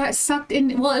know what you're talking. Sucked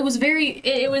in. Well, it was very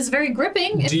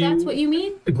gripping. If that's what you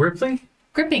mean. Gripply?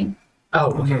 Gripping.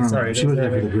 Oh, okay, sorry. She was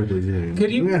there for the Gribbly too.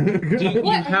 Could you? Do you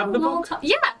What? have the book?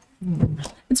 Yeah.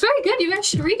 It's very good. You guys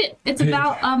should read it. It's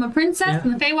about a princess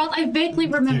in the Feywild. I vaguely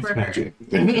remember her. Magic.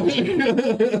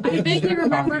 I vaguely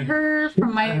remember her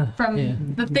from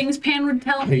the things Pan would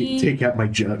tell Hey, me. take out my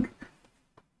jug.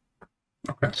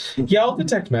 Yeah, I'll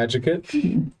detect magic it.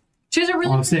 She has a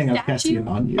really I'm saying pretty I'm casting it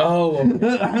statue. on you. Oh,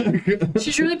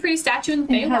 She's a really pretty statue in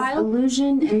the It has Feywild.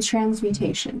 illusion and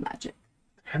transmutation magic.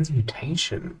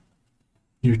 transmutation.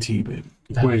 Your tea, babe.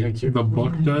 Wait, Thank you. the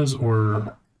book does,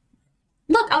 or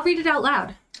Look, I'll read it out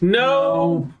loud.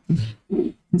 No.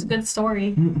 It's a good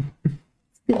story.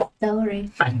 Good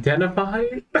story. Identify.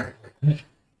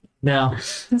 Now,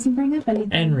 Doesn't bring up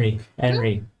anything. Henry,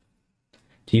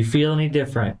 do you feel any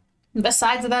different?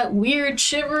 Besides that weird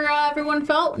shiver everyone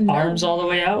felt, no. Arms all the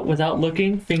way out without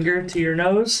looking, finger to your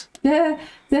nose? What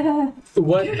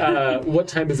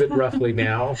time is it roughly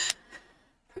now?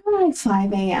 Like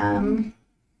 5 a.m.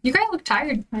 You guys look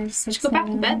tired. 5, 6 Go back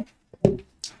to bed.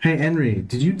 Hey, Henry,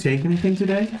 did you take anything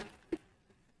today?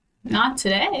 Not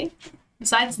today.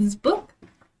 Besides this book.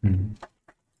 I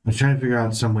was trying to figure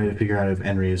out some way to figure out if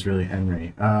Henry is really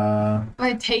Henry.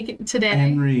 I take it today.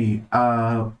 Henry,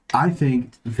 I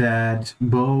think that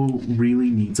Bo really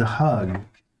needs a hug.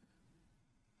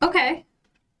 Okay.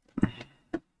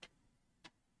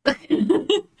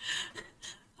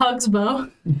 Hugs, Bo.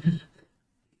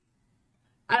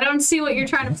 I don't see what you're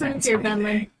trying to prove here,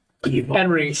 Benley.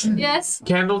 Henry, Yes?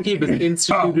 Candlekeep has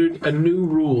instituted a new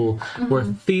rule where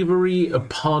thievery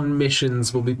upon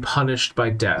missions will be punished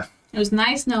by death. It was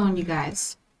nice knowing you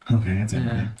guys. Okay, that's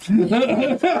Henry.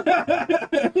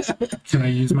 can I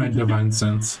use my divine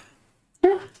sense?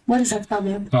 What does that spell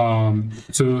do?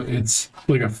 So it's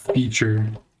like a feature.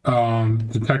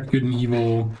 Detect good and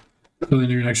evil. Till the end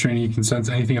of your next training, you can sense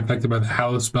anything affected by the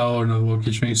Hallow spell or another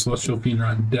location of any celestial fiend or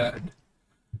undead.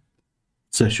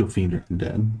 Celestial fiend or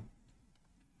dead.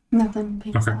 Nothing.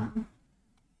 Picks Okay. up.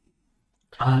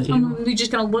 Are we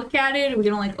just gonna look at it? Are we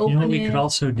gonna like You know what open we it? could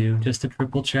also do, just to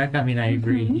triple check? I mean, I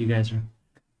agree. You guys are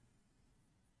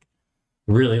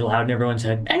really loud and everyone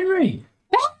said, Henry!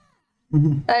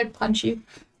 I'd punch you.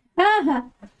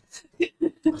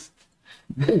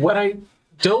 What I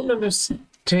don't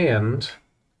understand.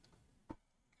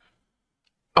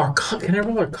 Can I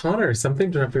roll Arcana or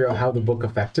something to figure out how the book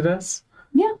affected us?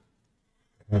 Yeah.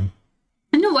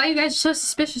 I know why you guys are so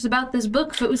suspicious about this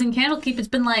book. If it was in Candlekeep, it's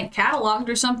been like cataloged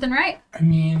or something, right? I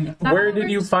mean, That Where how it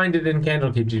did you works? find it in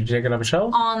Candlekeep? Did you take it off a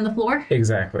shelf? On the floor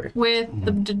Exactly. with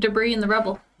the debris and the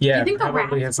rubble. Yeah, you think the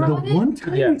probably rats has were some. on The one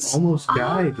time Yes. you almost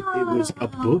died, it was a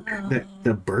book that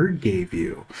the bird gave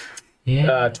you.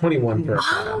 Yeah. 21 for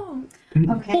Arcana. Oh,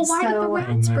 Okay, well, why did the so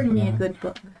rats bring me a good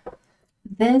book?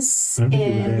 this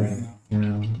is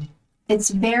Yeah. it's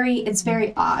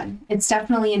very odd. It's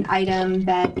definitely an item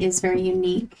that is very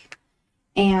unique.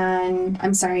 And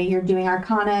I'm sorry, you're doing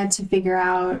Arcana to figure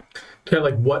out. Kind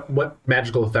of like what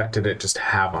magical effect did it just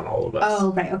have on all of us?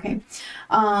 Oh, right, okay.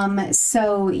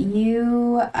 So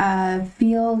you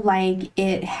feel like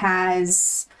it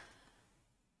has.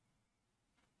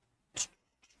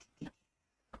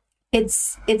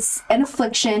 It's an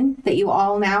affliction that you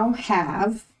all now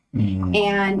have.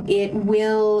 And it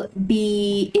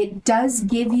does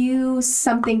give you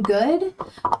something good,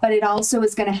 but it also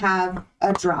is going to have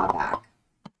a drawback.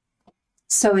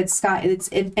 So and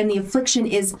the affliction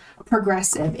is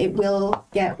progressive. It will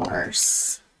get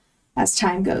worse as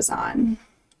time goes on.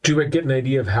 Do I get an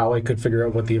idea of how I could figure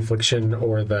out what the affliction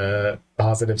or the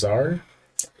positives are?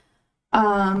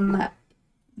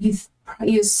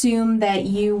 You assume that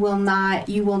you will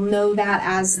know that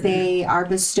as they are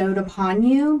bestowed upon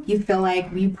you. You feel like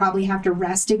you probably have to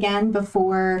rest again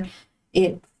before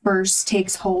it first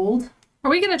takes hold. Are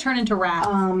we gonna turn into rats?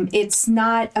 It's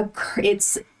not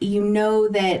it's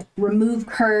that remove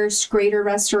curse, greater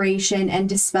restoration, and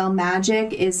dispel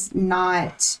magic is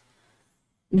not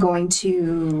going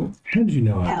to How did you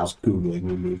know I help. was Googling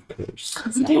remove curse? How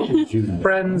did you know?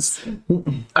 Friends,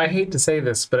 I hate to say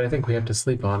this, but I think we have to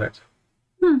sleep on it.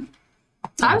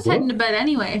 I was heading to bed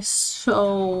anyway,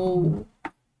 so I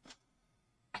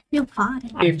feel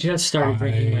fine. I've just started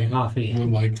drinking my I coffee.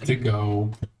 would like to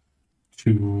go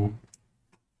to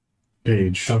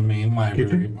Page. the main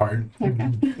library part.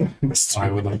 Okay. I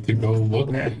would like to go look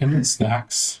in the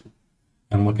stacks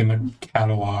and look in the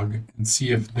catalog and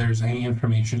see if there's any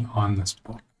information on this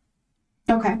book.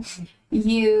 Okay.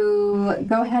 You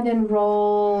go ahead and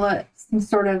roll some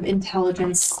sort of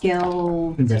intelligence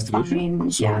skill. Investigation?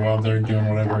 Find- So while they're doing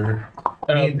whatever.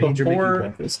 Me and Paige are making Before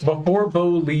breakfast. Bo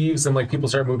leaves and like people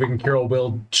start moving, Kirill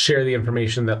will share the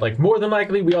information that like more than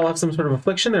likely we all have some sort of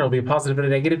affliction. There will be a positive and a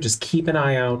negative. Just keep an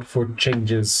eye out for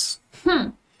changes.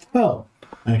 Oh,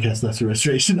 I guess that's a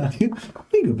restoration on you.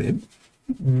 There you go, babe.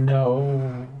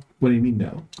 No, What do you mean,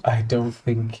 no? I don't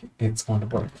think it's going to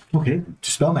work. Okay,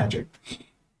 just spell magic.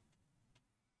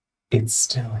 It's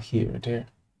still here, dear.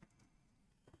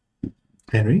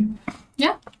 Henry,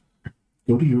 Yeah.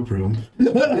 go to your room.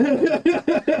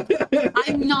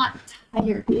 I'm not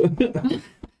tired.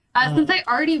 Since I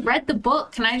already read the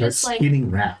book, can I Start just like... skinning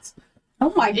rats.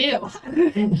 Oh my Ew. god.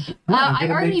 I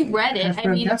gonna already make read it. hash I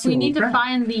brown mean, if we casserole need to crap.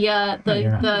 find the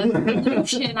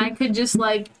solution, I could just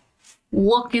like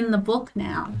look in the book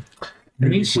now.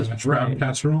 Denise's Hash brown right.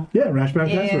 casserole. Yeah, rash brown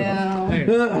casserole.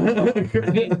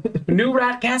 Ew. New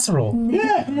rat casserole.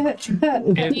 Yeah. Do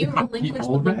you The relinquish the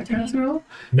old book rat to me? casserole?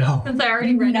 No. Since I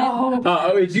already read it. No.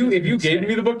 If you gave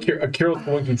me the book, Kirill's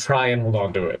going to try and hold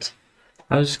on to it.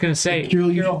 I was just gonna say,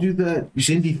 Kirill, you should do the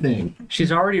Shindy thing.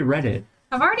 she's already read it.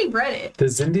 I've already read it. The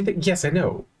Zindi thing? Yes, I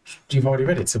know. You've already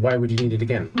read it, so why would you need it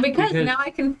again? Because Because- now I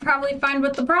can probably find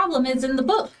what the problem is in the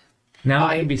book. Now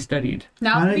it can be studied.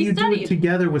 Now Why it don't can be you do it studied.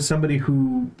 together with somebody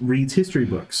who reads history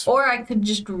books? Or I could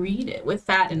just read it with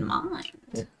that in mind.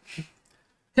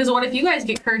 Because what if you guys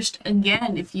get cursed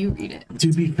again if you read it?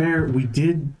 To be fair, you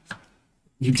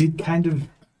did kind of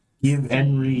give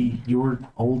Henry your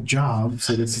old job,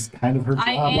 so this is kind of her job.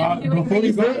 I am doing Before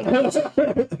you research.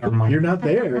 go. Never mind. You're not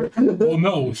there. Well,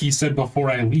 no, he said before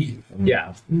I leave.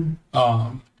 Yeah.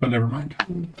 But never mind.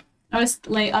 I was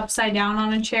lay upside down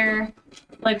on a chair,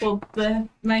 like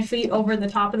my feet over the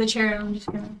top of the chair, and I'm just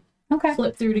gonna Okay.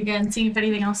 flip through it again, see if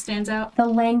anything else stands out. The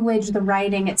language, the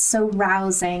writing, it's so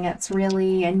rousing. It's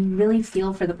really, and you really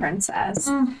feel for the princess.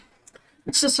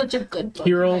 It's just such a good book.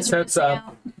 Kirill You guys are sets missing up-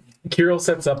 out. Kirill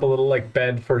sets up a little like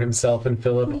bed for himself and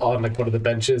Philip on like one of the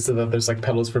benches, so that there's like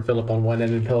pillows for Philip on one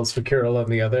end and pillows for Kirill on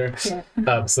the other.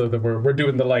 Yeah. So that we're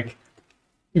doing the like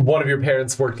one of your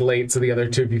parents worked late, so the other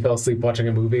two of you fell asleep watching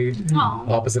a movie. Aw.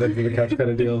 Opposite end of the couch kind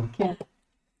of deal. Yeah.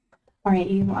 All right,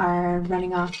 you are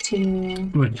running off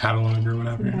to, Like catalog or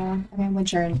whatever. okay,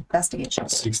 what's your investigation?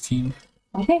 16.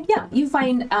 Okay, yeah, you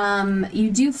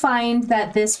do find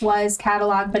that this was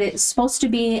cataloged, but it's supposed to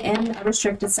be in a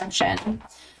restricted section.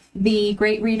 The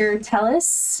great reader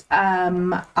Tellus,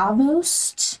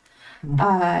 Avost,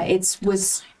 it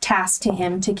was tasked to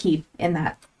him to keep in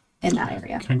that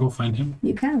area. Can I go find him?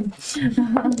 You can.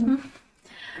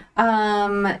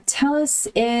 Tellus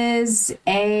is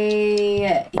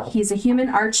he's a human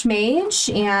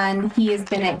archmage, and he has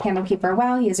been at Candlekeep for a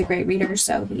while. He is a great reader,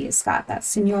 so he's got that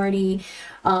seniority.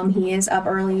 He is up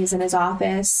early, he's in his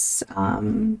office.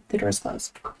 The door's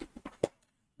closed.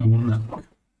 I won't know.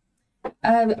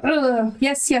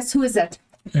 Yes, who is it?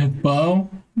 It's Bo.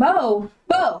 Bo,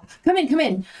 come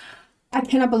in. I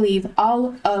cannot believe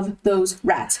all of those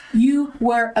rats. You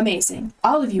were amazing.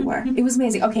 All of you were. It was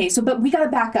amazing. Okay, but we gotta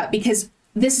back up because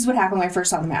this is what happened when I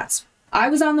first saw the rats. I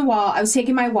was on the wall, I was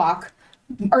taking my walk,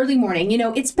 early morning. You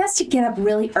know, it's best to get up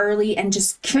really early and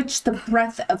just catch the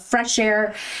breath of fresh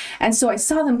air. And so I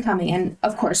saw them coming, and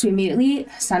of course we immediately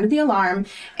sounded the alarm.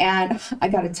 And I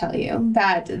gotta tell you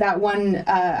that one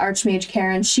Archmage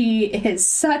Karen, she's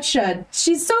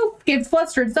so gets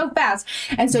flustered so fast.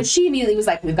 And so she immediately was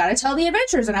like, we've got to tell the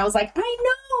adventurers. And I was like, I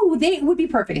know, they would be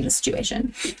perfect in this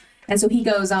situation. And so he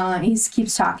goes on, he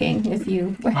keeps talking. If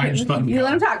you I just let him you go.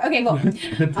 let him talk. Okay, cool.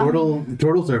 The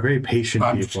turtles are very patient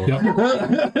people. Yep.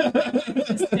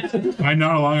 I know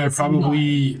how long I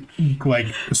probably like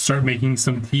start making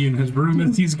some tea in his room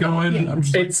as he's going. I'm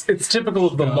just like, It's typical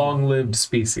of the long-lived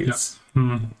species.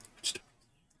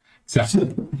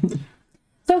 exactly.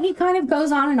 So he kind of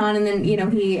goes on, and then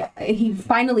he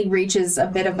finally reaches a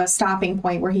bit of a stopping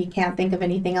point where he can't think of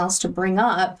anything else to bring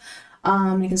up.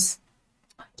 He goes,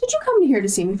 "Did you come here to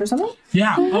see me for something?"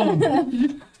 Yeah.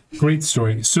 Great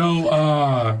story.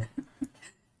 So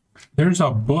there's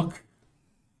a book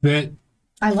that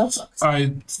I love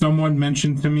books. someone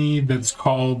mentioned to me that's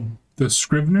called The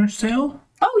Scrivener Tale.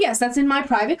 Oh yes, that's in my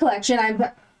private collection.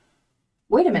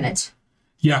 Wait a minute.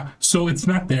 Yeah. So it's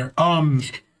not there.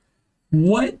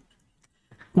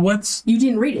 What's You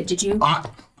didn't read it, did you?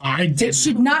 I It did.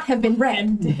 should not have been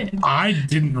read. I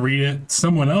didn't read it.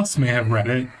 Someone else may have read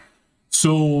it.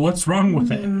 So what's wrong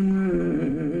with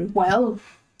it? Well,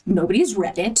 Nobody's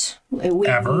read it.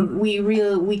 Ever?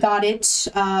 We got it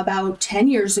about 10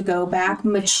 years ago back.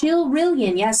 Machill,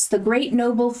 yes, the great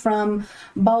noble from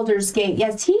Baldur's Gate.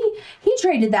 Yes, he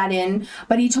traded that in,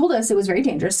 but he told us it was very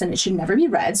dangerous and it should never be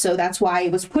read. So that's why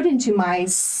it was put into my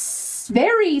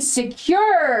very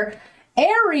secure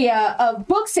area of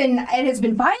books, and it has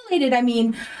been violated. I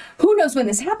mean, who knows when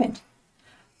this happened?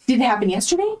 Did it happen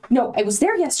yesterday? No, I was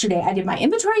there yesterday. I did my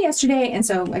inventory yesterday. And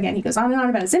so, again, he goes on and on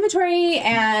about his inventory,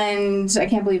 and I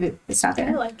can't believe it's not I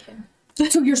there. like him.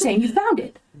 So you're saying you found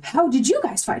it. How did you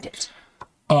guys find it?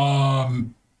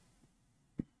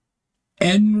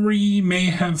 Henry may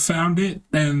have found it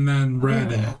and then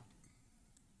read it.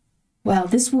 Well,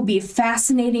 this will be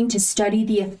fascinating to study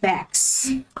the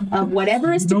effects of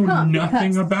whatever is to You know come.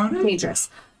 nothing because about it? Dangerous.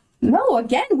 No,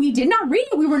 again, we did not read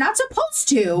it. We were not supposed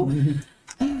to.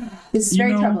 This is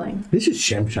very troubling. This is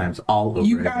Shemshimes all over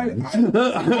You again.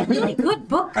 guys, Really good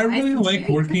book. I really like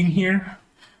working here,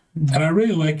 and I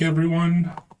really like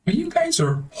everyone, but you guys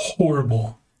are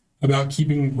horrible about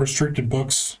keeping restricted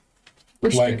books.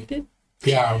 Restricted.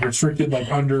 Restricted,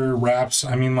 like under wraps.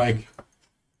 I mean, like,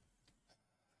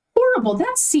 Horrible.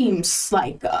 That seems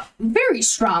like very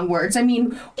strong words. I mean,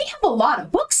 we have a lot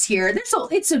of books here.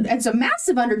 It's a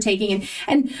massive undertaking,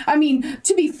 and I mean,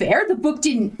 to be fair, the book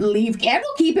didn't leave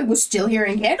Candlekeep. It was still here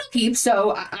in Candlekeep.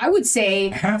 So I would say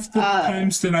half the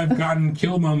times that I've gotten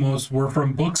killed almost were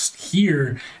from books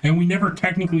here, and we never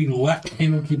technically left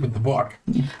Candlekeep with the book.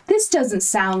 this doesn't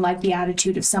sound like the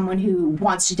attitude of someone who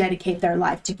wants to dedicate their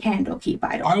life to Candlekeep.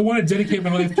 I want to dedicate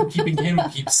my life to keeping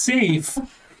Candlekeep safe,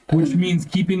 which means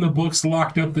keeping the books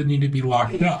locked up that need to be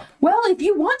locked up. Well, if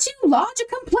you want to lodge a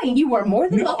complaint, you are more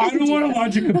than No, welcome I to don't do want it. to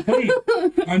lodge a complaint.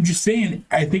 I'm just saying,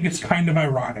 I think it's kind of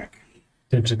ironic.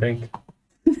 Don't you think?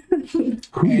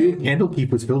 Who knew Candlekeep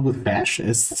was filled with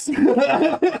fascists?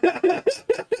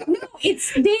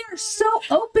 They are so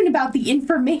open about the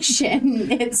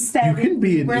information. It's that You can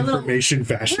be an we're a little- information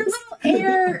We're a fascist. little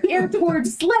air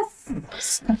towards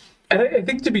less. And I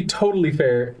think to be totally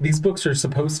fair, these books are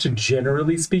supposed to,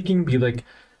 generally speaking, be like,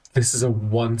 this is a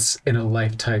once in a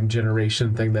lifetime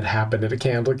generation thing that happened at a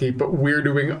Candlekeep, but we're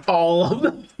doing all of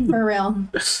them. For real.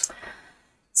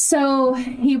 So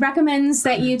he recommends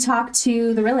that you talk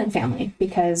to the Rillen family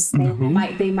because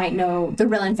they might know the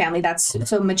Rillen family. That's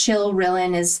so Machill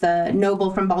Rillen is the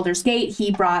noble from Baldur's Gate. He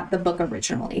brought the book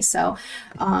originally, so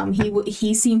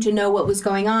he seemed to know what was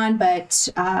going on, but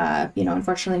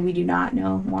unfortunately, we do not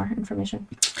know more information.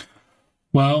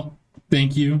 Well,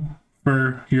 thank you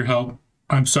for your help.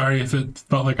 I'm sorry if it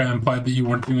felt like I implied that you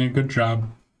weren't doing a good job.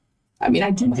 I mean,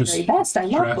 I do my Just very best. I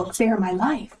love stressed. books; they are my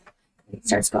life. It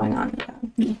starts going on.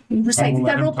 He recites will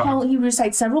let him several talk. He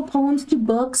recites several poems to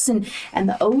books and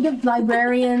the Ode of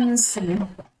Librarians.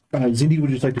 Zindi would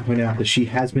just like to point out that she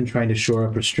has been trying to shore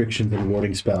up restrictions and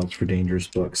warding spells for dangerous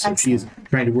books. So she is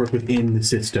trying to work within the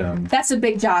system. That's a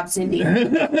big job, Cindy.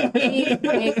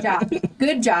 big job.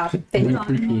 Good job. Thank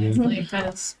you. Like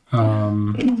this.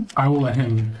 I will let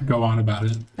him go on about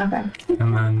it. Okay.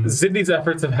 And then Zindi's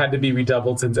efforts have had to be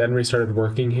redoubled since Henry started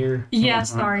working here. Yeah,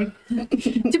 sorry. To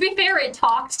be fair, it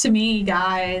talked to me,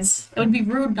 guys. It would be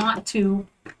rude not to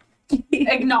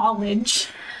acknowledge.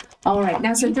 All right.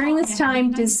 Now, so during this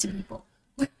time, does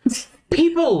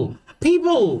People!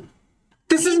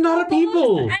 This is not a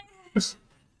people!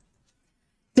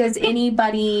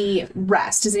 anybody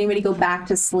rest? Does anybody go back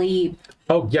to sleep?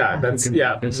 Oh, yeah, that's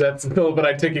Philip and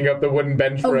I taking up the wooden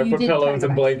bench where I you put did pillows kind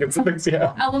and of blankets and things,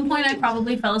 yeah. At one point, I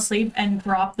probably fell asleep and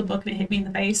dropped the book and it hit me in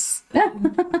the face.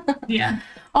 Yeah.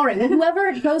 All right. Well,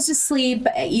 whoever goes to sleep,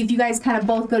 if you guys kind of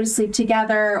both go to sleep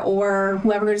together, or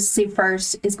whoever goes to sleep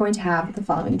first, is going to have the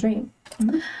following dream.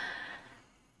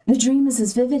 The dream is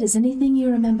as vivid as anything you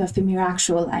remember from your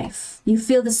actual life. You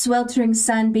feel the sweltering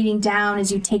sun beating down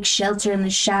as you take shelter in the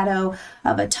shadow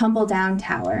of a tumble-down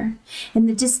tower. In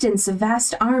the distance, a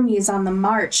vast army is on the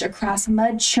march across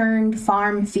mud-churned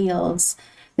farm fields.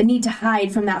 The need to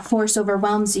hide from that force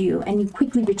overwhelms you, and you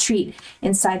quickly retreat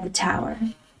inside the tower.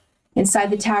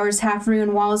 Inside the tower's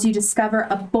half-ruined walls, you discover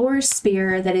a boar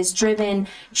spear that is driven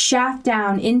shaft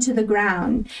down into the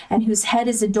ground, and whose head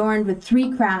is adorned with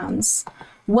 3 crowns.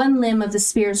 One limb of the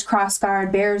spear's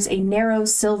crossguard bears a narrow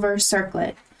silver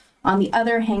circlet. On the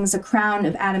other hangs a crown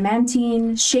of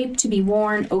adamantine, shaped to be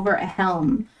worn over a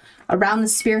helm. Around the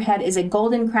spearhead is a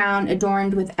golden crown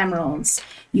adorned with emeralds.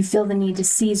 You feel the need to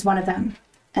seize one of them,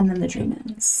 and then the dream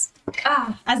ends.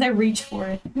 As I reach for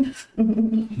it. so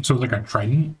it's like a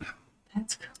trident.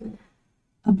 That's cool.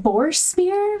 a boar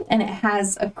spear, and it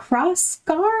has a cross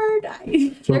guard. So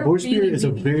a They're boar spear really is a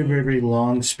very, very, very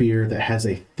long spear that has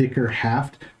a thicker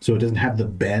haft, so it doesn't have the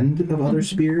bend of other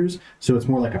spears. So it's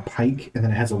more like a pike, and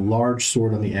then it has a large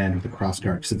sword on the end with a cross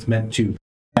guard because it's meant to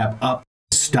stab up,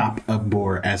 stop a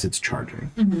boar as it's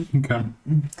charging. Okay.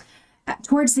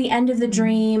 Towards the end of the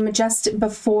dream, just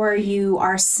before you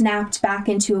are snapped back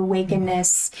into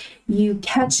awakeness, you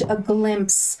catch a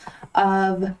glimpse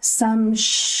of some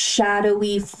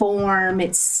shadowy form.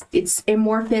 It's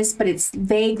amorphous, but it's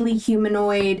vaguely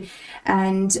humanoid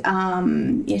and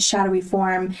a shadowy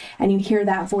form. And you hear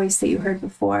that voice that you heard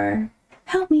before.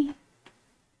 Help me.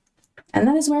 And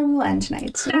that is where we will end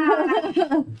tonight.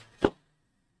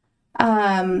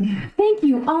 Thank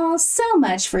you all so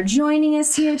much for joining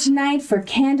us here tonight for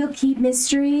Candlekeep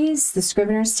Mysteries, The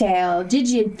Scrivener's Tale. Did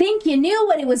you think you knew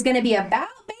what it was going to be about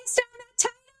based on that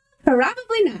title?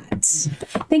 Probably not.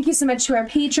 Thank you so much to our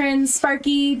patrons,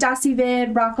 Sparky,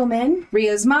 Dossivid, Rockelman,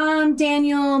 Rio's mom,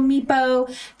 Daniel,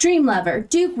 Meepo, Dream Lover,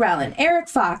 Duke Rellan, Eric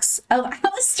Fox,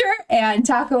 Alistair, and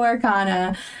Taco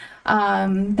Arcana.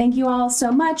 Thank you all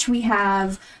so much. We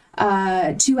have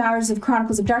 2 hours of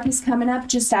Chronicles of Darkness coming up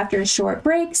just after a short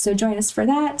break, so join us for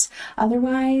that.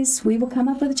 Otherwise, we will come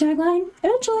up with a tagline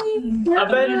eventually.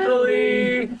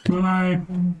 Eventually. Bye.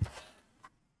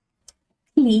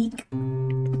 Leak.